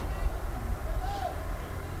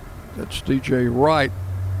 That's DJ Wright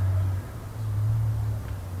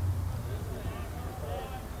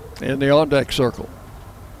in the on-deck circle.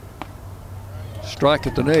 Strike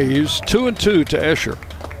at the knees. 2-2 to Escher.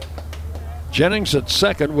 Jennings at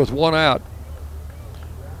second with 1 out.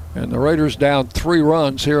 And the Raiders down 3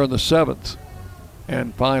 runs here in the 7th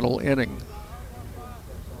and final inning.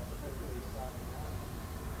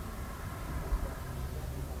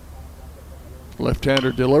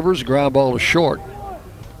 Left-hander delivers, ground ball is short.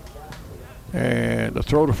 And a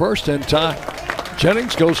throw to first in time.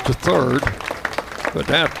 Jennings goes to third, but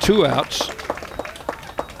now 2 outs.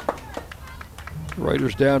 The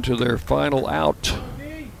Raiders down to their final out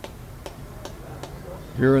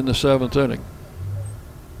here in the 7th inning.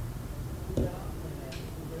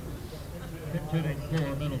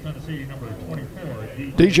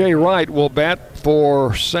 DJ Wright will bat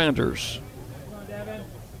for Sanders.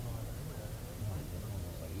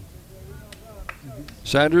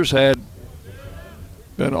 Sanders had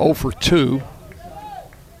been 0 for 2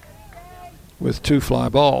 with 2 fly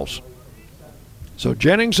balls. So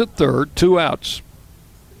Jennings at third, 2 outs.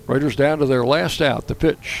 Raiders down to their last out, the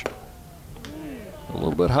pitch. A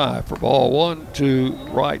little bit high for ball 1 to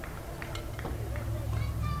Wright.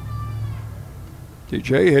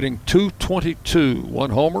 DJ hitting .222, 1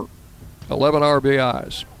 homer, 11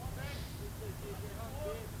 RBIs.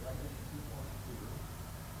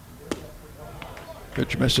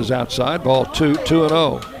 Pitch misses outside, ball 2,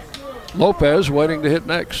 2-0. Lopez waiting to hit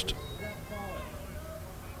next.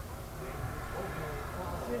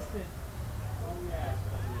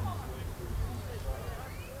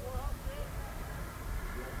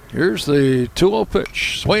 Here's the 2-0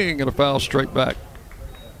 pitch, swing and a foul straight back.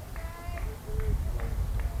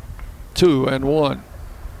 2-1.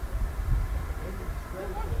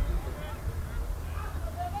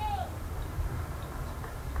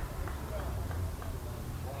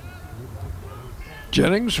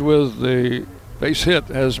 Jennings with the base hit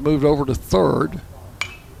has moved over to third.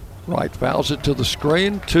 Wright fouls it to the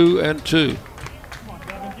screen, 2-2.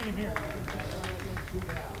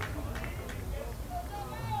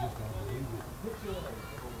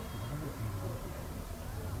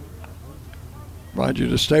 Remind you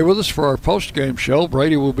to stay with us for our post-game show.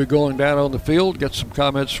 Brady will be going down on the field, get some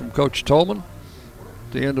comments from Coach Tolman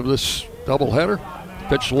at the end of this doubleheader.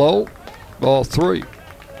 Pitch low, ball 3.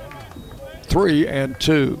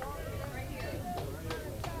 3-2.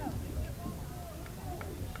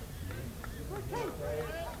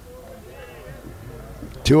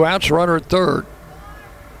 Two outs, runner at third.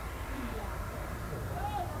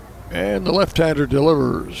 And the left-hander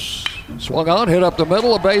delivers. Swung on, hit up the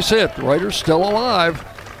middle, a base hit. Raiders still alive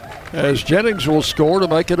as Jennings will score to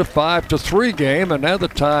make it a 5-3 game, and now the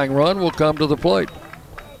tying run will come to the plate.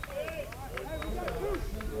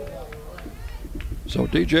 So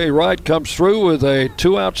DJ Wright comes through with a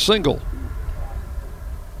 2-out single.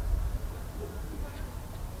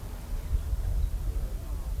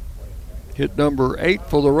 Hit number 8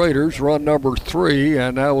 for the Raiders, run number 3,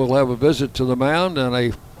 and now we'll have a visit to the mound and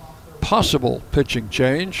a possible pitching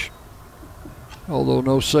change, although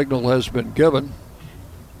no signal has been given.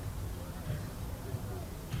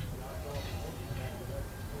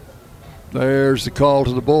 There's the call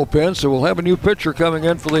to the bullpen, so we'll have a new pitcher coming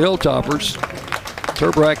in for the Hilltoppers.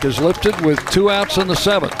 Turbrack is lifted with 2 outs in the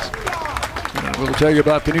 7th. And we'll tell you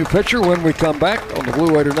about the new pitcher when we come back on the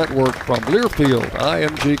Blue Raider Network from Learfield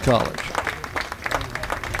IMG College.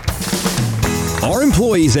 Our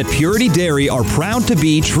employees at Purity Dairy are proud to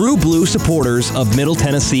be true blue supporters of Middle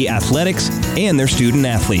Tennessee athletics and their student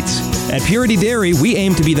athletes. At Purity Dairy, we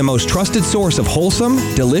aim to be the most trusted source of wholesome,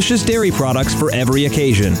 delicious dairy products for every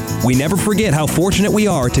occasion. We never forget how fortunate we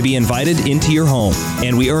are to be invited into your home,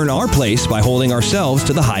 and we earn our place by holding ourselves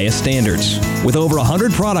to the highest standards. With over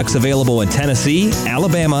 100 products available in Tennessee,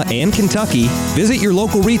 Alabama, and Kentucky, visit your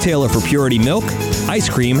local retailer for Purity milk, ice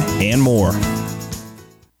cream, and more.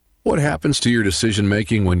 What happens to your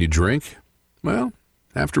decision-making when you drink? Well,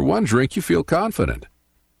 after one drink, you feel confident.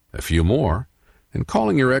 A few more, and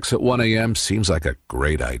calling your ex at 1 a.m. seems like a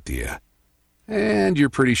great idea. And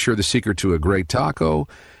you're pretty sure the secret to a great taco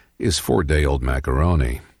is 4-day-old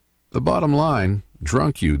macaroni. The bottom line,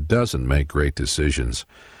 drunk you doesn't make great decisions.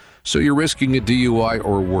 So you're risking a DUI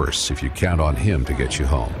or worse if you count on him to get you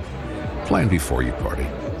home. Plan before you party.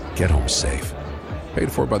 Get home safe.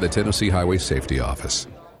 Paid for by the Tennessee Highway Safety Office.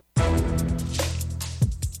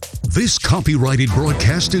 This copyrighted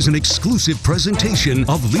broadcast is an exclusive presentation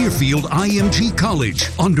of Learfield IMG College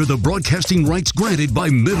under the broadcasting rights granted by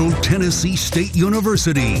Middle Tennessee State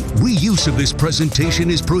University. Reuse of this presentation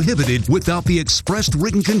is prohibited without the expressed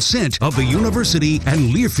written consent of the university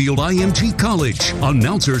and Learfield IMG College.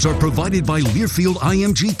 Announcers are provided by Learfield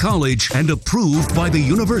IMG College and approved by the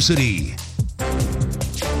university.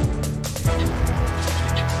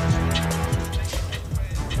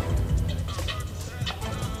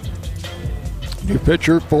 New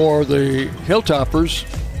pitcher for the Hilltoppers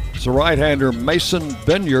is the right-hander Mason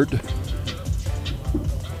Vineyard,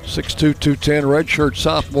 6'2", 210, redshirt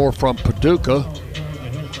sophomore from Paducah.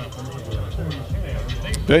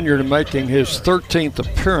 Vineyard making his 13th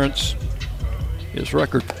appearance. His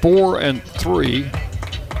record 4-3,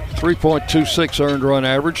 3.26 earned run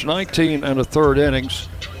average, 19 1/3 innings.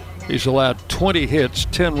 He's allowed 20 hits,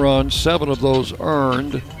 10 runs, 7 of those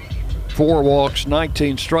earned, 4 walks,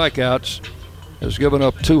 19 strikeouts. Has given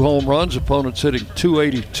up 2 home runs, opponents hitting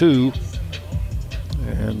 .282.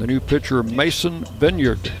 And the new pitcher, Mason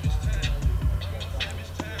Vineyard.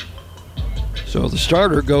 So the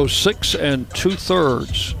starter goes 6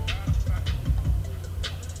 2/3.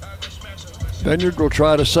 Vineyard will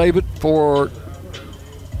try to save it for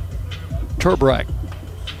Turbrack.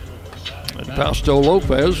 And Fausto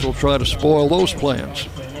Lopez will try to spoil those plans.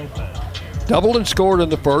 Doubled and scored in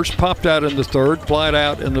the first, popped out in the third, flied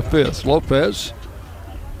out in the fifth. Lopez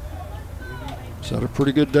has had a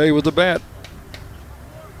pretty good day with the bat.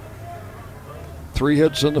 3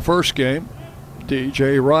 hits in the first game.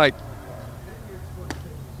 DJ Wright.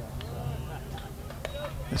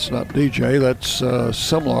 It's not DJ, that's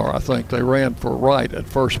Simlar, I think. They ran for Wright at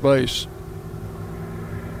first base.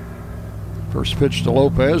 First pitch to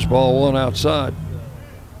Lopez, ball 1 outside.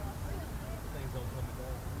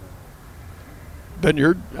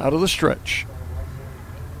 Vineyard out of the stretch.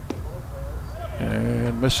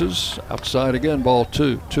 And misses outside again, ball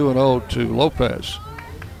 2. 2-0 to Lopez.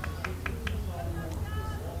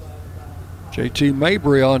 JT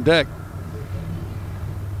Mabry on deck.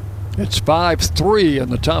 It's 5-3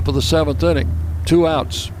 in the top of the 7th inning. 2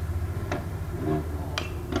 outs.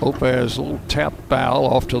 Lopez, a little tap foul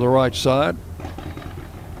off to the right side.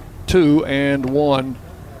 2-1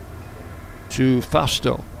 to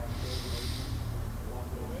Fausto.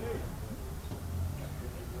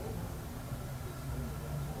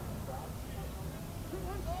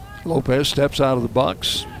 Lopez steps out of the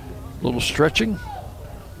box, a little stretching.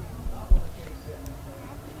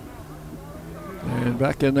 And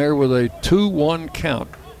back in there with a 2-1 count.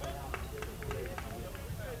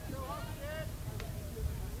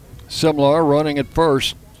 Simlar running at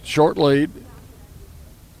first, short lead.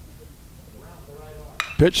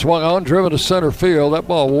 Pitch swung on, driven to center field. That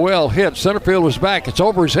ball well hit. Center field was back. It's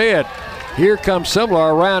over his head. Here comes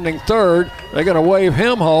Simlar rounding third. They're going to wave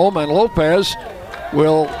him home, and Lopez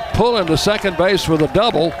will pull into second base with a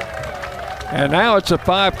double. And now it's a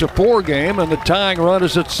 5-4 game, and the tying run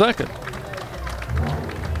is at second.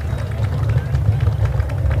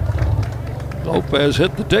 Lopez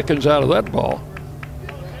hit the dickens out of that ball.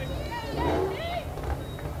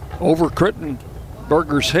 Over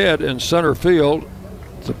Crittenberger's head in center field,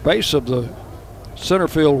 the base of the center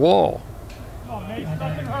field wall.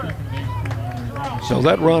 So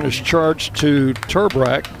that run is charged to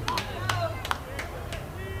Turbrack.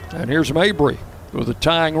 And here's Mabry with a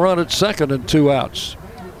tying run at second and 2 outs.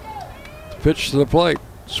 Pitch to the plate,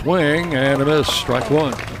 swing and a miss, strike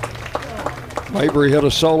 1. Mabry hit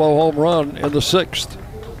a solo home run in the 6th,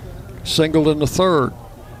 singled in the 3rd.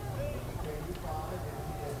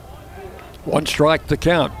 1 strike to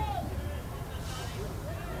count.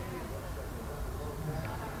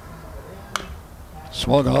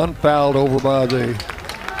 Swung on, fouled over by the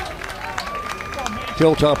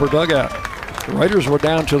Hilltopper dugout. The Raiders were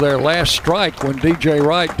down to their last strike when DJ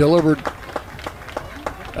Wright delivered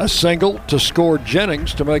a single to score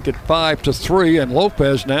Jennings to make it 5-3, and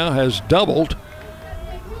Lopez now has doubled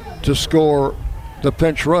to score the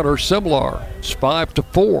pinch runner Simlar. It's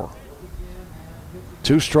 5-4.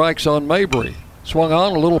 2 strikes on Mabry. Swung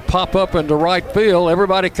on, a little pop up into right field.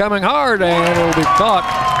 Everybody coming hard, and it'll be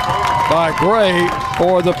caught by Gray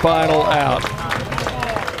for the final out.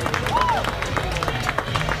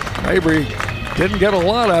 Mabry didn't get a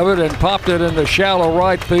lot of it and popped it into shallow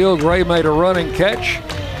right field. Gray made a running catch,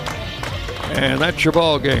 and that's your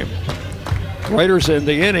ball game. Raiders in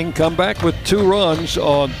the inning come back with 2 runs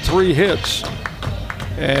on 3 hits,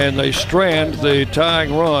 and they strand the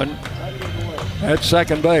tying run at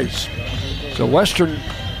second base. So Western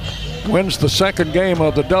wins the second game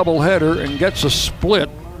of the doubleheader and gets a split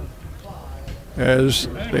as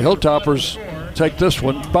the Hilltoppers take this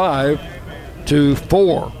one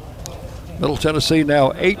 5-4. Middle Tennessee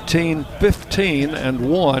now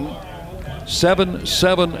 18-15-1,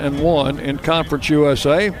 7-7-1 in Conference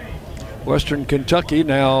USA. Western Kentucky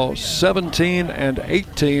now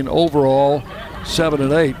 17-18 overall,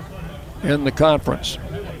 7-8 in the conference.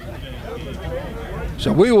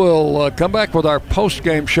 So we will come back with our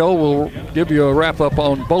post-game show. We'll give you a wrap-up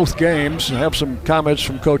on both games and have some comments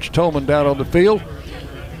from Coach Tolman down on the field.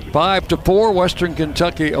 5-4, Western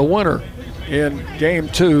Kentucky a winner in Game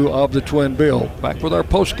 2 of the Twin Bill. Back with our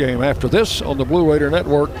post-game after this on the Blue Raider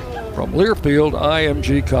Network from Learfield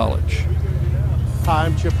IMG College. Hi,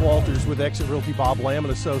 I'm Chip Walters with Exit Realty Bob Lamb &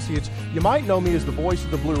 Associates. You might know me as the voice of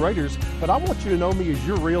the Blue Raiders, but I want you to know me as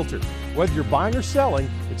your realtor. Whether you're buying or selling,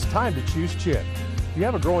 it's time to choose Chip. Do you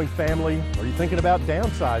have a growing family? Are you thinking about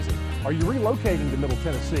downsizing? Are you relocating to Middle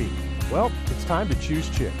Tennessee? Well, it's time to choose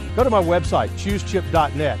Chip. Go to my website,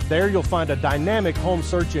 choosechip.net. There you'll find a dynamic home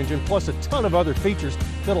search engine plus a ton of other features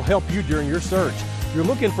that'll help you during your search. If you're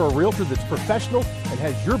looking for a realtor that's professional and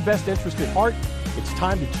has your best interest at heart, it's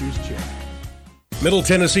time to choose Chip. Middle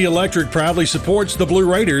Tennessee Electric proudly supports the Blue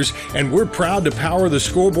Raiders, and we're proud to power the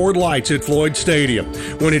scoreboard lights at Floyd Stadium.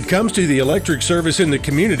 When it comes to the electric service in the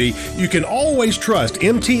community, you can always trust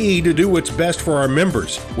MTE to do what's best for our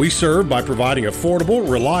members. We serve by providing affordable,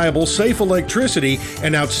 reliable, safe electricity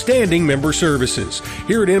and outstanding member services.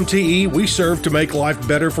 Here at MTE, we serve to make life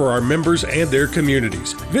better for our members and their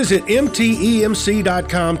communities. Visit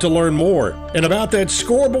MTEMC.com to learn more. And about that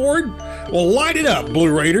scoreboard, well, light it up,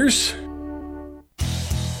 Blue Raiders.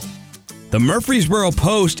 The Murfreesboro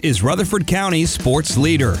Post is Rutherford County's sports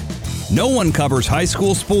leader. No one covers high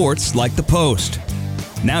school sports like the Post.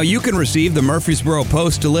 Now you can receive the Murfreesboro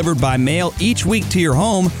Post delivered by mail each week to your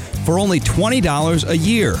home for only $20 a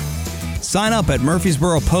year. Sign up at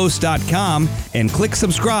murfreesboropost.com and click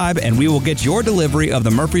subscribe, and we will get your delivery of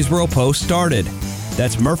the Murfreesboro Post started.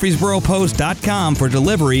 That's murfreesboropost.com for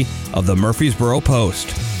delivery of the Murfreesboro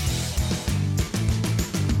Post.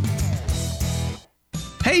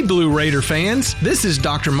 Hey Blue Raider fans, this is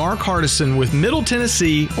Dr. Mark Hardison with Middle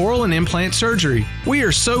Tennessee Oral and Implant Surgery. We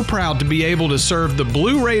are so proud to be able to serve the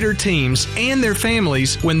Blue Raider teams and their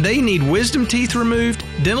families when they need wisdom teeth removed,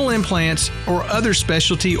 dental implants, or other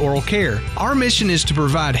specialty oral care. Our mission is to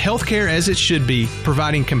provide health care as it should be,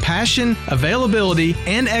 providing compassion, availability,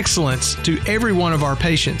 and excellence to every one of our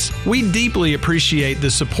patients. We deeply appreciate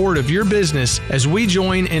the support of your business as we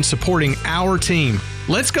join in supporting our team.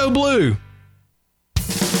 Let's go Blue!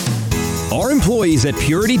 Our employees at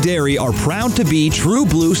Purity Dairy are proud to be true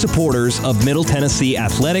blue supporters of Middle Tennessee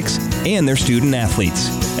athletics and their student athletes.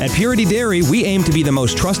 At Purity Dairy, we aim to be the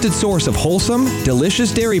most trusted source of wholesome,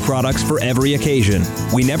 delicious dairy products for every occasion.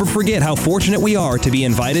 We never forget how fortunate we are to be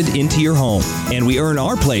invited into your home, and we earn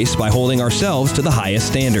our place by holding ourselves to the highest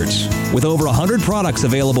standards. With over 100 products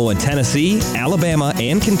available in Tennessee, Alabama,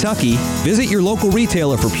 and Kentucky, visit your local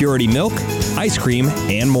retailer for Purity milk, ice cream,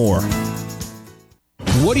 and more.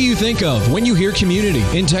 What do you think of when you hear community,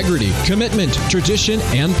 integrity, commitment, tradition,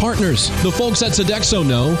 and partners? The folks at Sodexo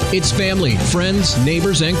know it's family, friends,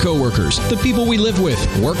 neighbors, and coworkers, the people we live with,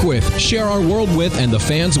 work with, share our world with, and the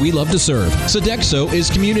fans we love to serve. Sodexo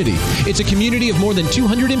is community. It's a community of more than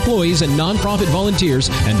 200 employees and nonprofit volunteers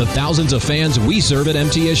and the thousands of fans we serve at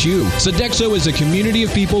MTSU. Sodexo is a community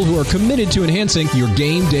of people who are committed to enhancing your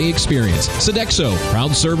game day experience. Sodexo,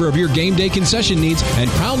 proud server of your game day concession needs and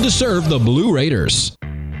proud to serve the Blue Raiders.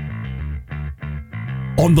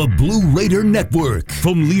 On the Blue Raider Network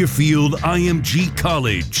from Learfield IMG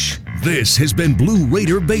College, This has been Blue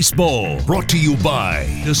Raider Baseball, brought to you by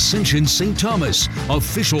Ascension St. Thomas,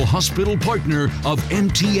 official hospital partner of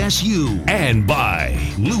MTSU, and by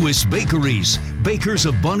Lewis Bakeries, bakers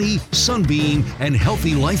of Bunny, Sunbeam, and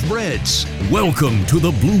Healthy Life Breads. Welcome to the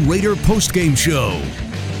Blue Raider postgame show.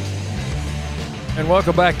 And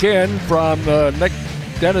welcome back in from Nick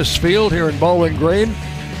Dennis Field here in Bowling Green.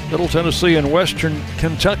 Middle Tennessee and Western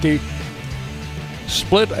Kentucky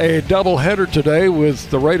split a doubleheader today, with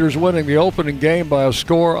the Raiders winning the opening game by a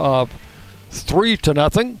score of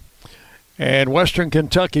 3-0, and Western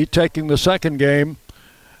Kentucky taking the second game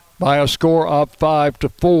by a score of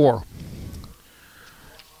 5-4.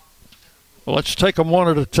 Well, let's take them one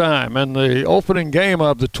at a time. In the opening game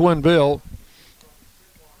of the Twin Bill,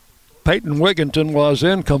 Peyton Wigginton was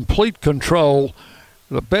in complete control,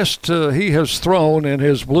 the best he has thrown in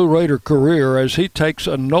his Blue Raider career, as he takes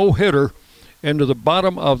a no-hitter into the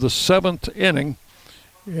bottom of the 7th inning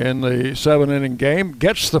in the 7-inning game,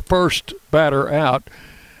 gets the first batter out.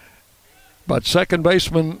 But second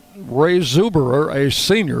baseman Ray Zuberer, a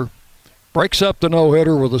senior, breaks up the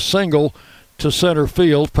no-hitter with a single to center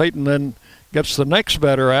field. Peyton then gets the next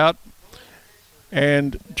batter out,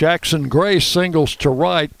 and Jackson Gray singles to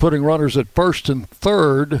right, putting runners at first and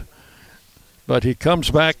third. But he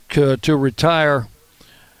comes back to retire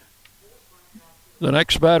the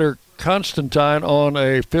next batter, Constantine, on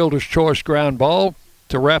a fielder's choice ground ball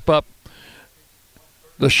to wrap up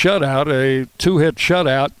the shutout, a 2-hit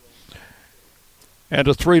shutout, and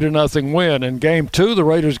a 3-0 win. In Game 2, the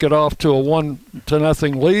Raiders get off to a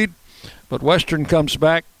 1-0 lead, but Western comes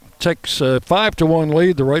back, takes a 5-1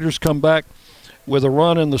 lead. The Raiders come back with a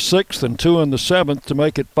run in the 6th and 2 in the 7th to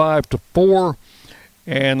make it 5-4,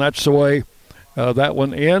 and that's the way that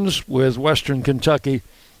one ends, with Western Kentucky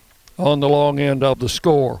on the long end of the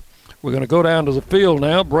score. We're going to go down to the field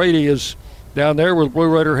now. Brady is down there with Blue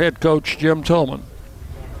Raider head coach Jim Tillman.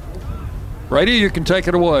 Brady, you can take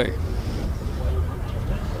it away.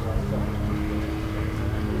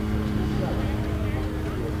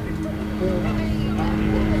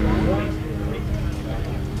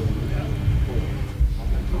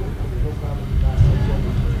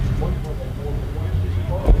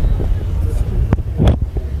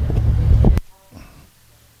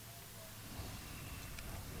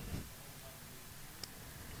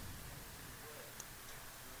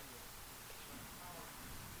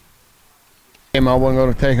 I wasn't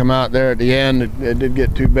going to take him out there at the end. It did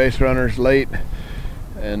get 2 base runners late,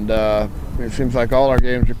 and it seems like all our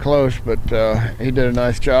games are close, but he did a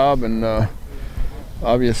nice job, and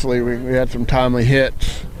obviously we had some timely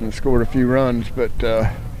hits and scored a few runs, but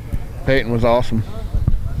Peyton was awesome.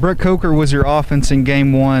 Brett Coker was your offense in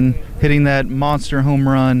Game 1, hitting that monster home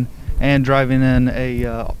run and driving in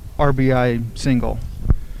a RBI single.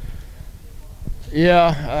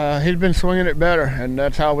 Yeah, he'd been swinging it better, and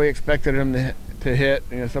that's how we expected him to hit.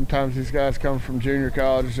 You know, sometimes these guys come from junior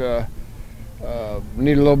college,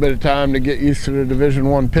 need a little bit of time to get used to the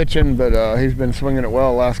Division I pitching, but he's been swinging it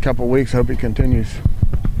well the last couple of weeks. Hope he continues.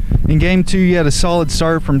 In Game 2, you had a solid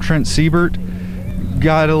start from Trent Siebert.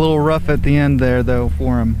 Got a little rough at the end there, though,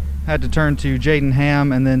 for him. Had to turn to Jaden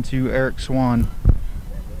Ham and then to Eric Swan.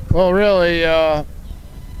 Well, really,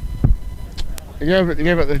 he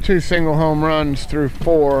gave up the 2 single home runs through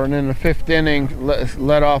 4, and in the 5th inning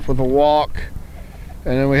led off with a walk,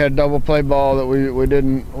 and then we had a double play ball that we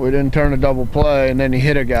didn't turn a double play, and then he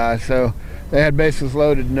hit a guy. So they had bases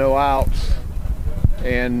loaded, no outs,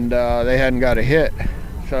 and they hadn't got a hit.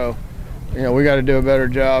 So, you know, we got to do a better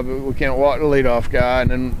job. We can't walk the leadoff guy, and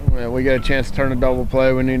then we get a chance to turn a double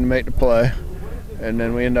play. We need to make the play, and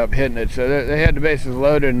then we end up hitting it. So they had the bases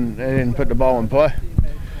loaded, and they didn't put the ball in play.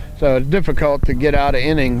 So it's difficult to get out of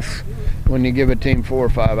innings when you give a team 4 or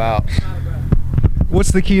 5 outs.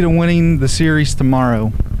 What's the key to winning the series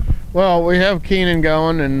tomorrow? Well, we have Keenan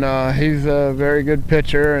going, and he's a very good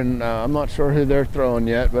pitcher, and I'm not sure who they're throwing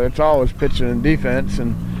yet, but it's always pitching and defense,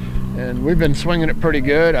 and we've been swinging it pretty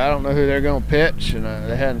good. I don't know who they're going to pitch, and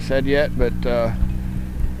they hadn't said yet, but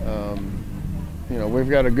you know, we've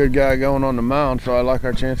got a good guy going on the mound, so I like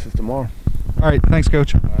our chances tomorrow. All right, thanks,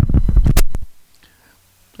 Coach.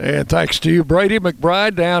 And thanks to you, Brady.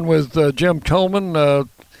 McBride down with Jim Tillman.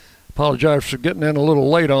 Apologize for getting in a little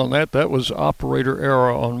late on that. That was operator error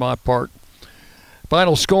on my part.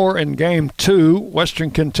 Final score in Game 2, Western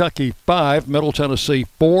Kentucky 5, Middle Tennessee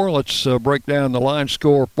 4. Let's break down the line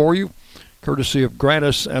score for you, courtesy of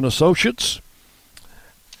Grantis and Associates.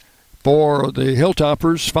 For the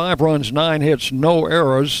Hilltoppers, 5 runs, 9 hits, no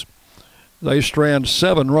errors. They strand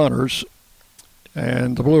 7 runners.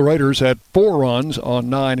 And the Blue Raiders had 4 runs on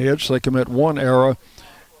 9 hits. They commit 1 error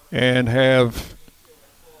and have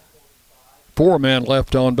 4 men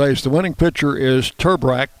left on base. The winning pitcher is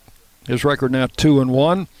Turbrack. His record now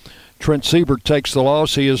 2-1. Trent Siebert takes the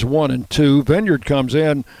loss. He is 1-2. Vineyard comes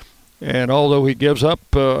in, and although he gives up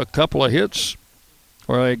a couple of hits,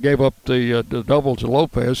 or he gave up the double to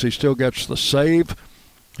Lopez, he still gets the save,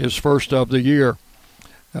 his first of the year.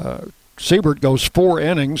 Siebert goes 4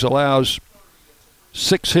 innings, allows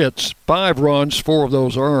 6 hits, 5 runs, 4 of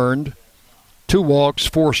those earned, 2 walks,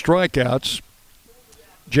 4 strikeouts.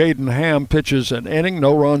 Jaden Ham pitches an inning,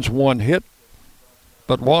 no runs, 1 hit,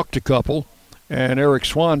 but walked a couple. And Eric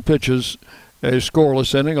Swan pitches a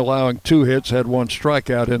scoreless inning, allowing 2 hits, had 1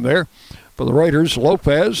 strikeout in there. For the Raiders,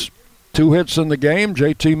 Lopez, 2 hits in the game.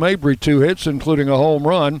 J.T. Mabry, 2 hits, including a home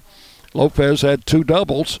run. Lopez had 2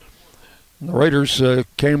 doubles. And the Raiders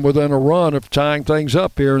came within a run of tying things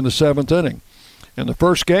up here in the 7th inning. In the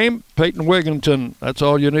first game, Peyton Wigginton, that's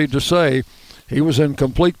all you need to say. He was in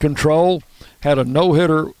complete control, had a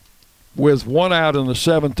no-hitter with 1 out in the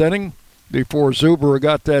 7th inning before Zuber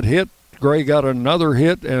got that hit. Gray got another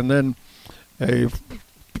hit, and then a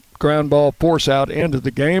ground ball force out ended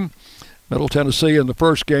the game. Middle Tennessee in the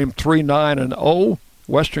first game 3-9-0.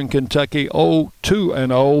 Western Kentucky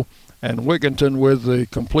 0-2-0. And Wigginton with the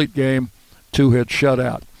complete game 2-hit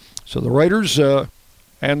shutout. So the Raiders and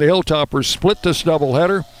the Hilltoppers split this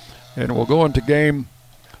doubleheader, and we'll go into game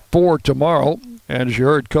 4 tomorrow. And as you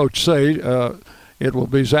heard Coach say, it will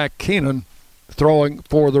be Zach Keenan throwing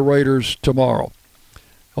for the Raiders tomorrow.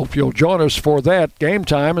 Hope you'll join us for that. Game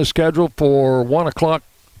time is scheduled for 1 o'clock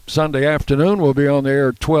Sunday afternoon. We'll be on the air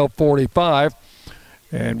at 12:45.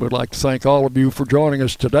 And we'd like to thank all of you for joining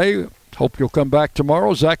us today. Hope you'll come back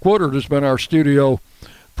tomorrow. Zach Woodard has been our studio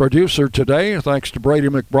producer today. Thanks to Brady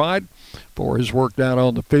McBride for his work down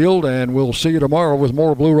on the field. And we'll see you tomorrow with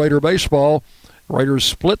more Blue Raider baseball. Raiders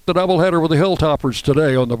split the doubleheader with the Hilltoppers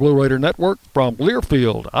today on the Blue Raider Network from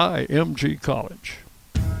Learfield IMG College.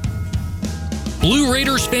 Blue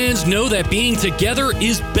Raiders fans know that being together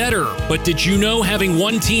is better, but did you know having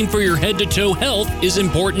one team for your head-to-toe health is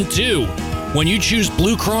important too? When you choose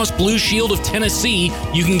Blue Cross Blue Shield of Tennessee,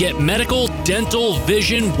 you can get medical, dental,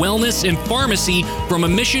 vision, wellness, and pharmacy from a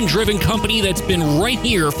mission-driven company that's been right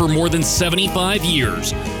here for more than 75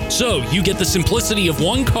 years. So you get the simplicity of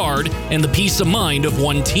one card and the peace of mind of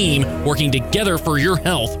one team working together for your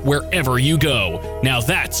health wherever you go. Now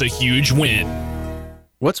that's a huge win.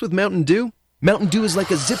 What's with Mountain Dew? Mountain Dew is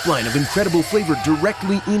like a zipline of incredible flavor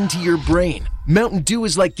directly into your brain. Mountain Dew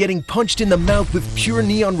is like getting punched in the mouth with pure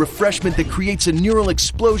neon refreshment that creates a neural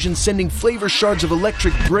explosion, sending flavor shards of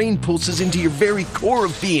electric brain pulses into your very core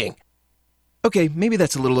of being. Okay, maybe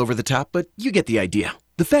that's a little over the top, but you get the idea.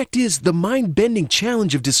 The fact is, the mind-bending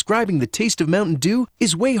challenge of describing the taste of Mountain Dew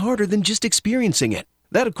is way harder than just experiencing it.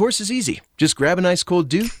 That, of course, is easy. Just grab an ice cold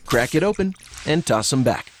Dew, crack it open, and toss them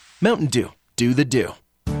back. Mountain Dew. Do the Dew.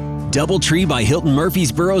 DoubleTree by Hilton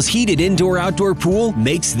Murfreesboro's heated indoor-outdoor pool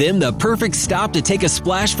makes them the perfect stop to take a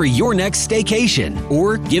splash for your next staycation.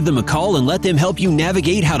 Or give them a call and let them help you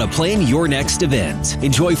navigate how to plan your next event.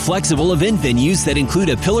 Enjoy flexible event venues that include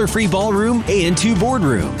a pillar-free ballroom and 2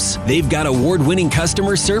 boardrooms. They've got award-winning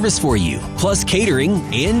customer service for you, plus catering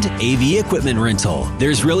and AV equipment rental.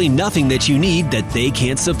 There's really nothing that you need that they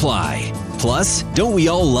can't supply. Plus, don't we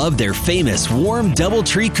all love their famous warm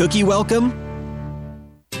DoubleTree cookie welcome?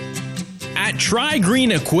 At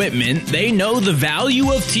Tri-Green Equipment, they know the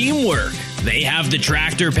value of teamwork. They have the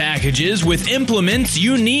tractor packages with implements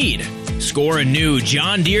you need. Score a new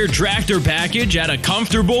John Deere tractor package at a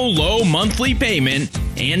comfortable low monthly payment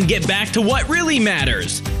and get back to what really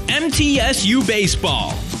matters, MTSU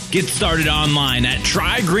Baseball. Get started online at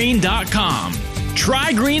trygreen.com.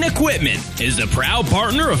 Tri-Green Equipment is a proud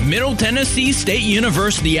partner of Middle Tennessee State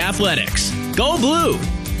University Athletics. Go Blue!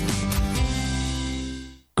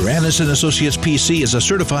 Granis & Associates PC is a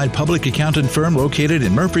certified public accountant firm located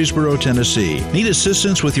in Murfreesboro, Tennessee. Need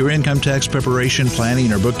assistance with your income tax preparation,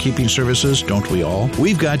 planning, or bookkeeping services? Don't we all?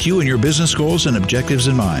 We've got you and your business goals and objectives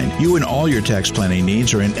in mind. You and all your tax planning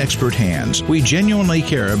needs are in expert hands. We genuinely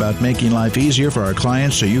care about making life easier for our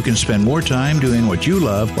clients so you can spend more time doing what you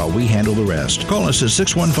love while we handle the rest. Call us at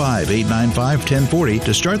 615-895-1040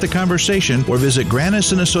 to start the conversation or visit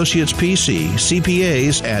Granis & Associates PC,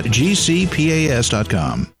 CPAs at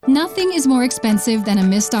gcpas.com. Nothing is more expensive than a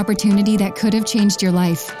missed opportunity that could have changed your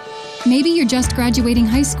life. Maybe you're just graduating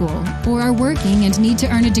high school, or are working and need to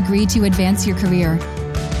earn a degree to advance your career.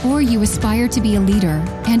 Or you aspire to be a leader,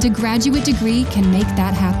 and a graduate degree can make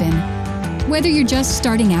that happen. Whether you're just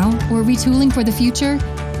starting out or retooling for the future,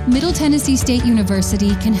 Middle Tennessee State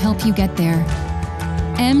University can help you get there.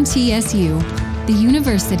 MTSU, the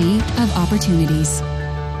University of Opportunities.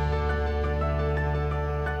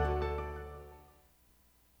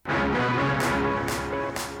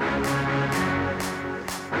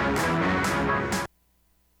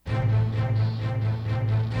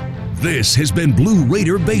 This has been Blue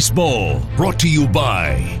Raider Baseball, brought to you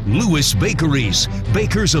by Lewis Bakeries,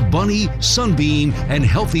 bakers of Bunny, Sunbeam, and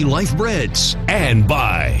Healthy Life Breads, and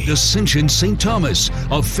by Ascension St. Thomas,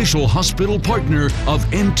 official hospital partner of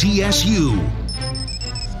MTSU.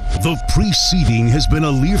 The preceding has been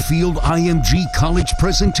a Learfield IMG College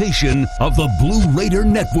presentation of the Blue Raider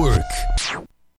Network.